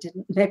 maybe I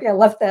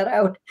left that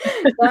out.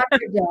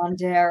 Dr. Don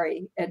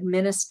Derry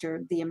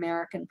administered the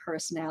American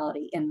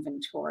Personality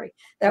Inventory.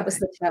 That was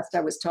the test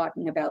I was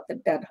talking about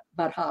that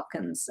Bud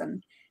Hopkins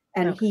and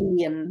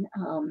he and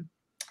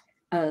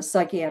a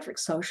psychiatric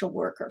social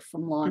worker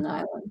from Long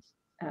Island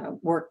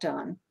worked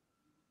on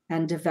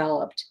and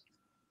developed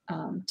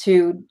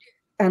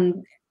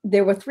and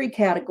there were 3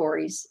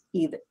 categories.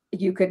 Either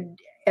you could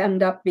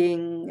end up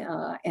being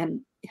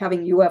and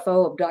having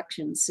UFO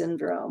abduction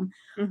syndrome,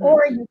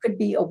 or you could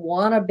be a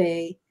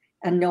wannabe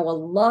and know a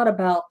lot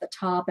about the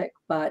topic,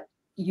 but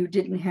you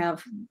didn't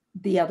have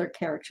the other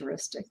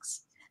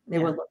characteristics they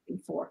were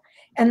looking for.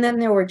 And then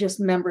there were just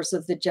members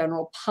of the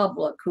general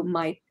public who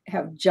might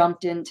have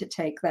jumped in to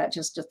take that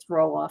just to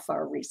throw off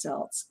our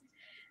results.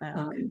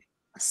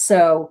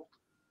 So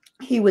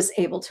he was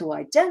able to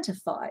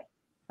identify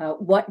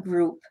what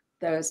group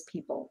those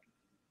people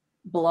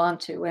belong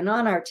to. And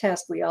on our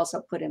test, we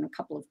also put in a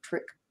couple of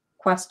trick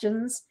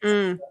questions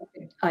to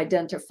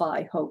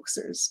identify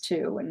hoaxers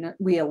too, and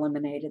we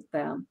eliminated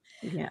them.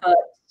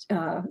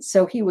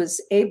 So he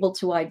was able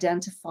to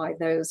identify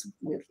those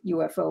with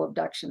UFO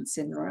abduction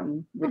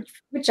syndrome,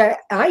 which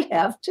I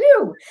have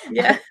too.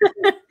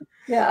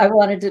 I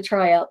wanted to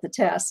try out the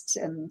test,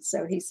 and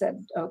so he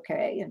said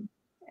okay,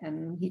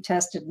 and he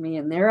tested me,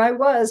 and there I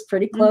was,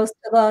 pretty close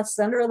to the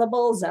center of the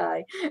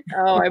bullseye.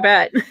 Oh, I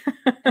bet.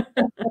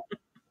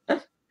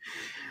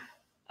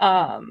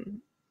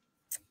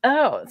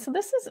 Oh, so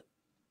this is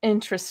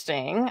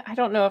interesting. I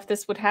don't know if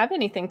this would have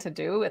anything to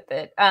do with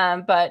it.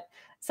 But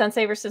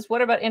Sunsaver says,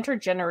 what about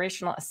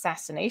intergenerational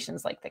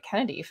assassinations like the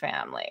Kennedy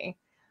family?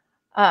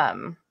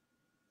 Not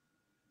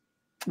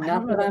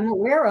that I'm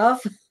aware of.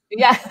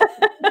 Yeah.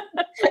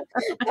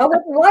 I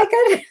wouldn't like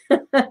it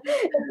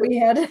if we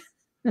had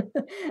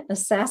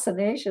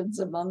assassinations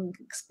among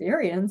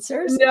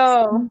experiencers.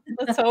 No,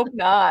 let's hope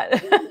not.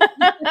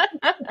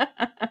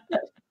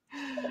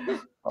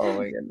 Oh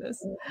my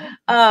goodness.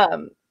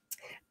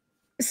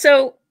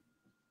 So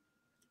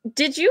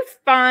did you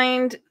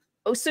find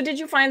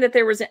that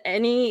there was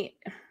any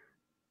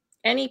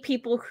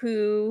people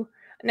who,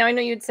 now I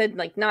know you'd said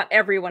like not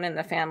everyone in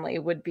the family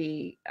would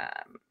be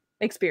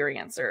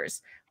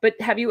experiencers, but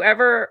have you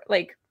ever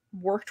like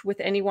worked with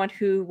anyone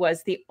who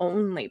was the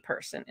only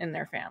person in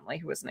their family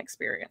who was an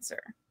experiencer?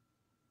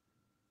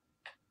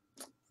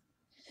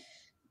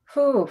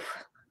 Oh,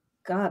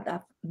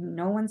 God,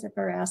 no one's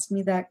ever asked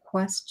me that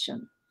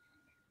question.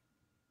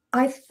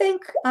 I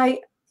think I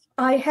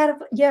had,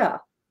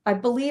 I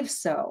believe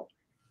so.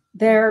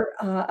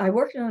 I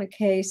worked on a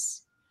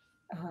case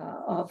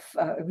of,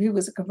 he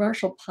was a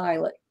commercial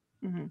pilot,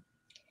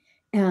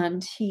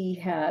 and he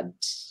had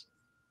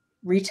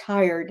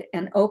retired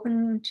and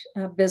opened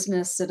a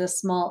business at a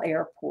small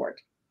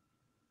airport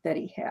that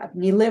he had,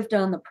 and he lived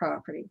on the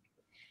property.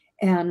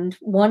 And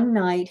one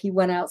night he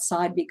went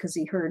outside because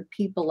he heard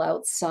people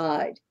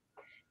outside,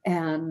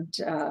 and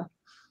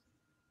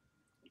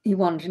he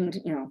wanted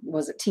to,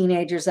 was it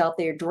teenagers out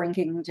there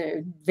drinking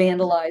to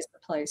vandalize the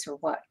place or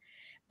what?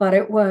 But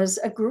it was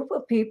a group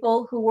of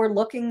people who were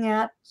looking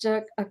at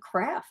a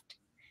craft.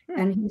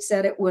 And he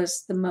said it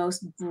was the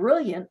most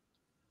brilliant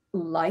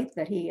light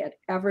that he had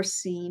ever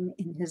seen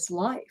in his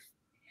life.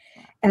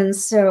 And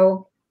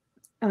so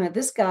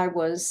this guy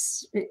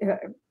was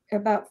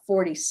about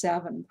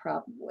 47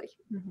 probably,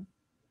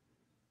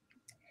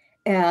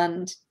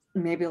 and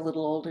maybe a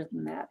little older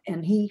than that.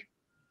 And he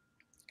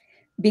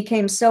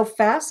became so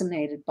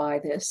fascinated by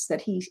this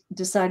that he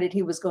decided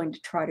he was going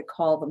to try to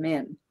call them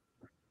in.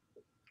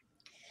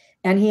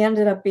 And he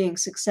ended up being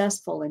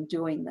successful in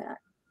doing that,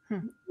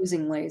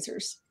 using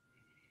lasers.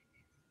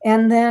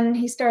 And then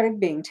he started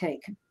being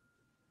taken.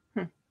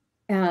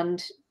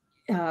 And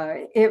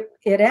it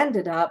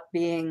ended up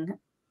being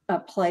a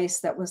place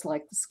that was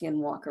like the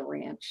Skinwalker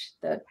Ranch,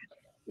 that,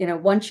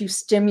 once you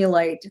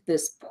stimulate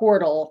this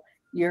portal,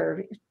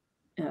 you're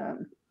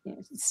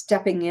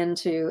stepping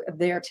into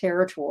their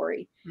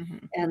territory.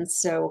 And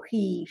so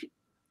he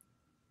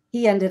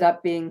ended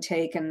up being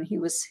taken. He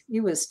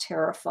was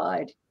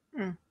terrified.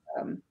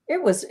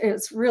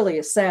 It's really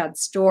a sad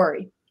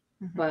story,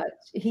 but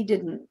he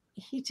didn't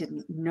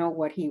know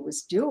what he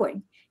was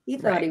doing. He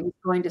thought he was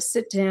going to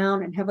sit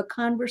down and have a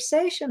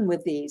conversation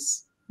with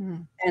these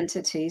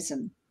entities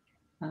and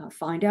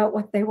find out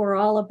what they were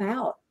all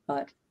about.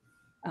 But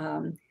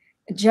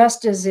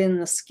just as in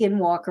the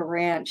Skinwalker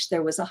Ranch,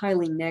 there was a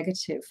highly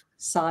negative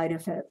side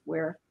of it,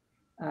 where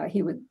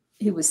he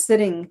was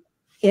sitting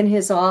in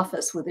his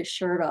office with his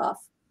shirt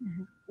off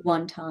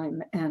one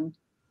time, and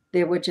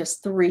there were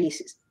just 3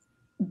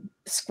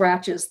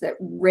 scratches that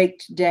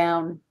raked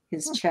down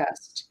his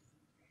chest.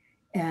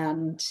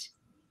 And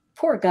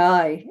poor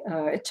guy.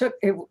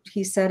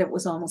 He said it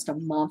was almost a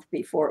month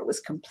before it was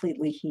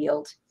completely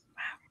healed.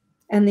 Wow.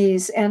 And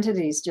these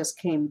entities just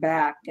came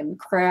back, and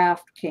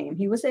Kraft came.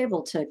 He was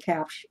able to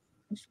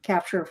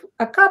capture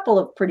a couple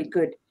of pretty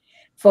good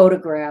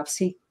photographs.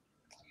 He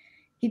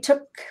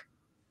took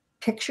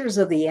pictures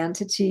of the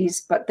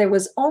entities, but there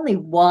was only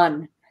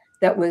one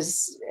that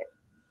was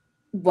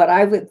what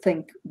I would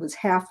think was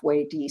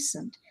halfway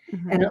decent.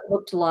 Mm-hmm. And it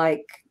looked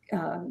like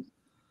it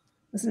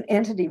was an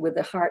entity with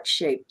a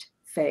heart-shaped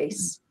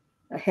face,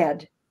 a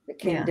head that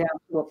came down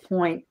to a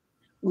point,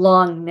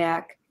 long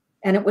neck,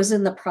 and it was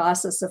in the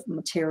process of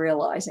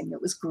materializing.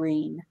 It was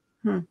green.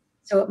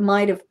 So it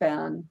might have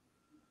been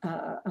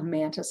a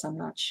mantis. I'm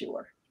not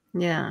sure.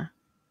 Yeah.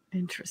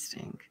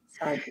 Interesting. It's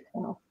hard to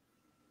tell.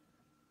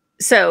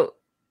 So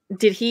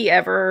did he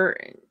have a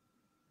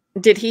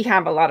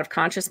lot of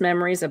conscious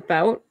memories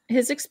about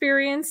his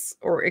experience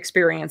or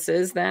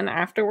experiences then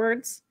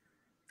afterwards?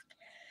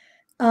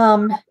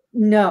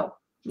 No,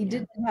 he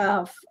didn't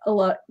have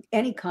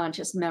any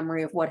conscious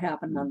memory of what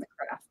happened on the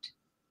craft.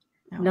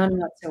 No. None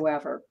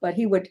whatsoever. But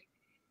he would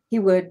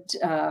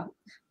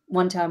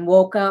one time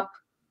woke up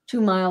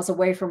 2 miles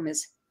away from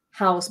his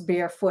house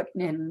barefoot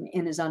in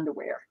his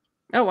underwear.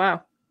 Oh,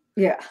 wow.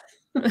 Yeah.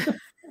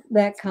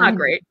 That Not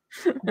great.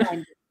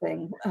 kind of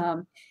thing.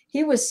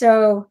 He was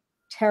so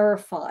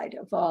terrified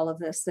of all of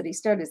this that he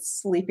started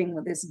sleeping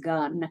with his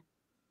gun.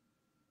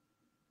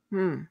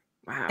 Wow.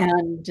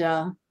 And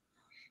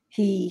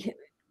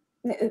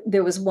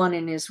there was one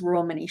in his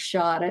room, and he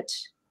shot it,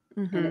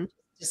 and it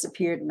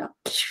disappeared in a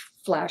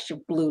flash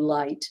of blue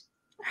light.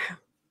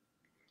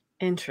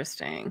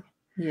 Interesting.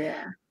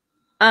 Yeah.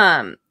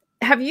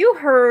 Have you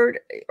heard,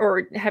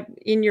 or have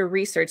in your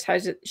research,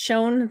 has it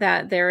shown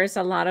that there is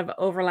a lot of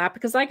overlap?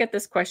 Because I get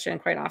this question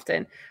quite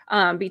often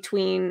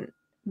between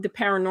the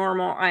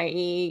paranormal,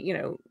 i.e.,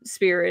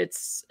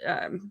 spirits,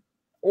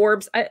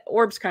 orbs.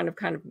 Orbs kind of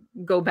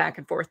go back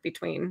and forth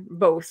between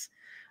both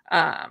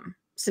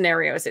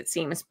scenarios, it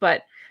seems.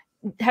 But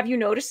have you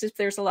noticed if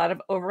there's a lot of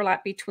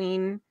overlap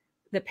between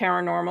the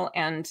paranormal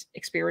and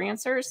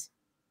experiencers?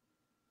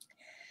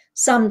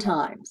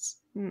 Sometimes.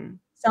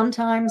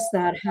 Sometimes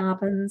that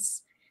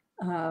happens.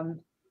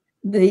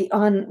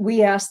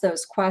 We asked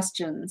those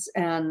questions,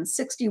 and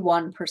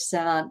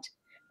 61%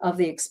 of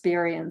the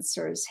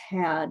experiencers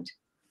had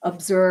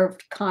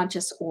observed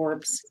conscious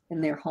orbs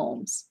in their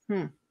homes.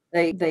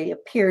 They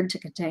appeared to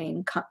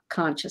contain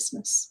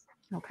consciousness.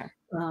 Okay.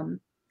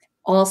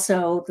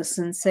 Also, the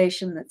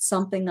sensation that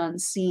something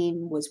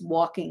unseen was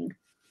walking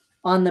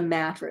on the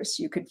mattress.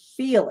 You could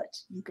feel it.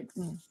 You could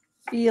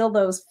feel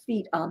those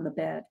feet on the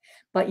bed,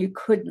 but you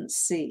couldn't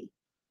see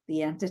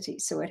the entity.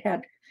 So it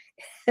had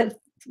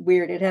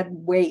weird. It had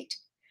weight,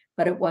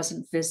 but it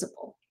wasn't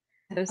visible.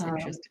 That is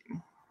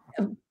interesting.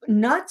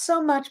 Not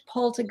so much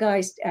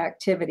poltergeist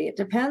activity. It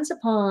depends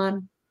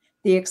upon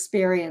the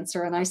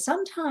experiencer. And I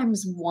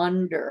sometimes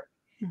wonder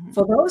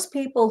for those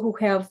people who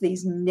have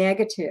these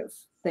negative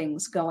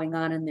things going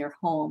on in their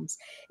homes,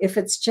 if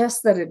it's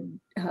just that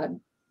a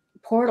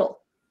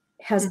portal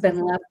has been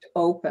left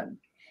open.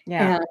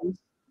 Yeah.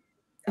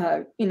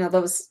 And,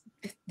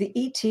 the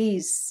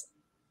ETs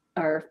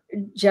are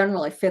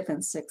generally 5th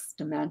and 6th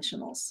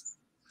dimensionals.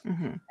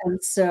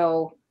 And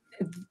so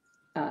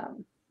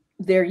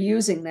they're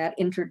using that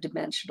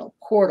interdimensional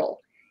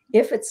portal.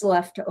 If it's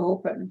left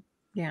open,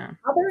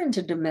 other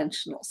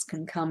interdimensionals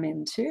can come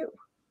in too.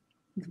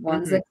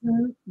 Ones that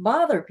can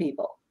bother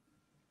people.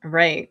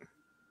 Right.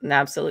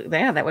 Absolutely.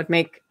 Yeah, that would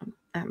make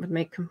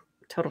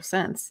total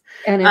sense.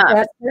 And if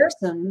that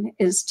person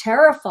is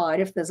terrified,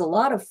 if there's a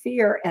lot of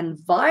fear and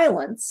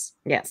violence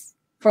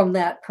from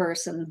that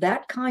person,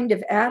 that kind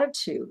of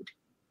attitude,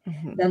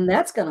 then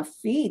that's going to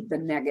feed the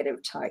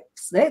negative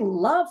types. They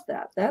love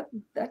that. That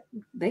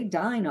they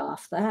dine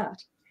off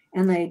that,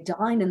 and they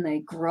dine and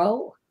they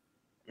grow.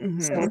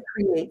 So it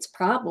creates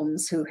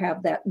problems who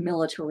have that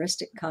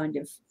militaristic kind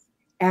of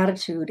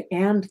attitude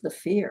and the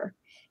fear.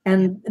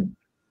 And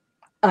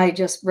I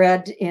just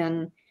read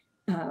in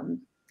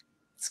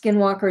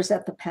Skinwalkers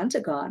at the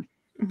Pentagon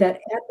that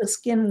at the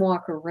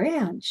Skinwalker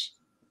Ranch,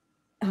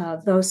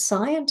 those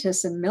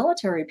scientists and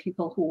military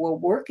people who were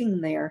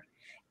working there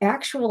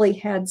actually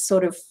had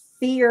sort of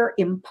fear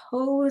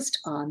imposed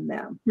on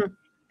them,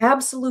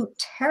 absolute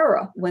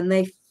terror when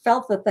they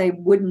felt that they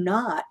would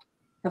not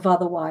have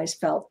otherwise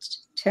felt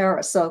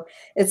terror. So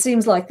it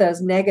seems like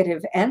those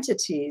negative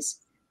entities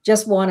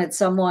just wanted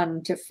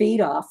someone to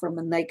feed off from,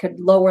 and they could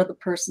lower the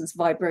person's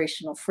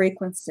vibrational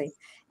frequency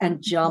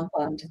and jump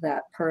onto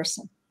that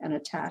person and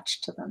attach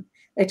to them.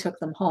 They took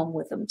them home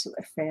with them to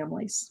their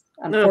families,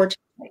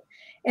 unfortunately.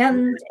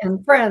 And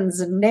friends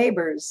and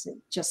neighbors. It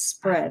just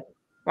spread.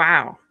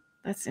 Wow.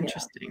 That's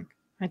interesting.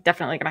 I'm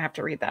definitely going to have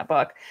to read that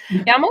book.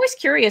 Yeah, I'm always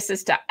curious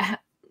as to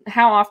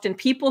how often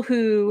people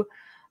who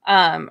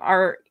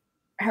are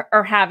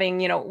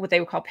having, what they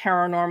would call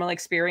paranormal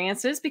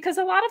experiences, because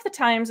a lot of the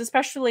times,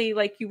 especially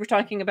like you were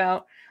talking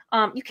about,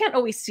 you can't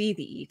always see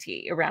the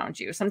ET around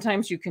you.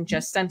 Sometimes you can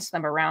just sense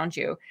them around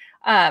you.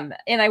 And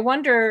I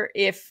wonder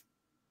if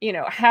you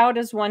know, how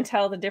does one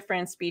tell the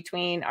difference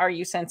between, are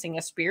you sensing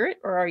a spirit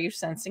or are you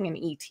sensing an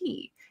ET?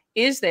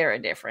 Is there a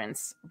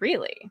difference?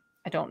 Really?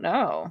 I don't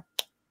know.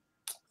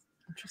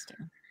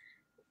 Interesting.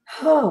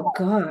 Oh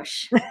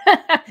gosh.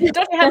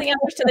 Don't you have the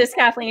answers to this,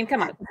 Kathleen?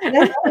 Come on.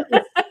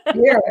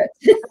 Spirit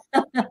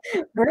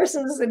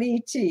versus an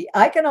ET.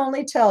 I can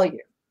only tell you.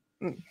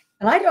 And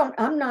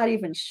I'm not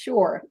even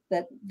sure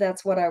that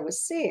that's what I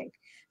was seeing.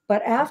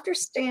 But after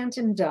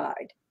Stanton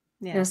died,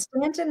 now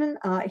Stanton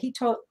and he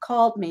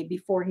called me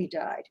before he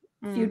died,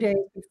 a few days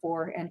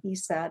before, and he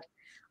said,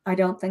 I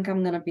don't think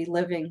I'm going to be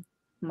living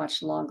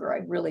much longer.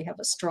 I really have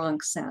a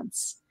strong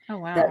sense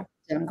that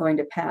I'm going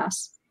to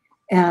pass.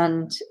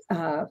 And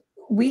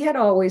we had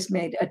always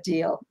made a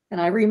deal.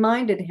 And I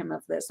reminded him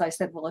of this. I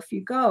said, well, if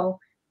you go,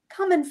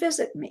 come and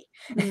visit me.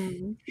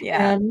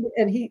 Yeah. And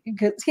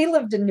because he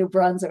lived in New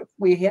Brunswick,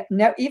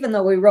 even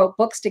though we wrote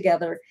books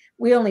together,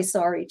 we only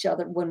saw each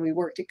other when we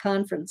worked at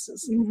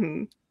conferences.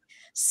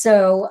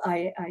 So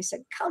I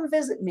said, come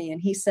visit me.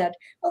 And he said,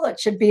 well, it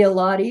should be a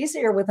lot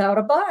easier without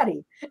a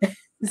body.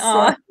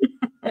 So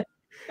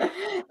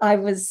I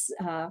was,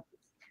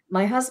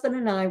 my husband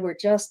and I were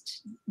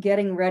just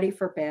getting ready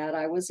for bed.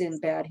 I was in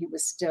bed. He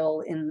was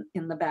still in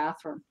the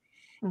bathroom.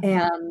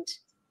 And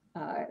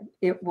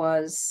it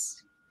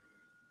was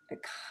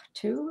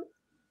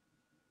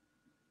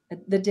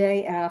the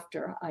day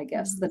after, I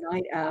guess, the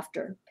night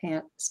after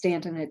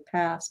Stanton had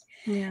passed.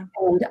 And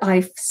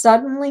I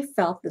suddenly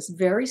felt this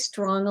very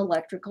strong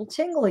electrical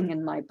tingling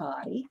in my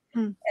body.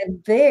 And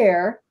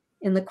there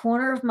in the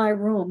corner of my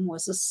room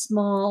was a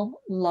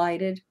small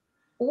lighted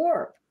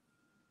orb.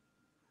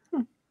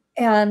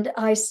 And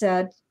I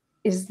said,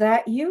 is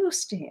that you,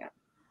 Stan?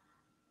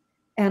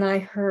 And I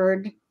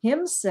heard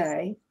him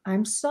say,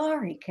 I'm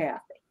sorry,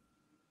 Kathy.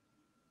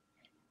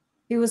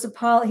 He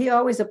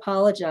always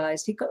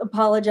apologized. He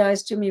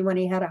apologized to me when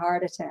he had a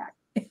heart attack.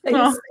 He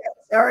said,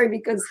 sorry,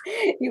 because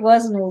he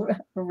wasn't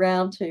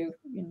around to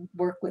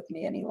work with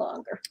me any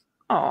longer.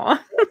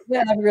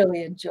 Yeah, I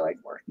really enjoyed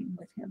working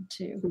with him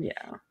too.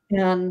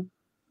 And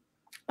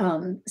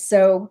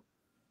so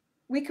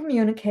we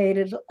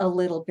communicated a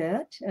little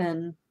bit,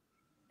 and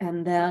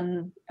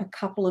then a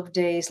couple of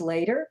days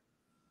later,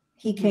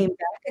 he came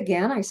back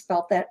again. I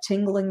felt that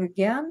tingling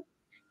again.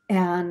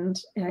 And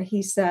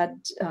he said,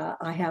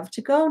 I have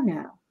to go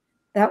now.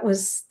 That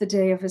was the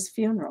day of his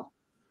funeral.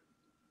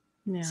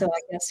 So I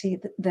guess he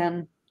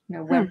then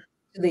went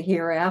to the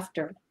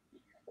hereafter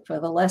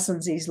for the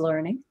lessons he's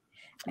learning.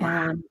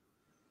 And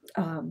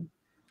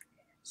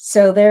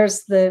so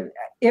there's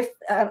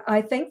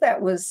I think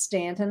that was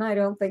Stanton. I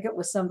don't think it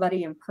was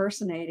somebody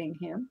impersonating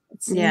him.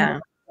 It seemed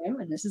like him,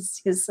 and this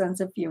is his sense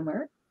of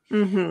humor.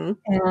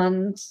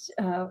 And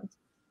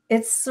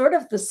it's sort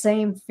of the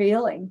same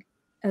feeling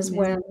as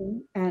when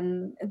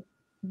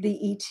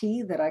the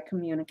ET that I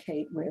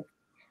communicate with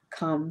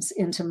comes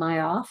into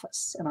my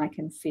office and I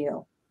can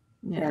feel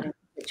that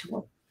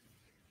individual.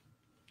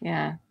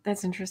 Yeah,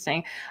 that's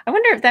interesting. I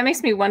wonder if that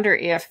makes me wonder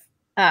if,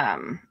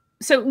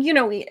 so,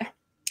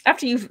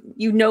 after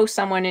you know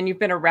someone and you've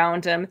been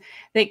around them,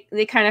 they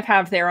kind of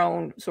have their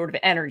own sort of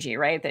energy,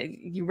 right? That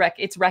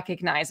it's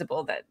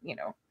recognizable that,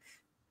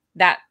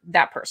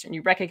 that person,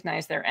 you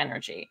recognize their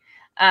energy.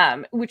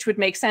 Which would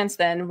make sense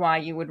then why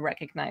you would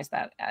recognize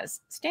that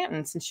as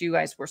Stanton, since you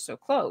guys were so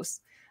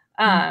close.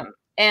 And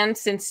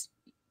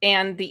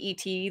the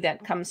ET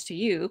that comes to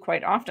you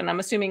quite often, I'm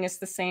assuming it's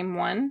the same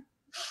one.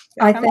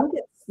 I think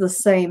it's the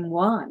same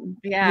one.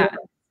 Yeah.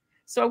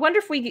 So I wonder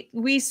if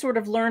we sort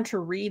of learn to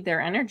read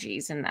their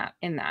energies in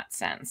that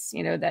sense,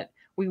 that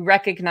we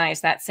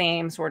recognize that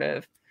same sort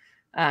of,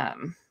 I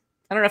don't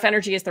know if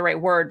energy is the right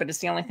word, but it's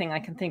the only thing I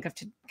can think of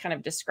to kind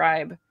of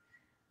describe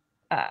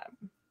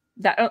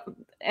that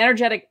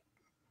energetic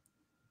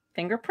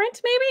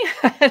fingerprint, maybe.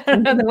 I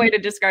don't know the way to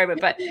describe it,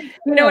 but you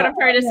know what I'm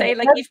trying to say.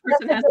 Like each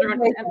person has their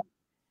own.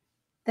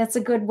 That's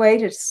a good way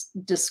to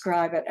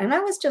describe it. And I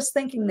was just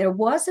thinking there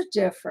was a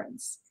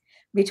difference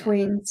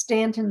between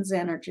Stanton's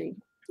energy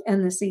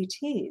and the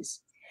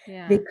ET's,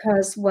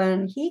 because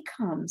when he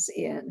comes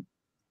in,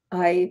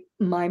 my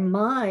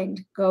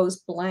mind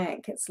goes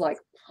blank. It's like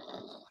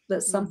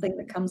there's something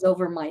that comes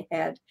over my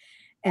head,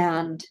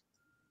 and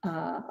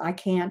I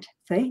can't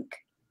think.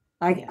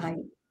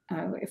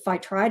 If I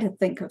try to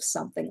think of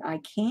something, I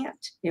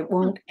can't. It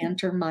won't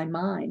enter my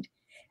mind.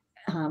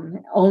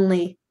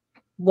 Only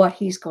what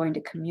he's going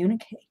to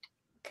communicate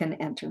can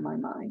enter my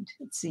mind,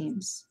 it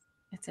seems.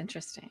 It's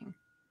interesting.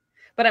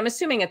 But I'm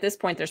assuming at this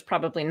point, there's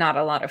probably not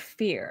a lot of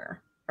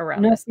fear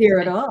around No this. fear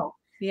at all.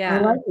 Yeah. I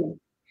like him.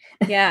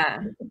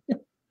 Yeah.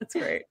 That's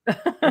great.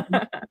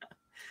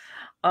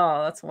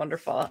 Oh, that's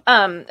wonderful.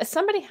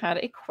 Somebody had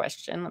a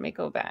question. Let me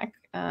go back.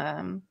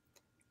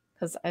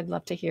 Because I'd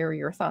love to hear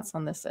your thoughts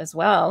on this as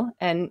well.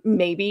 And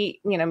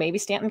maybe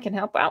Stanton can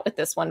help out with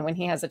this one when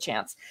he has a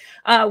chance.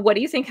 What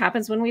do you think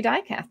happens when we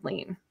die,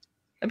 Kathleen?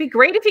 It'd be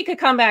great if he could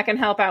come back and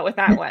help out with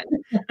that one.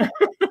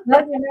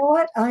 Well, you know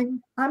what?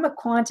 I'm a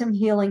quantum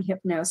healing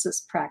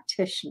hypnosis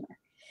practitioner.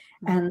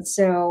 And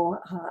so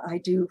I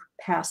do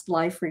past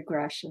life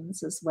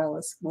regressions as well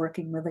as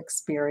working with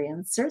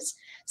experiencers.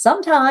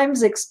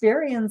 Sometimes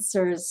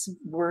experiencers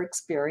were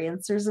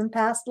experiencers in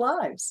past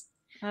lives.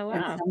 Oh,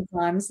 And wow.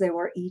 sometimes they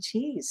were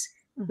ETs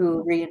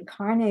who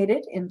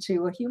reincarnated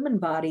into a human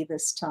body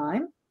this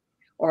time,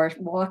 or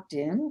walked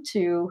in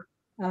to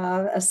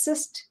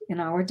assist in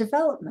our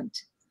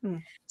development.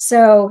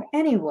 So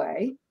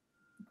anyway,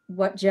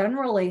 what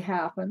generally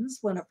happens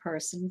when a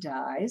person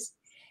dies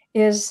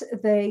is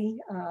they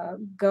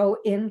go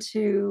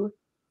into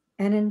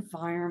an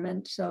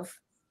environment of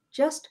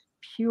just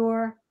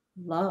pure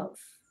love.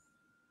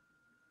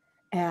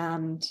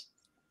 And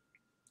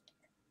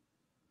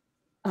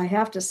I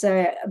have to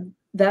say,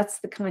 that's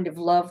the kind of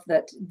love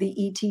that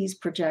the ETs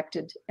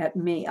projected at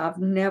me. I've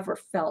never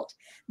felt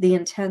the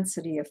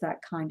intensity of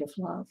that kind of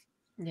love.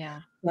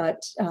 Yeah.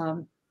 But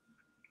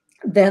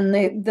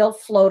then they'll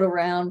float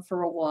around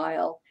for a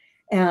while.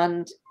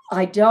 And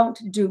I don't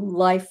do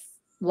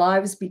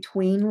lives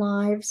between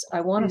lives.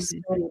 I want to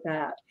study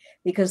that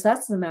because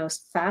that's the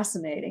most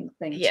fascinating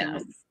thing to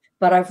me.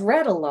 But I've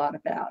read a lot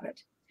about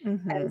it.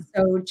 And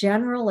so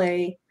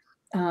generally,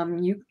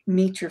 you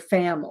meet your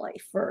family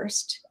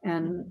first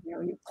and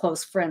your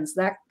close friends,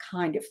 that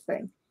kind of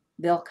thing.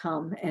 They'll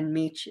come and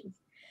meet you.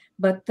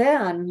 But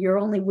then you're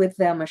only with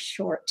them a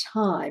short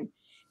time.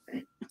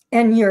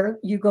 And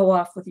you go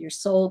off with your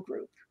soul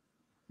group.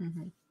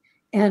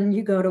 And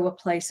you go to a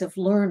place of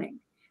learning.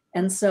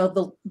 And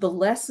so the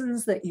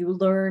lessons that you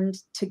learned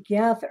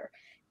together,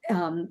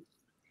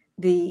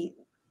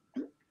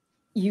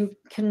 you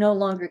can no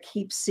longer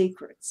keep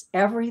secrets.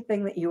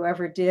 Everything that you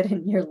ever did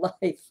in your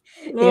life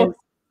is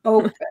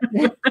open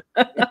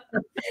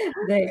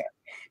there.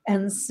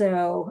 And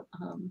so,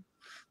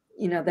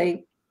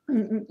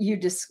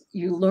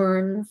 you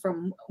learn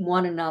from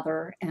one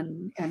another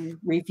and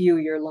review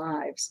your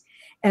lives.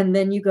 And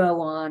then you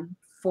go on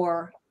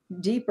for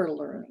deeper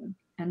learning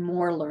and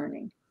more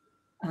learning,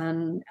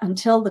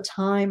 until the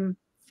time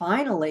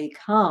finally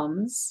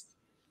comes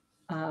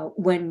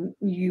when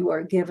you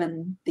are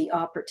given the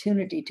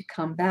opportunity to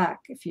come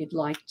back if you'd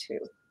like to.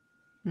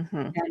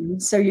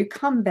 And so you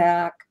come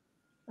back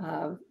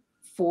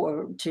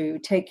to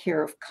take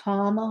care of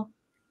karma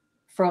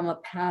from a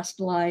past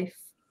life,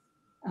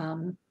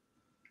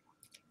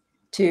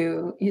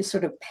 you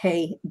sort of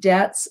pay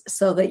debts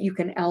so that you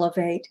can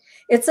elevate.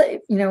 It's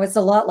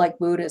a lot like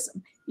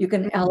Buddhism. You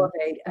can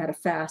elevate at a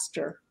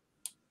faster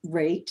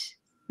rate.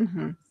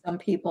 Some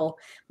people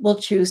will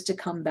choose to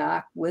come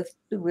back with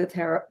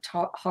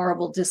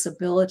horrible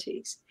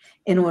disabilities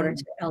in order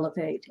to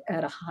elevate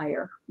at a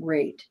higher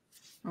rate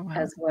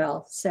as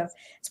well. So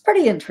it's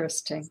pretty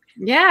interesting.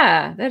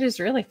 Yeah, that is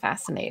really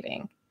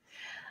fascinating.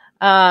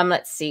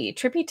 Let's see.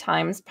 Trippy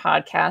Times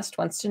podcast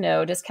wants to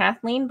know, does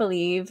Kathleen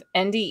believe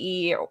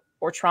NDE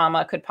or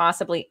trauma could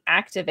possibly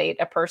activate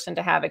a person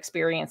to have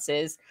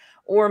experiences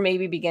or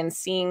maybe begin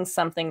seeing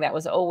something that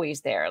was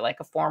always there, like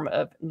a form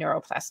of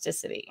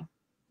neuroplasticity?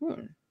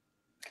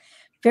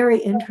 Very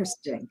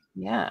interesting.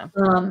 Yeah.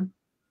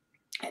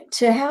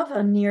 To have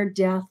a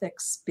near-death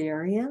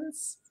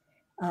experience,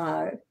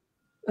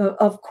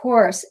 of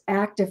course,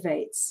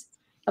 activates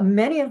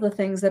many of the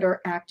things that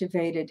are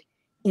activated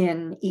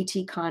in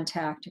ET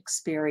contact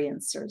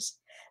experiencers.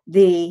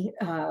 The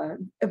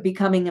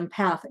becoming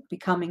empathic,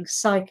 becoming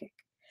psychic.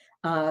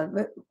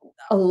 A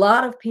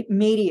lot of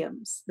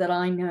mediums that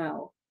I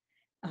know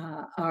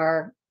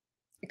are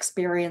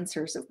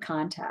experiencers of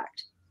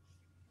contact.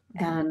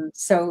 And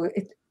so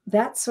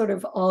that sort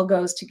of all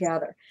goes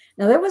together.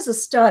 Now, there was a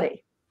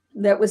study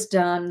that was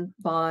done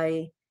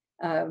by,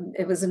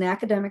 it was an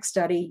academic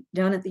study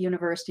done at the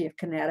University of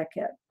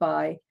Connecticut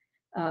by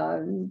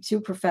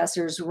two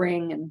professors,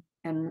 Ring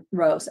and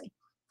Rosen.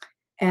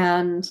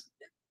 And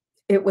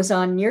it was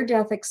on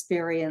near-death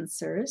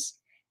experiencers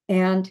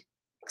and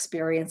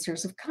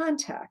experiencers of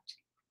contact.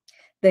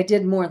 They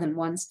did more than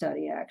one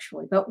study,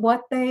 actually. But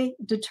what they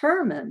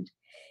determined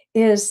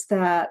is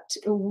that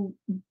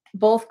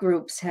both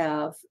groups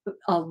have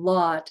a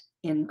lot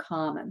in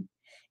common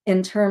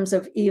in terms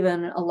of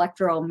even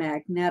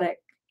electromagnetic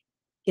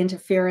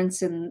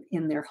interference in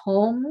their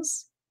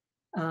homes,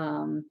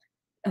 some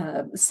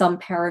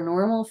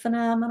paranormal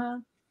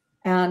phenomena,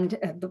 and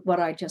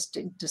what I just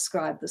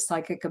described, the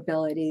psychic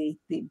ability,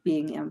 the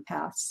being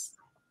empaths,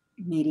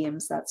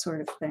 mediums, that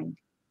sort of thing.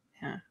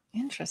 Yeah,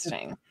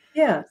 interesting.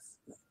 Yes.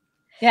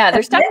 Yeah,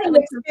 there's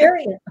definitely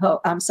experience. Oh,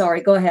 I'm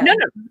sorry. Go ahead. No.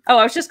 Oh,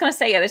 I was just going to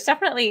say, yeah, there's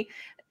definitely,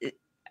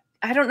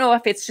 I don't know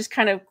if it's just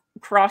kind of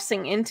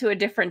crossing into a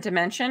different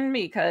dimension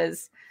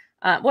because,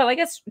 well, I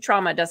guess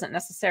trauma doesn't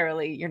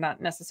necessarily, you're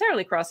not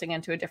necessarily crossing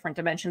into a different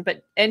dimension,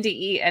 but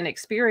NDE and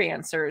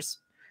experiencers,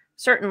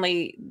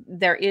 certainly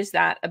there is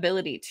that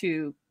ability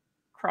to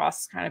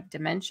cross kind of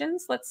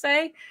dimensions, let's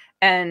say.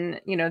 And,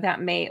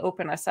 that may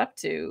open us up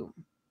to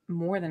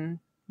more than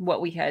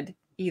what we had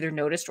either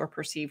noticed or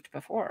perceived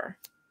before.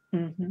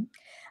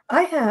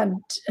 I had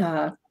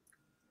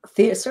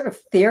sort of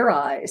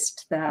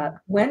theorized that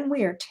when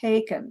we are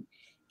taken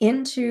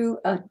into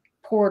a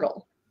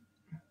portal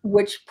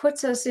which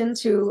puts us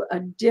into a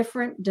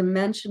different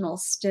dimensional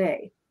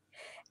state.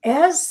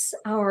 As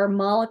our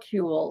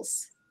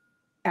molecules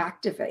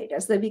activate,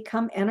 as they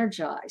become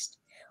energized,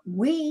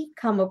 we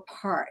come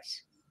apart.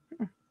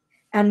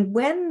 And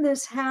when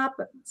this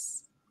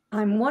happens,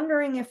 I'm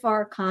wondering if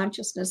our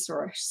consciousness or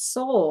our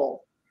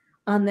soul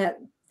on that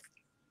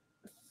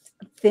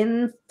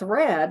thin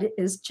thread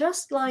is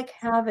just like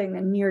having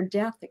a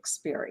near-death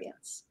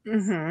experience.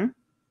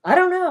 I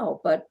don't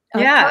know, but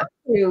I talked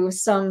to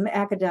some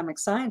academic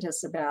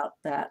scientists about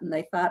that, and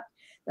they thought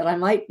that I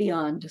might be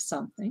on to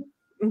something.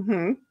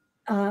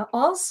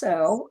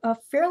 Also, a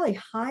fairly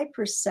high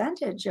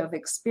percentage of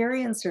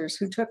experiencers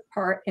who took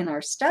part in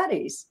our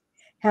studies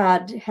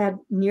had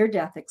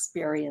near-death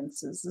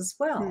experiences as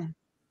well.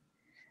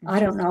 I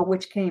don't know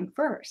which came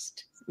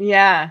first.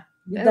 Yeah,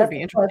 that would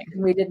be interesting.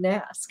 We didn't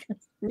ask.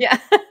 Yeah,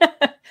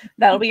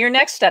 that'll be your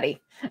next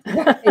study.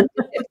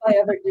 If I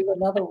ever do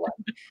another one.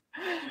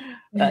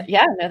 But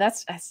yeah, no,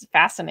 that's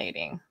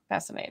fascinating.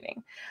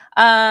 Fascinating.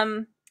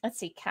 Let's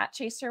see. Cat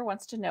Chaser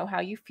wants to know how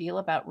you feel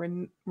about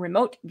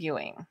remote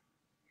viewing.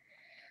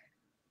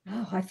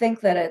 Oh, I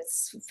think that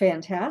it's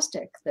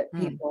fantastic that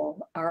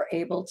people are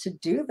able to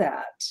do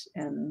that,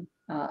 and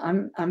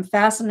I'm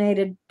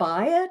fascinated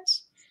by it.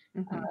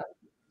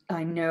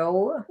 I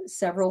know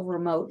several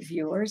remote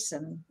viewers,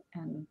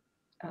 and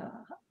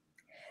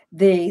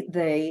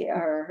they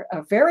are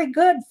very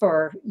good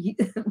for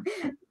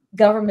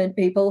government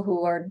people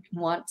who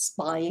want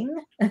spying.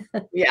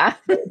 Yeah,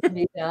 to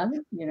be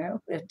done,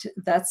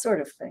 that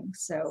sort of thing.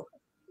 So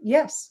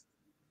yes,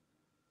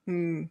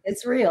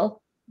 it's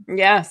real.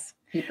 Yes.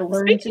 People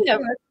learn Speaking to of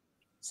do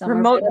it.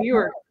 remote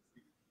viewers,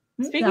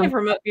 speaking of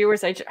remote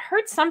viewers, I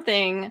heard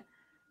something.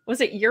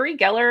 Was it Uri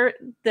Geller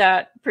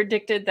that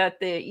predicted that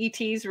the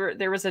ETs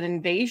there was an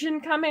invasion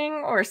coming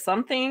or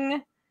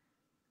something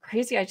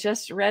crazy? I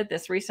just read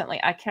this recently.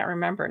 I can't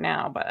remember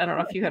now, but I don't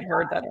know if you had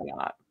heard that or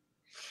not.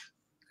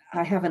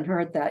 I haven't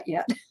heard that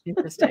yet.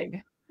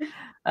 Interesting.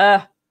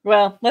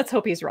 Well, let's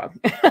hope he's wrong.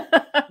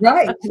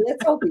 Right.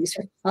 Let's hope he's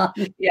wrong.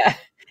 Yeah.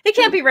 He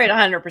can't be right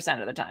 100%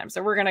 of the time.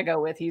 So we're going to go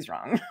with he's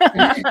wrong.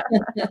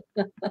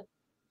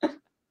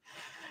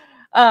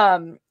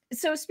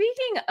 So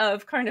speaking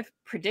of kind of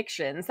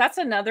predictions, that's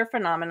another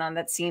phenomenon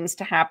that seems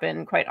to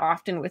happen quite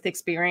often with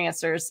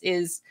experiencers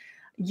is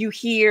you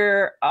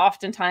hear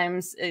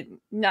oftentimes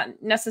not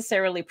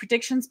necessarily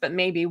predictions, but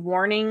maybe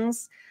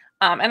warnings.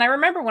 And I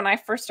remember when I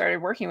first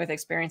started working with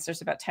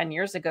experiencers about 10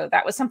 years ago,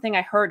 that was something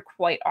I heard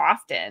quite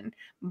often,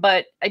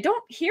 but I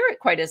don't hear it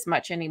quite as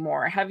much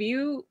anymore. Have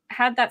you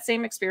had that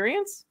same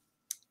experience?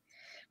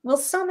 Well,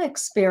 some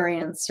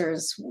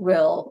experiencers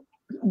will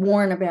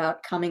warn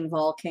about coming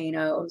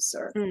volcanoes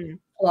or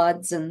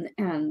floods,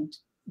 and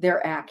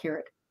they're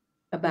accurate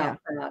about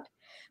that.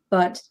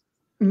 But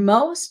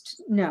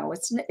most, no,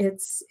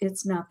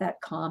 it's not that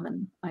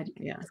common. As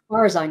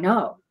far as I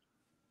know.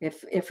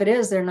 If it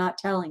is, they're not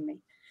telling me.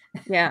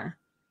 Yeah,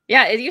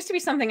 it used to be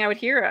something I would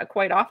hear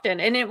quite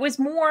often, and it was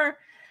more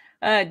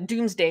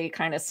doomsday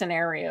kind of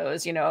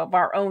scenarios, of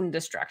our own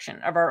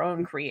destruction, of our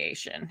own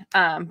creation.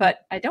 But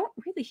I don't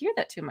really hear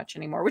that too much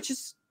ananymore,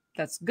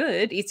 that's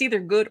good. It's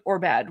either good or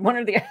bad, one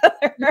or the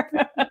other.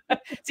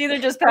 It's either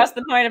just past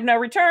the point of no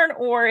return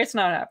or it's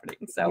not happening.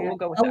 So we'll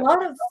go with that.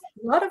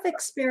 A lot of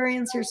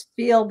experiencers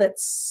feel that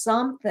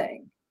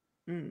something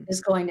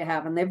is going to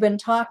happen. They've been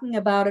talking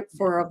about it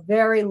for a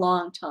very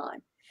long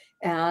time,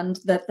 and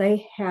that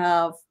they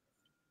have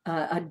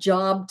a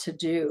job to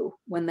do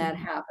when that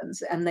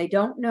happens, and they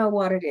don't know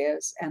what it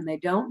is, and they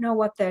don't know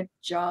what that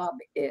job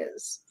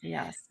is.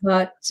 Yes.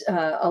 But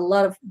a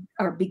lot of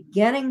are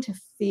beginning to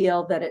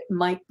feel that it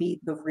might be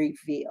the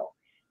reveal,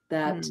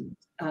 that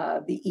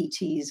the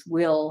ETs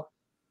will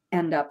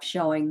end up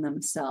showing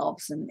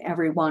themselves, and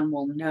everyone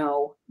will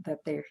know that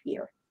they're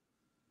here.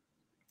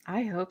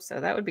 I hope so.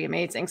 That would be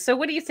amazing. So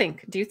what do you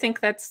think? Do you think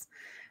that's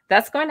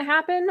going to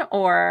happen?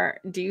 Or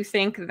do you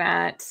think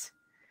that,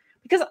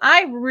 because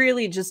I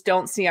really just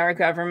don't see our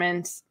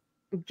government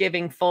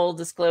giving full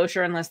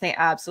disclosure unless they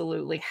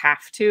absolutely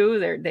have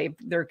to.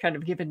 They're kind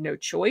of given no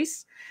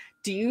choice.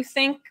 Do you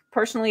think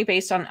personally,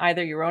 based on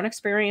either your own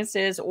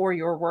experiences or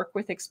your work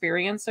with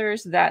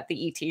experiencers, that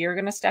the ET are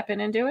going to step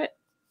in and do it?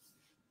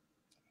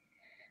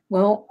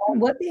 Well,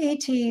 what the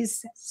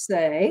ETs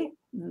say,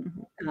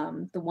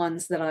 the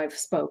ones that I've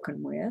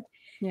spoken with,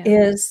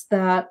 is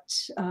that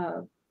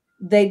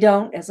they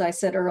don't, as I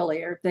said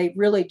earlier, they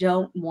really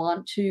don't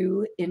want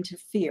to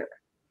interfere,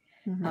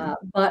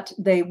 but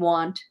they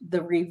want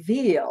the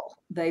reveal.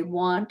 They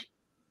want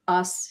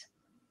us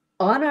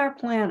on our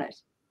planet,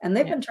 and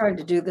they've been trying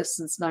to do this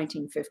since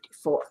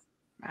 1954.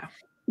 Wow.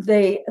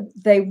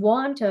 They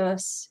want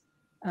us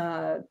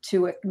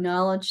to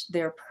acknowledge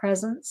their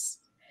presence.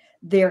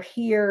 They're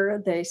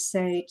here, they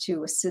say,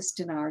 to assist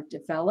in our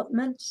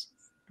development.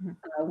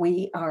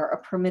 We are a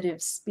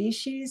primitive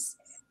species.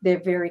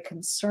 They're very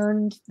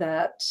concerned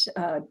that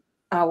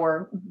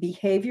our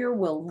behavior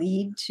will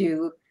lead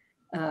to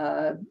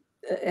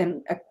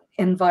an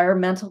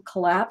environmental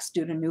collapse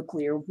due to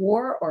nuclear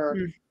war or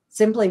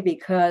simply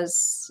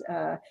because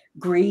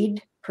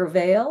greed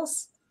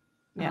prevails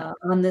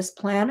on this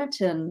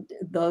planet, and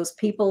those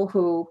people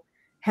who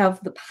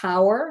have the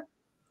power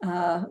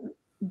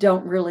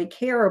don't really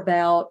care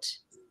about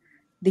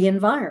the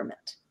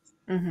environment.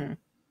 Mm-hmm.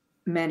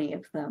 Many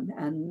of them,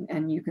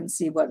 and you can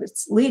see what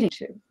it's leading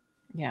to.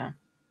 Yeah.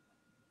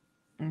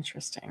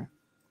 Interesting.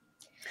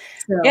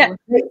 So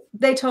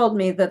they told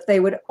me that they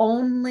would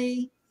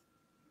only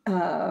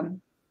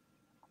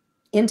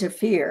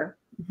interfere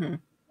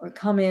or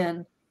come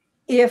in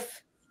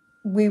if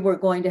we were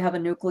going to have a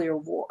nuclear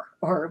war,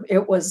 or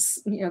it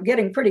was,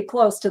 getting pretty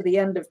close to the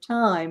end of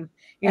time,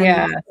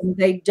 and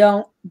they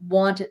don't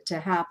want it to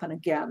happen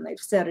again. They've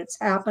said it's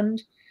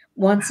happened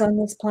once on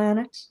this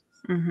planet.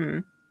 Mm-hmm.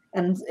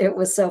 And it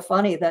was so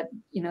funny that,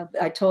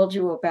 I told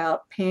you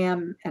about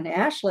Pam and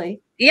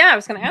Ashley. Yeah, I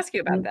was going to ask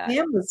you about that.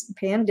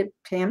 Pam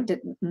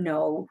didn't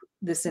know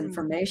this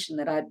information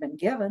that I'd been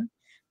given,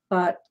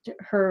 but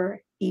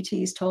her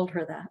ETs told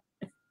her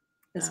that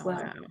as well.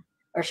 Wow.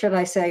 Or should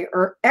I say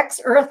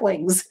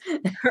ex-Earthlings?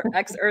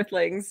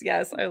 Ex-Earthlings.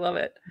 Yes, I love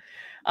it.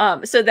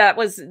 So that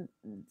was,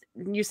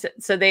 you said,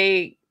 so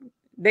they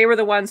were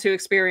the ones who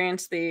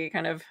experienced the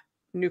kind of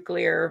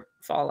nuclear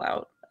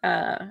fallout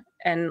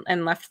and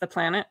left the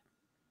planet.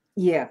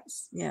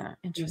 Yes. Yeah.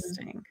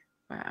 Interesting.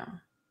 Wow.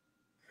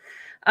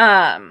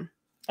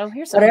 Oh,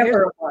 here's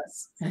whatever it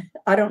was.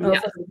 I don't know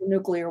if it was a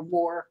nuclear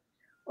war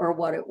or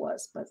what it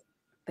was, but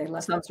they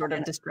left some sort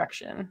of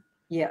destruction.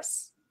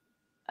 Yes.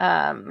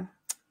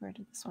 Where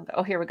did this one go?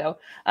 Oh, here we go.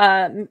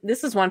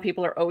 This is one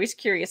people are always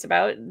curious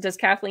about. Does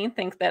Kathleen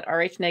think that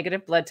Rh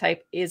negative blood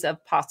type is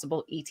of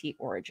possible ET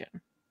origin?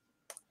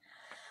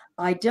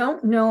 I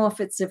don't know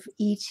if it's of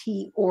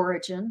ET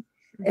origin.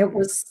 It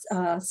was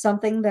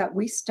something that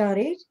we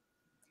studied,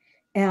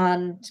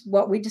 and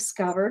what we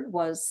discovered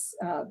was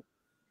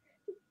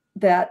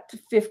that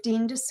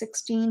 15 to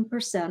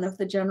 16% of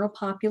the general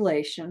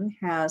population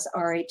has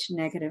Rh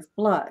negative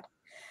blood.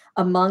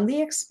 Among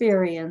the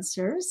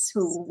experiencers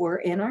who were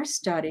in our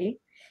study,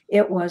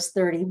 it was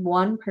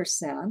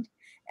 31%,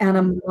 and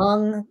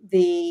among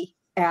the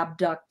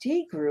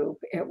abductee group,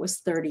 it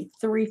was 33%.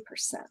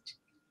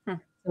 So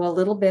a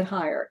little bit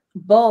higher.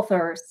 Both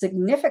are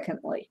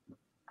significantly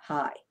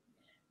high.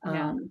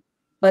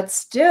 But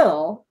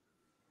still,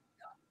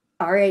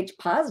 Rh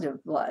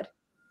positive blood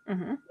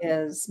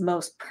is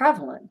most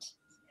prevalent.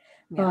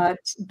 But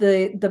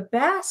the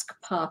Basque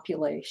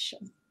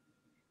population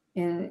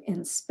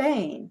in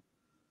Spain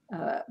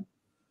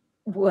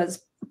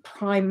was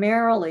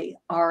primarily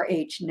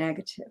Rh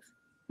negative.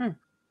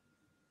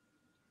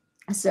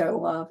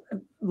 So a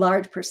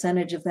large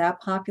percentage of that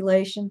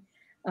population,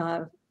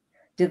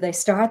 did they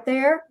start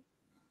there?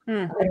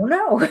 I don't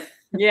know.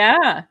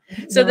 Yeah.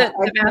 So the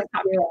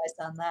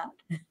on that.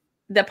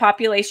 The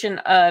population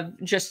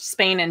of just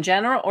Spain in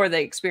general, or the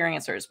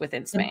experiencers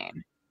within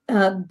Spain?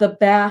 The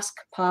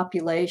Basque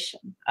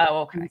population.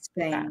 Oh, okay. In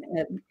Spain.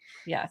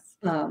 Yes.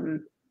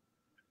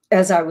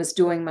 As I was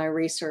doing my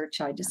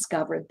research, I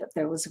discovered that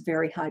there was a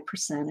very high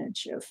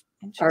percentage of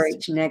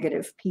Rh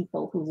negative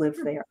people who live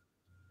there.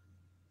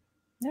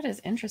 That is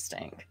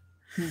interesting.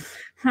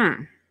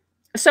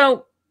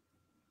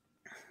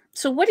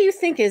 So what do you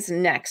think is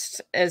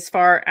next as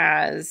far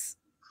as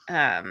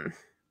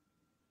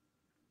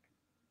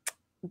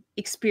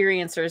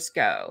experiencers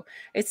go?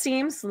 It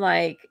seems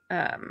like,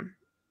 and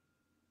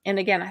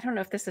again, I don't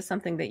know if this is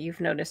something that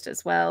you've noticed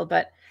as well,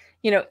 but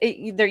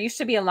there used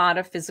to be a lot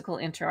of physical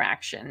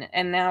interaction,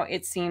 and now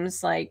it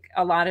seems like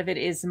a lot of it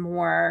is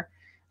more,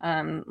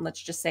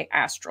 let's just say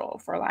astral,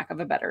 for lack of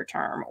a better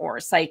term, or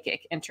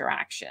psychic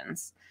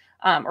interactions,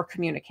 or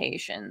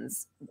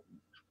communications.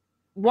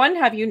 One,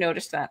 have you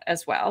noticed that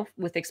as well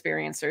with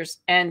experiencers?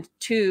 And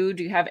two,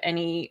 do you have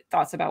any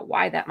thoughts about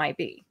why that might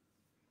be?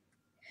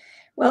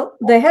 Well,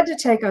 they had to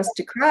take us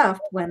to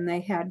craft when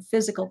they had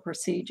physical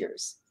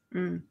procedures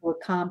to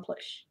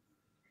accomplish.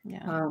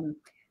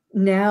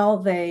 Now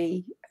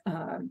they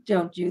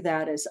don't do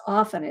that as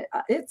often.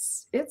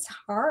 It's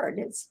hard.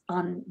 It's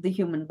on the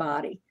human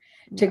body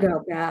to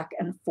go back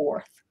and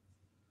forth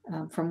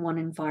from one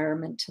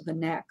environment to the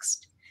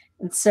next.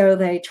 And so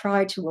they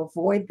try to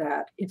avoid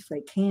that if they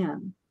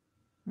can.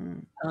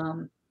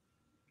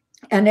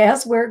 And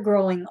as we're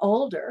growing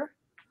older,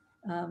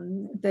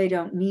 they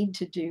don't need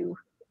to do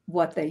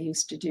what they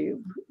used to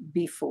do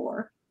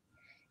before.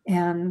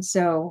 And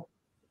so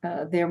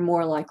they're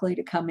more likely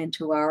to come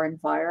into our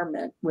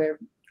environment where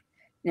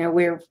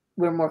we're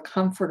more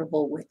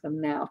comfortable with them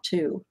now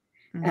too.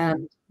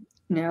 And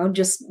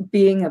just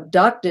being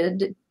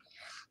abducted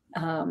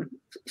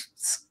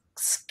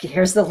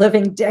scares the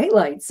living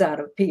daylights out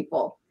of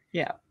people.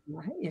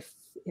 If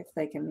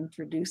they can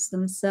introduce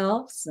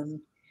themselves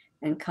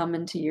and come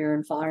into your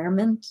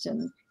environment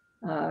and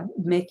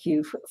make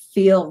you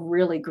feel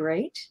really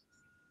great,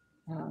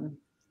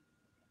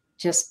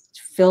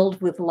 just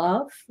filled with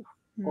love,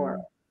 or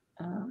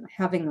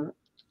having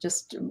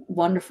just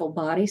wonderful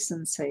body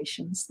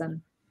sensations,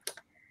 then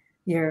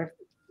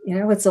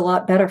it's a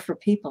lot better for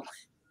people.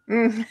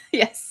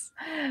 Yes,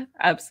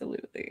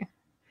 absolutely.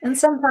 And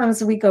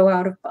sometimes we go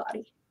out of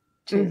body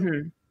too.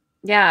 Mm-hmm.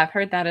 Yeah, I've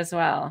heard that as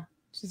well,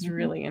 which is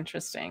really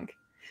interesting.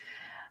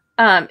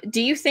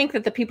 Do you think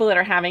that the people that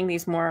are having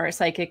these more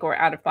psychic or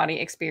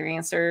out-of-body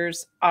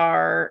experiencers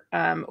are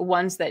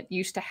ones that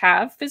used to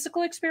have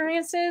physical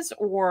experiences,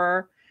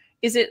 or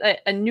is it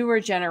a newer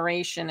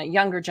generation, a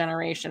younger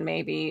generation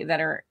maybe, that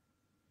are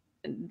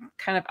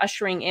kind of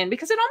ushering in?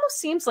 Because it almost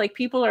seems like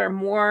people are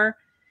more,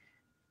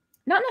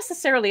 not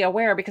necessarily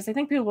aware, because I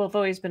think people have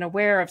always been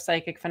aware of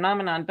psychic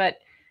phenomenon, but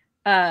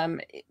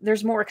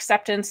there's more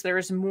acceptance,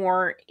 there's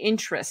more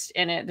interest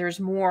in it, there's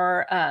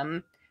more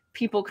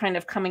people kind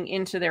of coming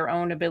into their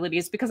own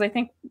abilities, because I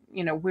think,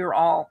 you know, we're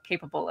all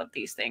capable of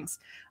these things.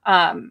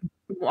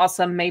 While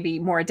some may be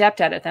more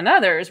adept at it than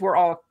others, we're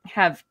all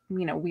have,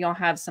 you know, we all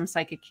have some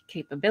psychic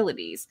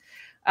capabilities.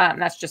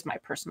 That's just my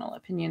personal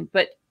opinion.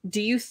 But do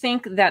you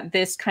think that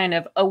this kind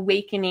of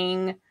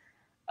awakening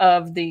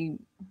of the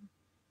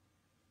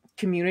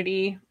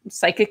community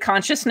psychic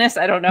consciousness,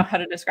 I don't know how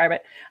to describe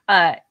it,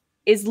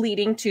 is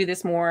leading to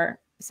this more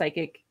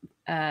psychic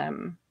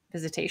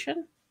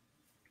visitation?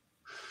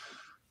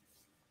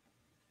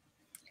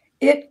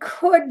 It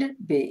could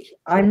be.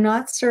 I'm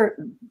not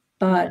certain.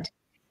 But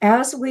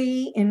as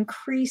we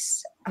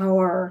increase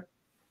our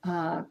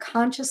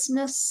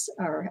consciousness,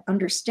 our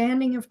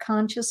understanding of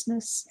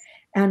consciousness,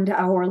 and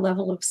our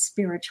level of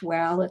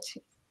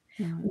spirituality,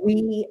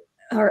 we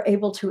are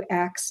able to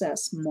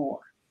access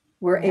more.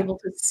 We're able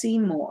to see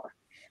more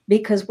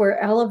because we're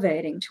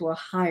elevating to a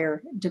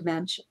higher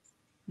dimension.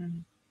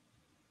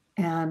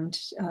 And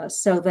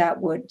so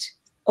that would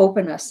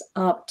open us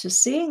up to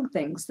seeing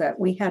things that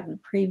we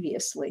hadn't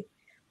previously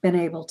been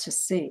able to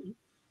see.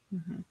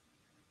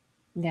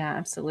 Yeah,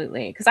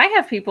 absolutely. Because I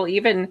have people,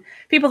 even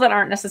people that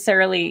aren't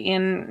necessarily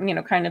in, you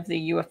know, kind of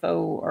the UFO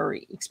or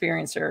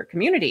experiencer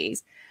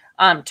communities,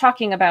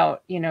 talking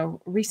about, you know,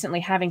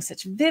 recently having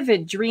such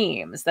vivid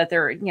dreams that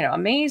they're, you know,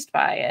 amazed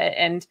by it.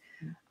 And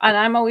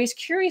I'm always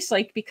curious,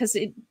 like, because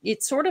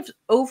it sort of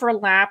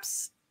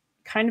overlaps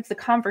kind of the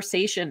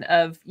conversation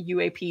of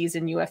UAPs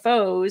and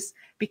UFOs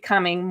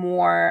becoming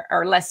more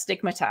or less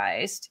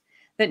stigmatized,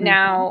 that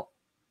now,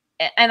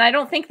 and I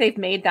don't think they've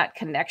made that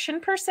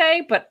connection per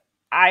se, but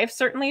I've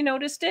certainly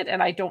noticed it,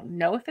 and I don't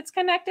know if it's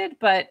connected,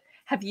 but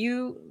have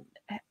you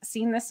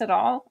seen this at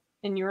all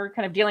in your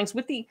kind of dealings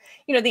with the,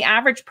 you know, the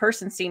average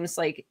person seems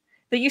like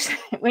they used to,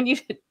 when you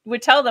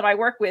would tell them I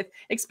work with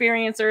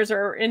experiencers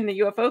or in the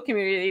UFO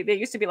community, they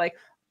used to be like,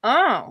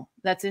 oh,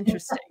 that's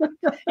interesting,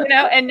 you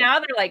know, and now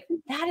they're like,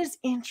 that is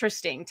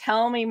interesting.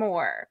 Tell me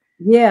more.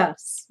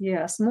 Yes,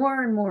 yes.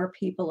 More and more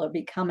people are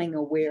becoming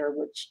aware,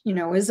 which, you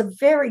know, is a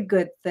very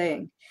good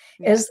thing,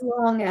 as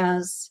long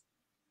as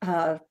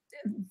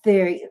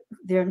they're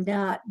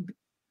not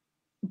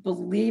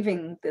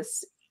believing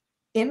this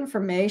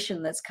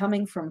information that's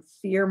coming from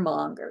fear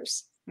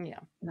mongers.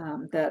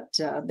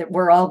 That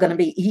we're all going to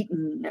be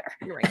eaten,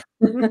 right.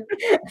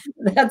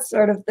 that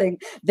sort of thing.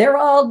 They're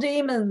all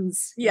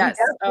demons. Yes.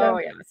 Oh,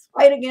 yes.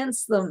 Fight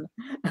against them.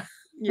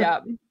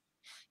 Yeah.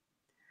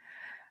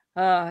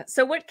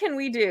 So what can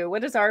we do?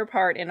 What is our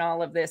part in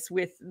all of this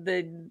with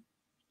the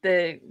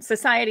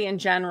society in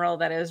general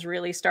that is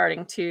really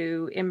starting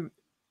to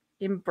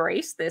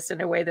embrace this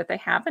in a way that they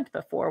haven't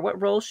before?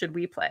 What role should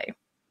we play?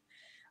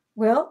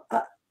 Well,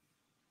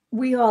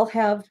 we all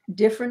have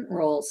different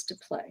roles to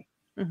play.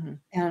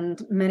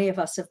 And many of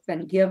us have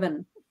been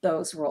given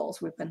those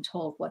roles. We've been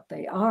told what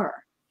they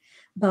are.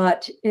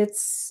 But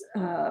it's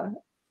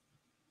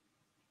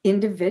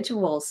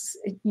individuals.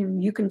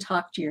 You can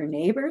talk to your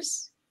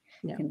neighbors.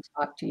 You can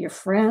talk to your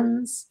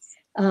friends.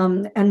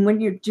 And when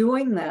you're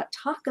doing that,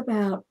 talk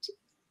about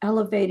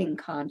elevating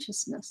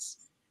consciousness,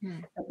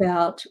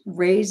 about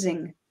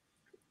raising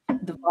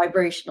the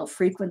vibrational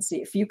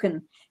frequency, if you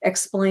can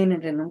explain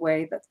it in a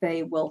way that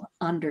they will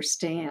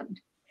understand.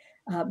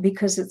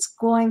 Because it's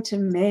going to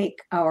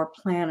make our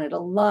planet a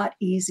lot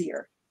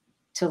easier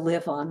to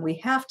live on. We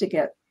have to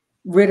get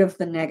rid of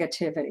the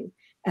negativity.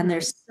 And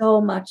there's so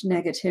much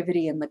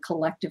negativity in the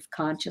collective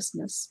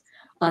consciousness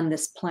on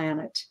this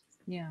planet.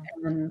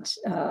 And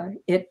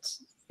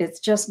it's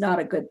just not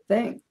a good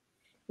thing.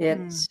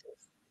 It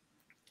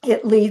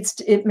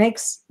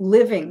makes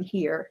living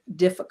here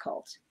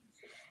difficult.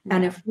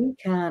 And if we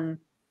can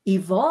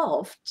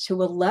evolve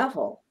to a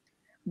level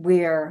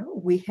where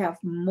we have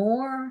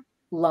more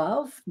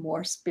love,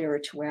 more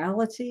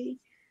spirituality,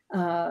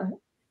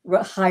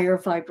 higher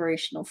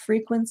vibrational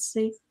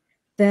frequency,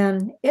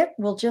 then it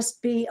will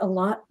just be a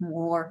lot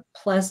more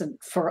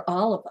pleasant for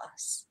all of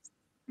us.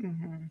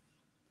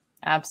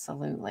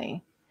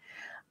 Absolutely.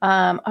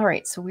 All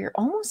right, so we're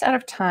almost out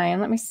of time.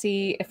 Let me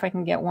see if I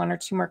can get one or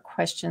two more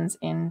questions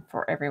in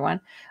for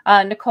everyone.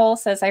 Nicole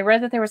says, I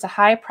read that there was a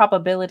high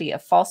probability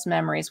of false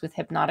memories with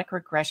hypnotic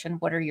regression.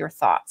 What are your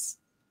thoughts?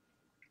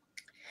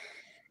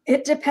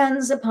 It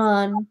depends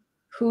upon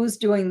who's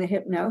doing the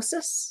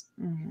hypnosis,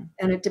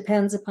 and it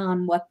depends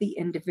upon what the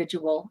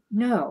individual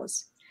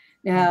knows.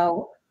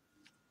 Now,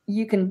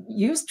 you can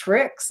use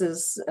tricks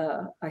as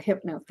a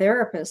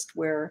hypnotherapist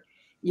where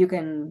You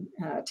can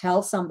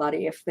tell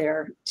somebody if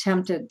they're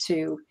tempted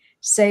to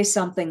say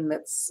something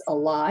that's a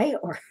lie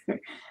or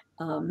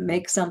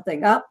make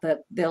something up, that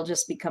they'll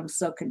just become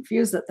so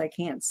confused that they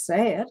can't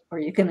say it. Or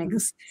you can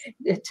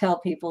tell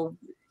people,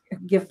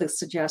 give the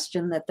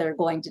suggestion that they're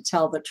going to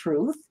tell the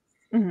truth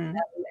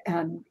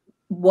and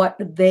what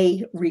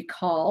they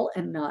recall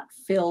and not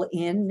fill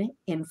in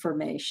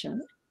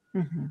information,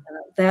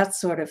 that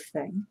sort of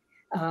thing.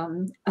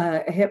 A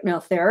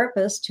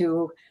hypnotherapist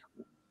who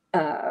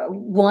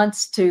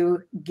wants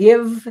to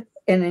give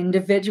an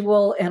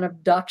individual an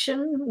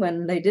abduction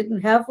when they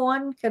didn't have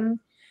one can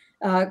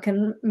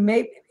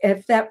maybe,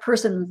 if that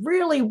person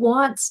really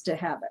wants to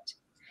have it,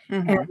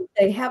 and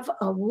they have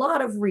a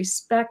lot of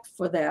respect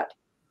for that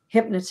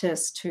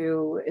hypnotist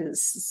who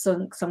is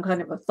some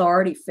kind of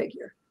authority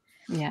figure.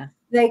 Yeah,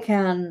 they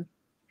can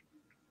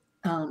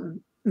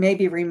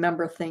maybe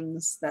remember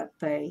things that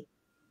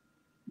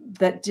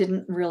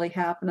didn't really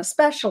happen,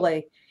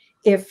 especially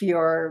if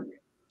you're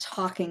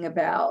talking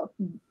about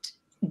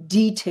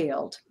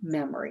detailed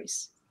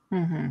memories.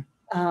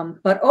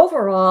 But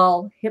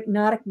overall,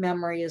 hypnotic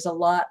memory is a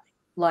lot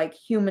like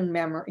human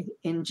memory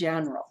in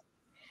general.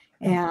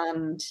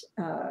 And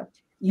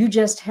you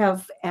just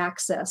have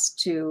access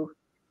to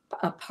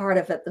a part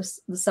of it,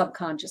 the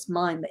subconscious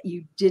mind, that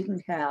you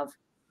didn't have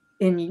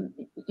in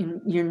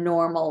your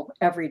normal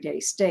everyday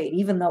state,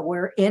 even though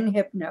we're in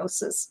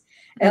hypnosis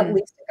at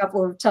least a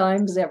couple of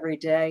times every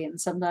day,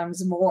 and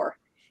sometimes more.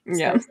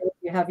 Yeah. Especially if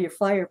you have your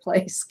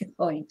fireplace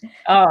going.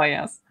 Oh,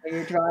 yes. Or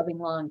you're driving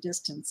long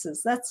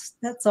distances.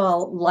 That's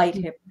all light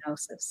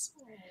hypnosis.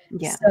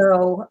 Yeah.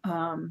 So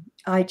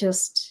I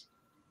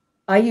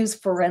use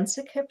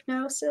forensic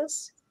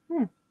hypnosis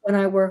when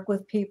I work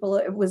with people.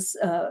 It was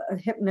a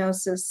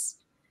hypnosis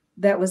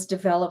that was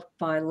developed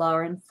by law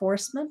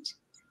enforcement.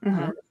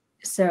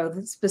 So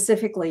that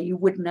specifically, you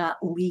would not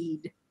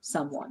lead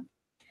someone.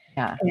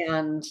 Yeah.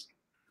 And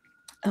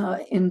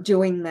in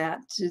doing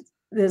that,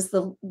 there's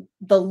the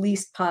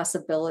least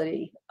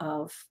possibility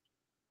of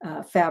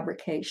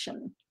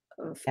fabrication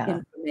of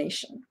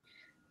information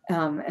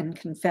and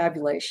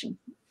confabulation.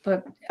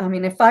 But I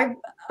mean, if I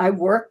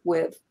work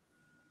with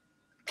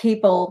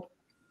people,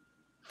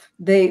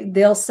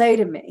 they'll say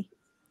to me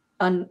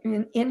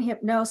in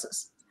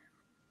hypnosis,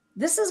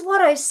 "This is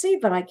what I see,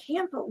 but I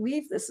can't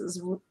believe this is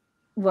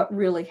what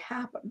really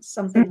happened,"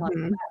 something like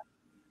that.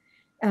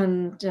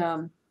 And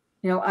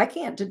I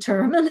can't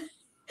determine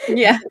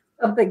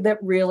something that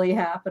really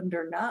happened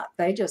or not.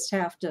 They just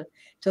have to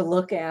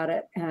look at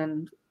it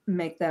and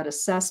make that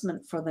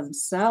assessment for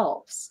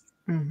themselves.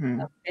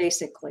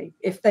 Basically,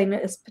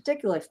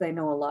 particularly if they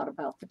know a lot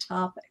about the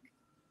topic.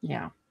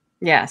 Yeah.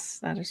 Yes,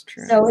 that is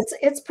true. So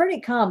it's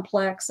pretty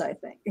complex, I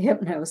think,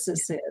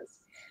 hypnosis is.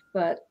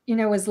 But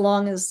as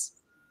long as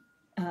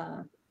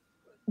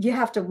you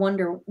have to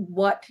wonder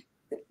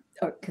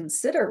or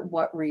consider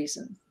what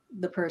reason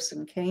the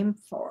person came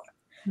for.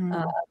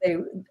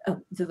 Do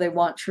they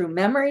want true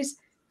memories?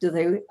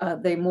 Are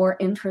they more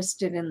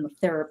interested in the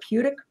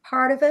therapeutic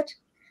part of it?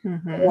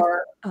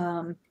 Or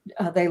are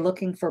they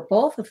looking for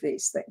both of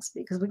these things?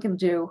 Because we can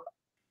do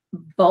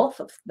both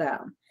of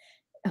them.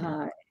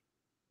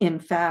 In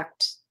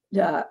fact,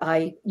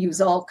 I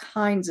use all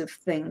kinds of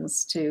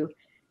things to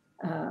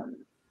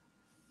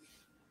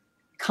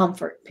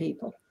comfort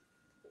people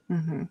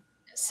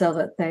so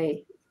that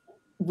they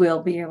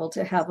will be able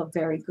to have a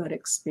very good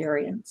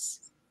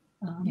experience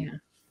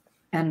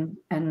and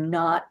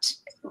not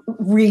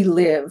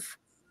relive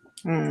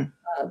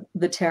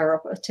the terror,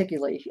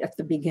 particularly at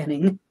the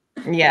beginning.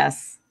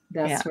 Yes.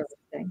 That sort of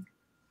thing.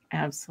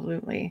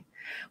 Absolutely.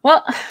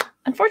 Well,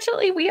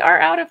 unfortunately, we are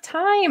out of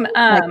time.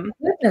 My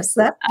goodness,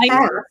 that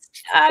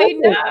passed. I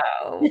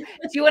know.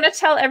 Do you want to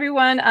tell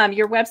everyone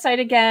your website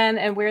again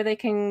and where they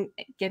can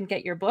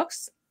get your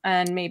books,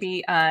 and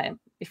maybe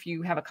if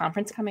you have a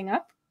conference coming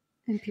up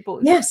and people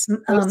yes,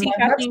 see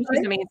Kathleen,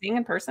 she's amazing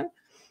in person.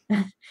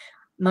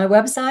 My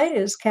website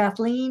is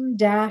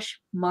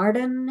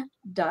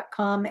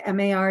Kathleen-Marden.com,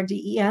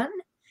 MARDEN.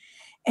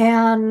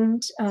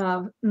 And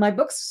my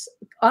books,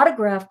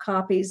 autographed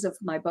copies of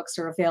my books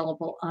are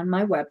available on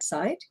my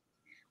website.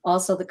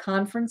 Also, the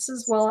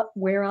conferences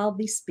where I'll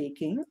be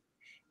speaking,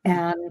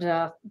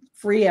 and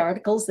free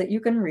articles that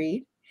you can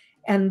read.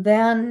 And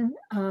then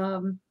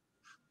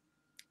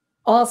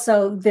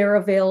also they're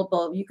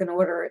available. You can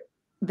order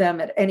them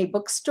at any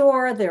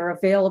bookstore. They're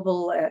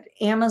available at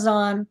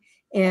Amazon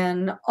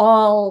in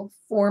all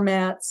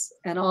formats,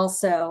 and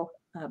also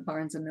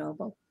Barnes &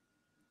 Noble.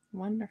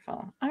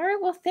 Wonderful. All right.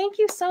 Well, thank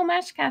you so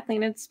much,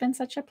 Kathleen. It's been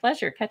such a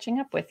pleasure catching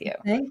up with you.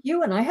 Thank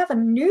you. And I have a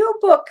new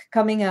book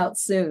coming out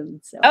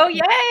soon. So. Oh,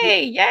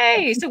 yay.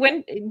 Yay. So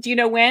do you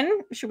know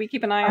when? Should we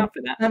keep an eye out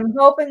for that? I'm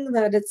hoping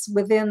that it's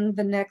within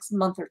the next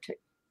month or two.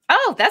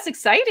 Oh, that's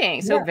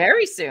exciting. So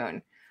very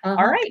soon.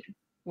 All right.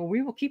 Well,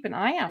 we will keep an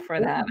eye out for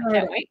that. I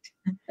can't wait.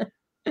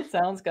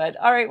 Sounds good.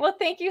 All right. Well,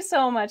 thank you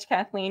so much,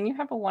 Kathleen. You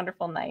have a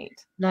wonderful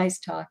night. Nice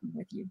talking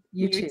with you.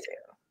 You too.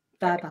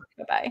 Bye-bye.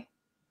 Bye-bye.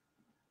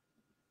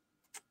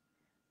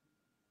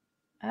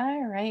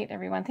 All right,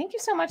 everyone. Thank you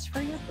so much for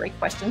your great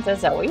questions,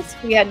 as always.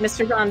 We had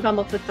Mr. Ron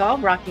Bumblefoot Doll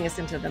rocking us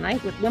into the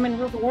night with Women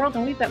Rule the World,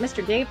 and we've got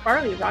Mr. Dave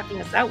Farley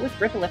rocking us out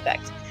with Ripple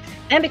Effect.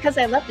 And because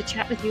I love to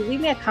chat with you, leave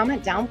me a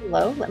comment down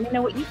below. Let me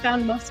know what you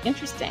found most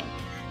interesting.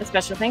 A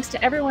special thanks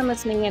to everyone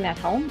listening in at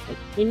home,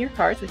 in your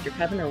cars with your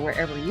coven, or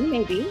wherever you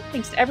may be.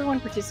 Thanks to everyone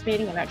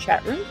participating in our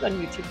chat rooms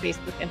on YouTube,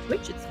 Facebook, and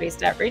Twitch at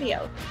Spaced Out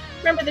Radio.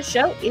 Remember, the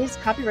show is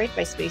copyright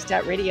by Spaced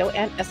Out Radio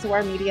and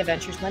SOR Media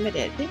Ventures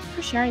Limited. Thank you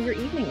for sharing your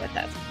evening with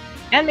us.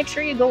 And make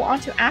sure you go on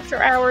to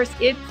After Hours.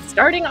 It's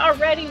starting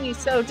already,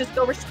 so just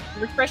go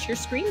refresh your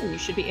screen and you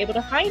should be able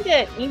to find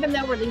it. Even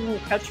though we're leaving the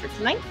couch for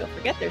tonight, don't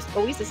forget there's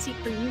always a seat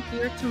for you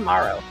here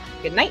tomorrow.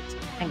 Good night,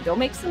 and go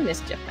make some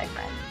mischief, my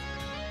friend.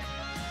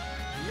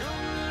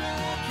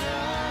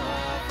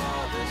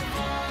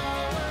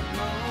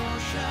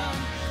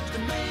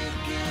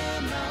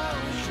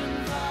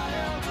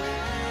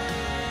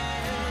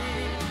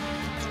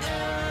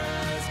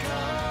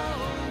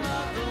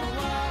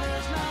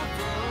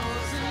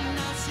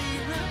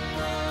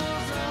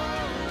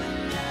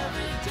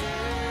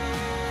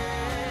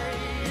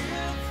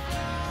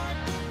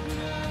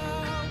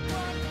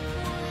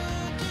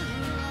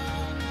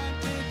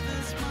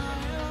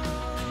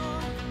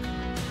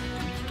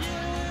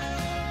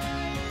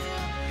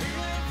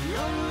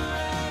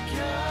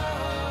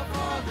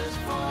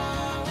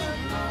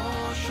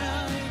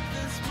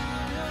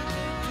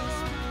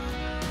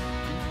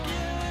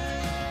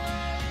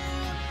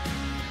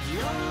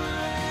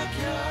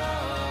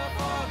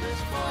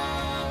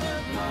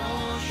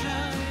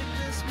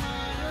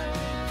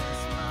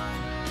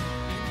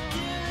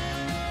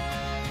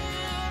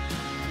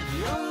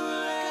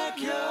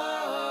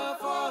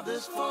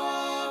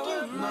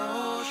 Forward motion.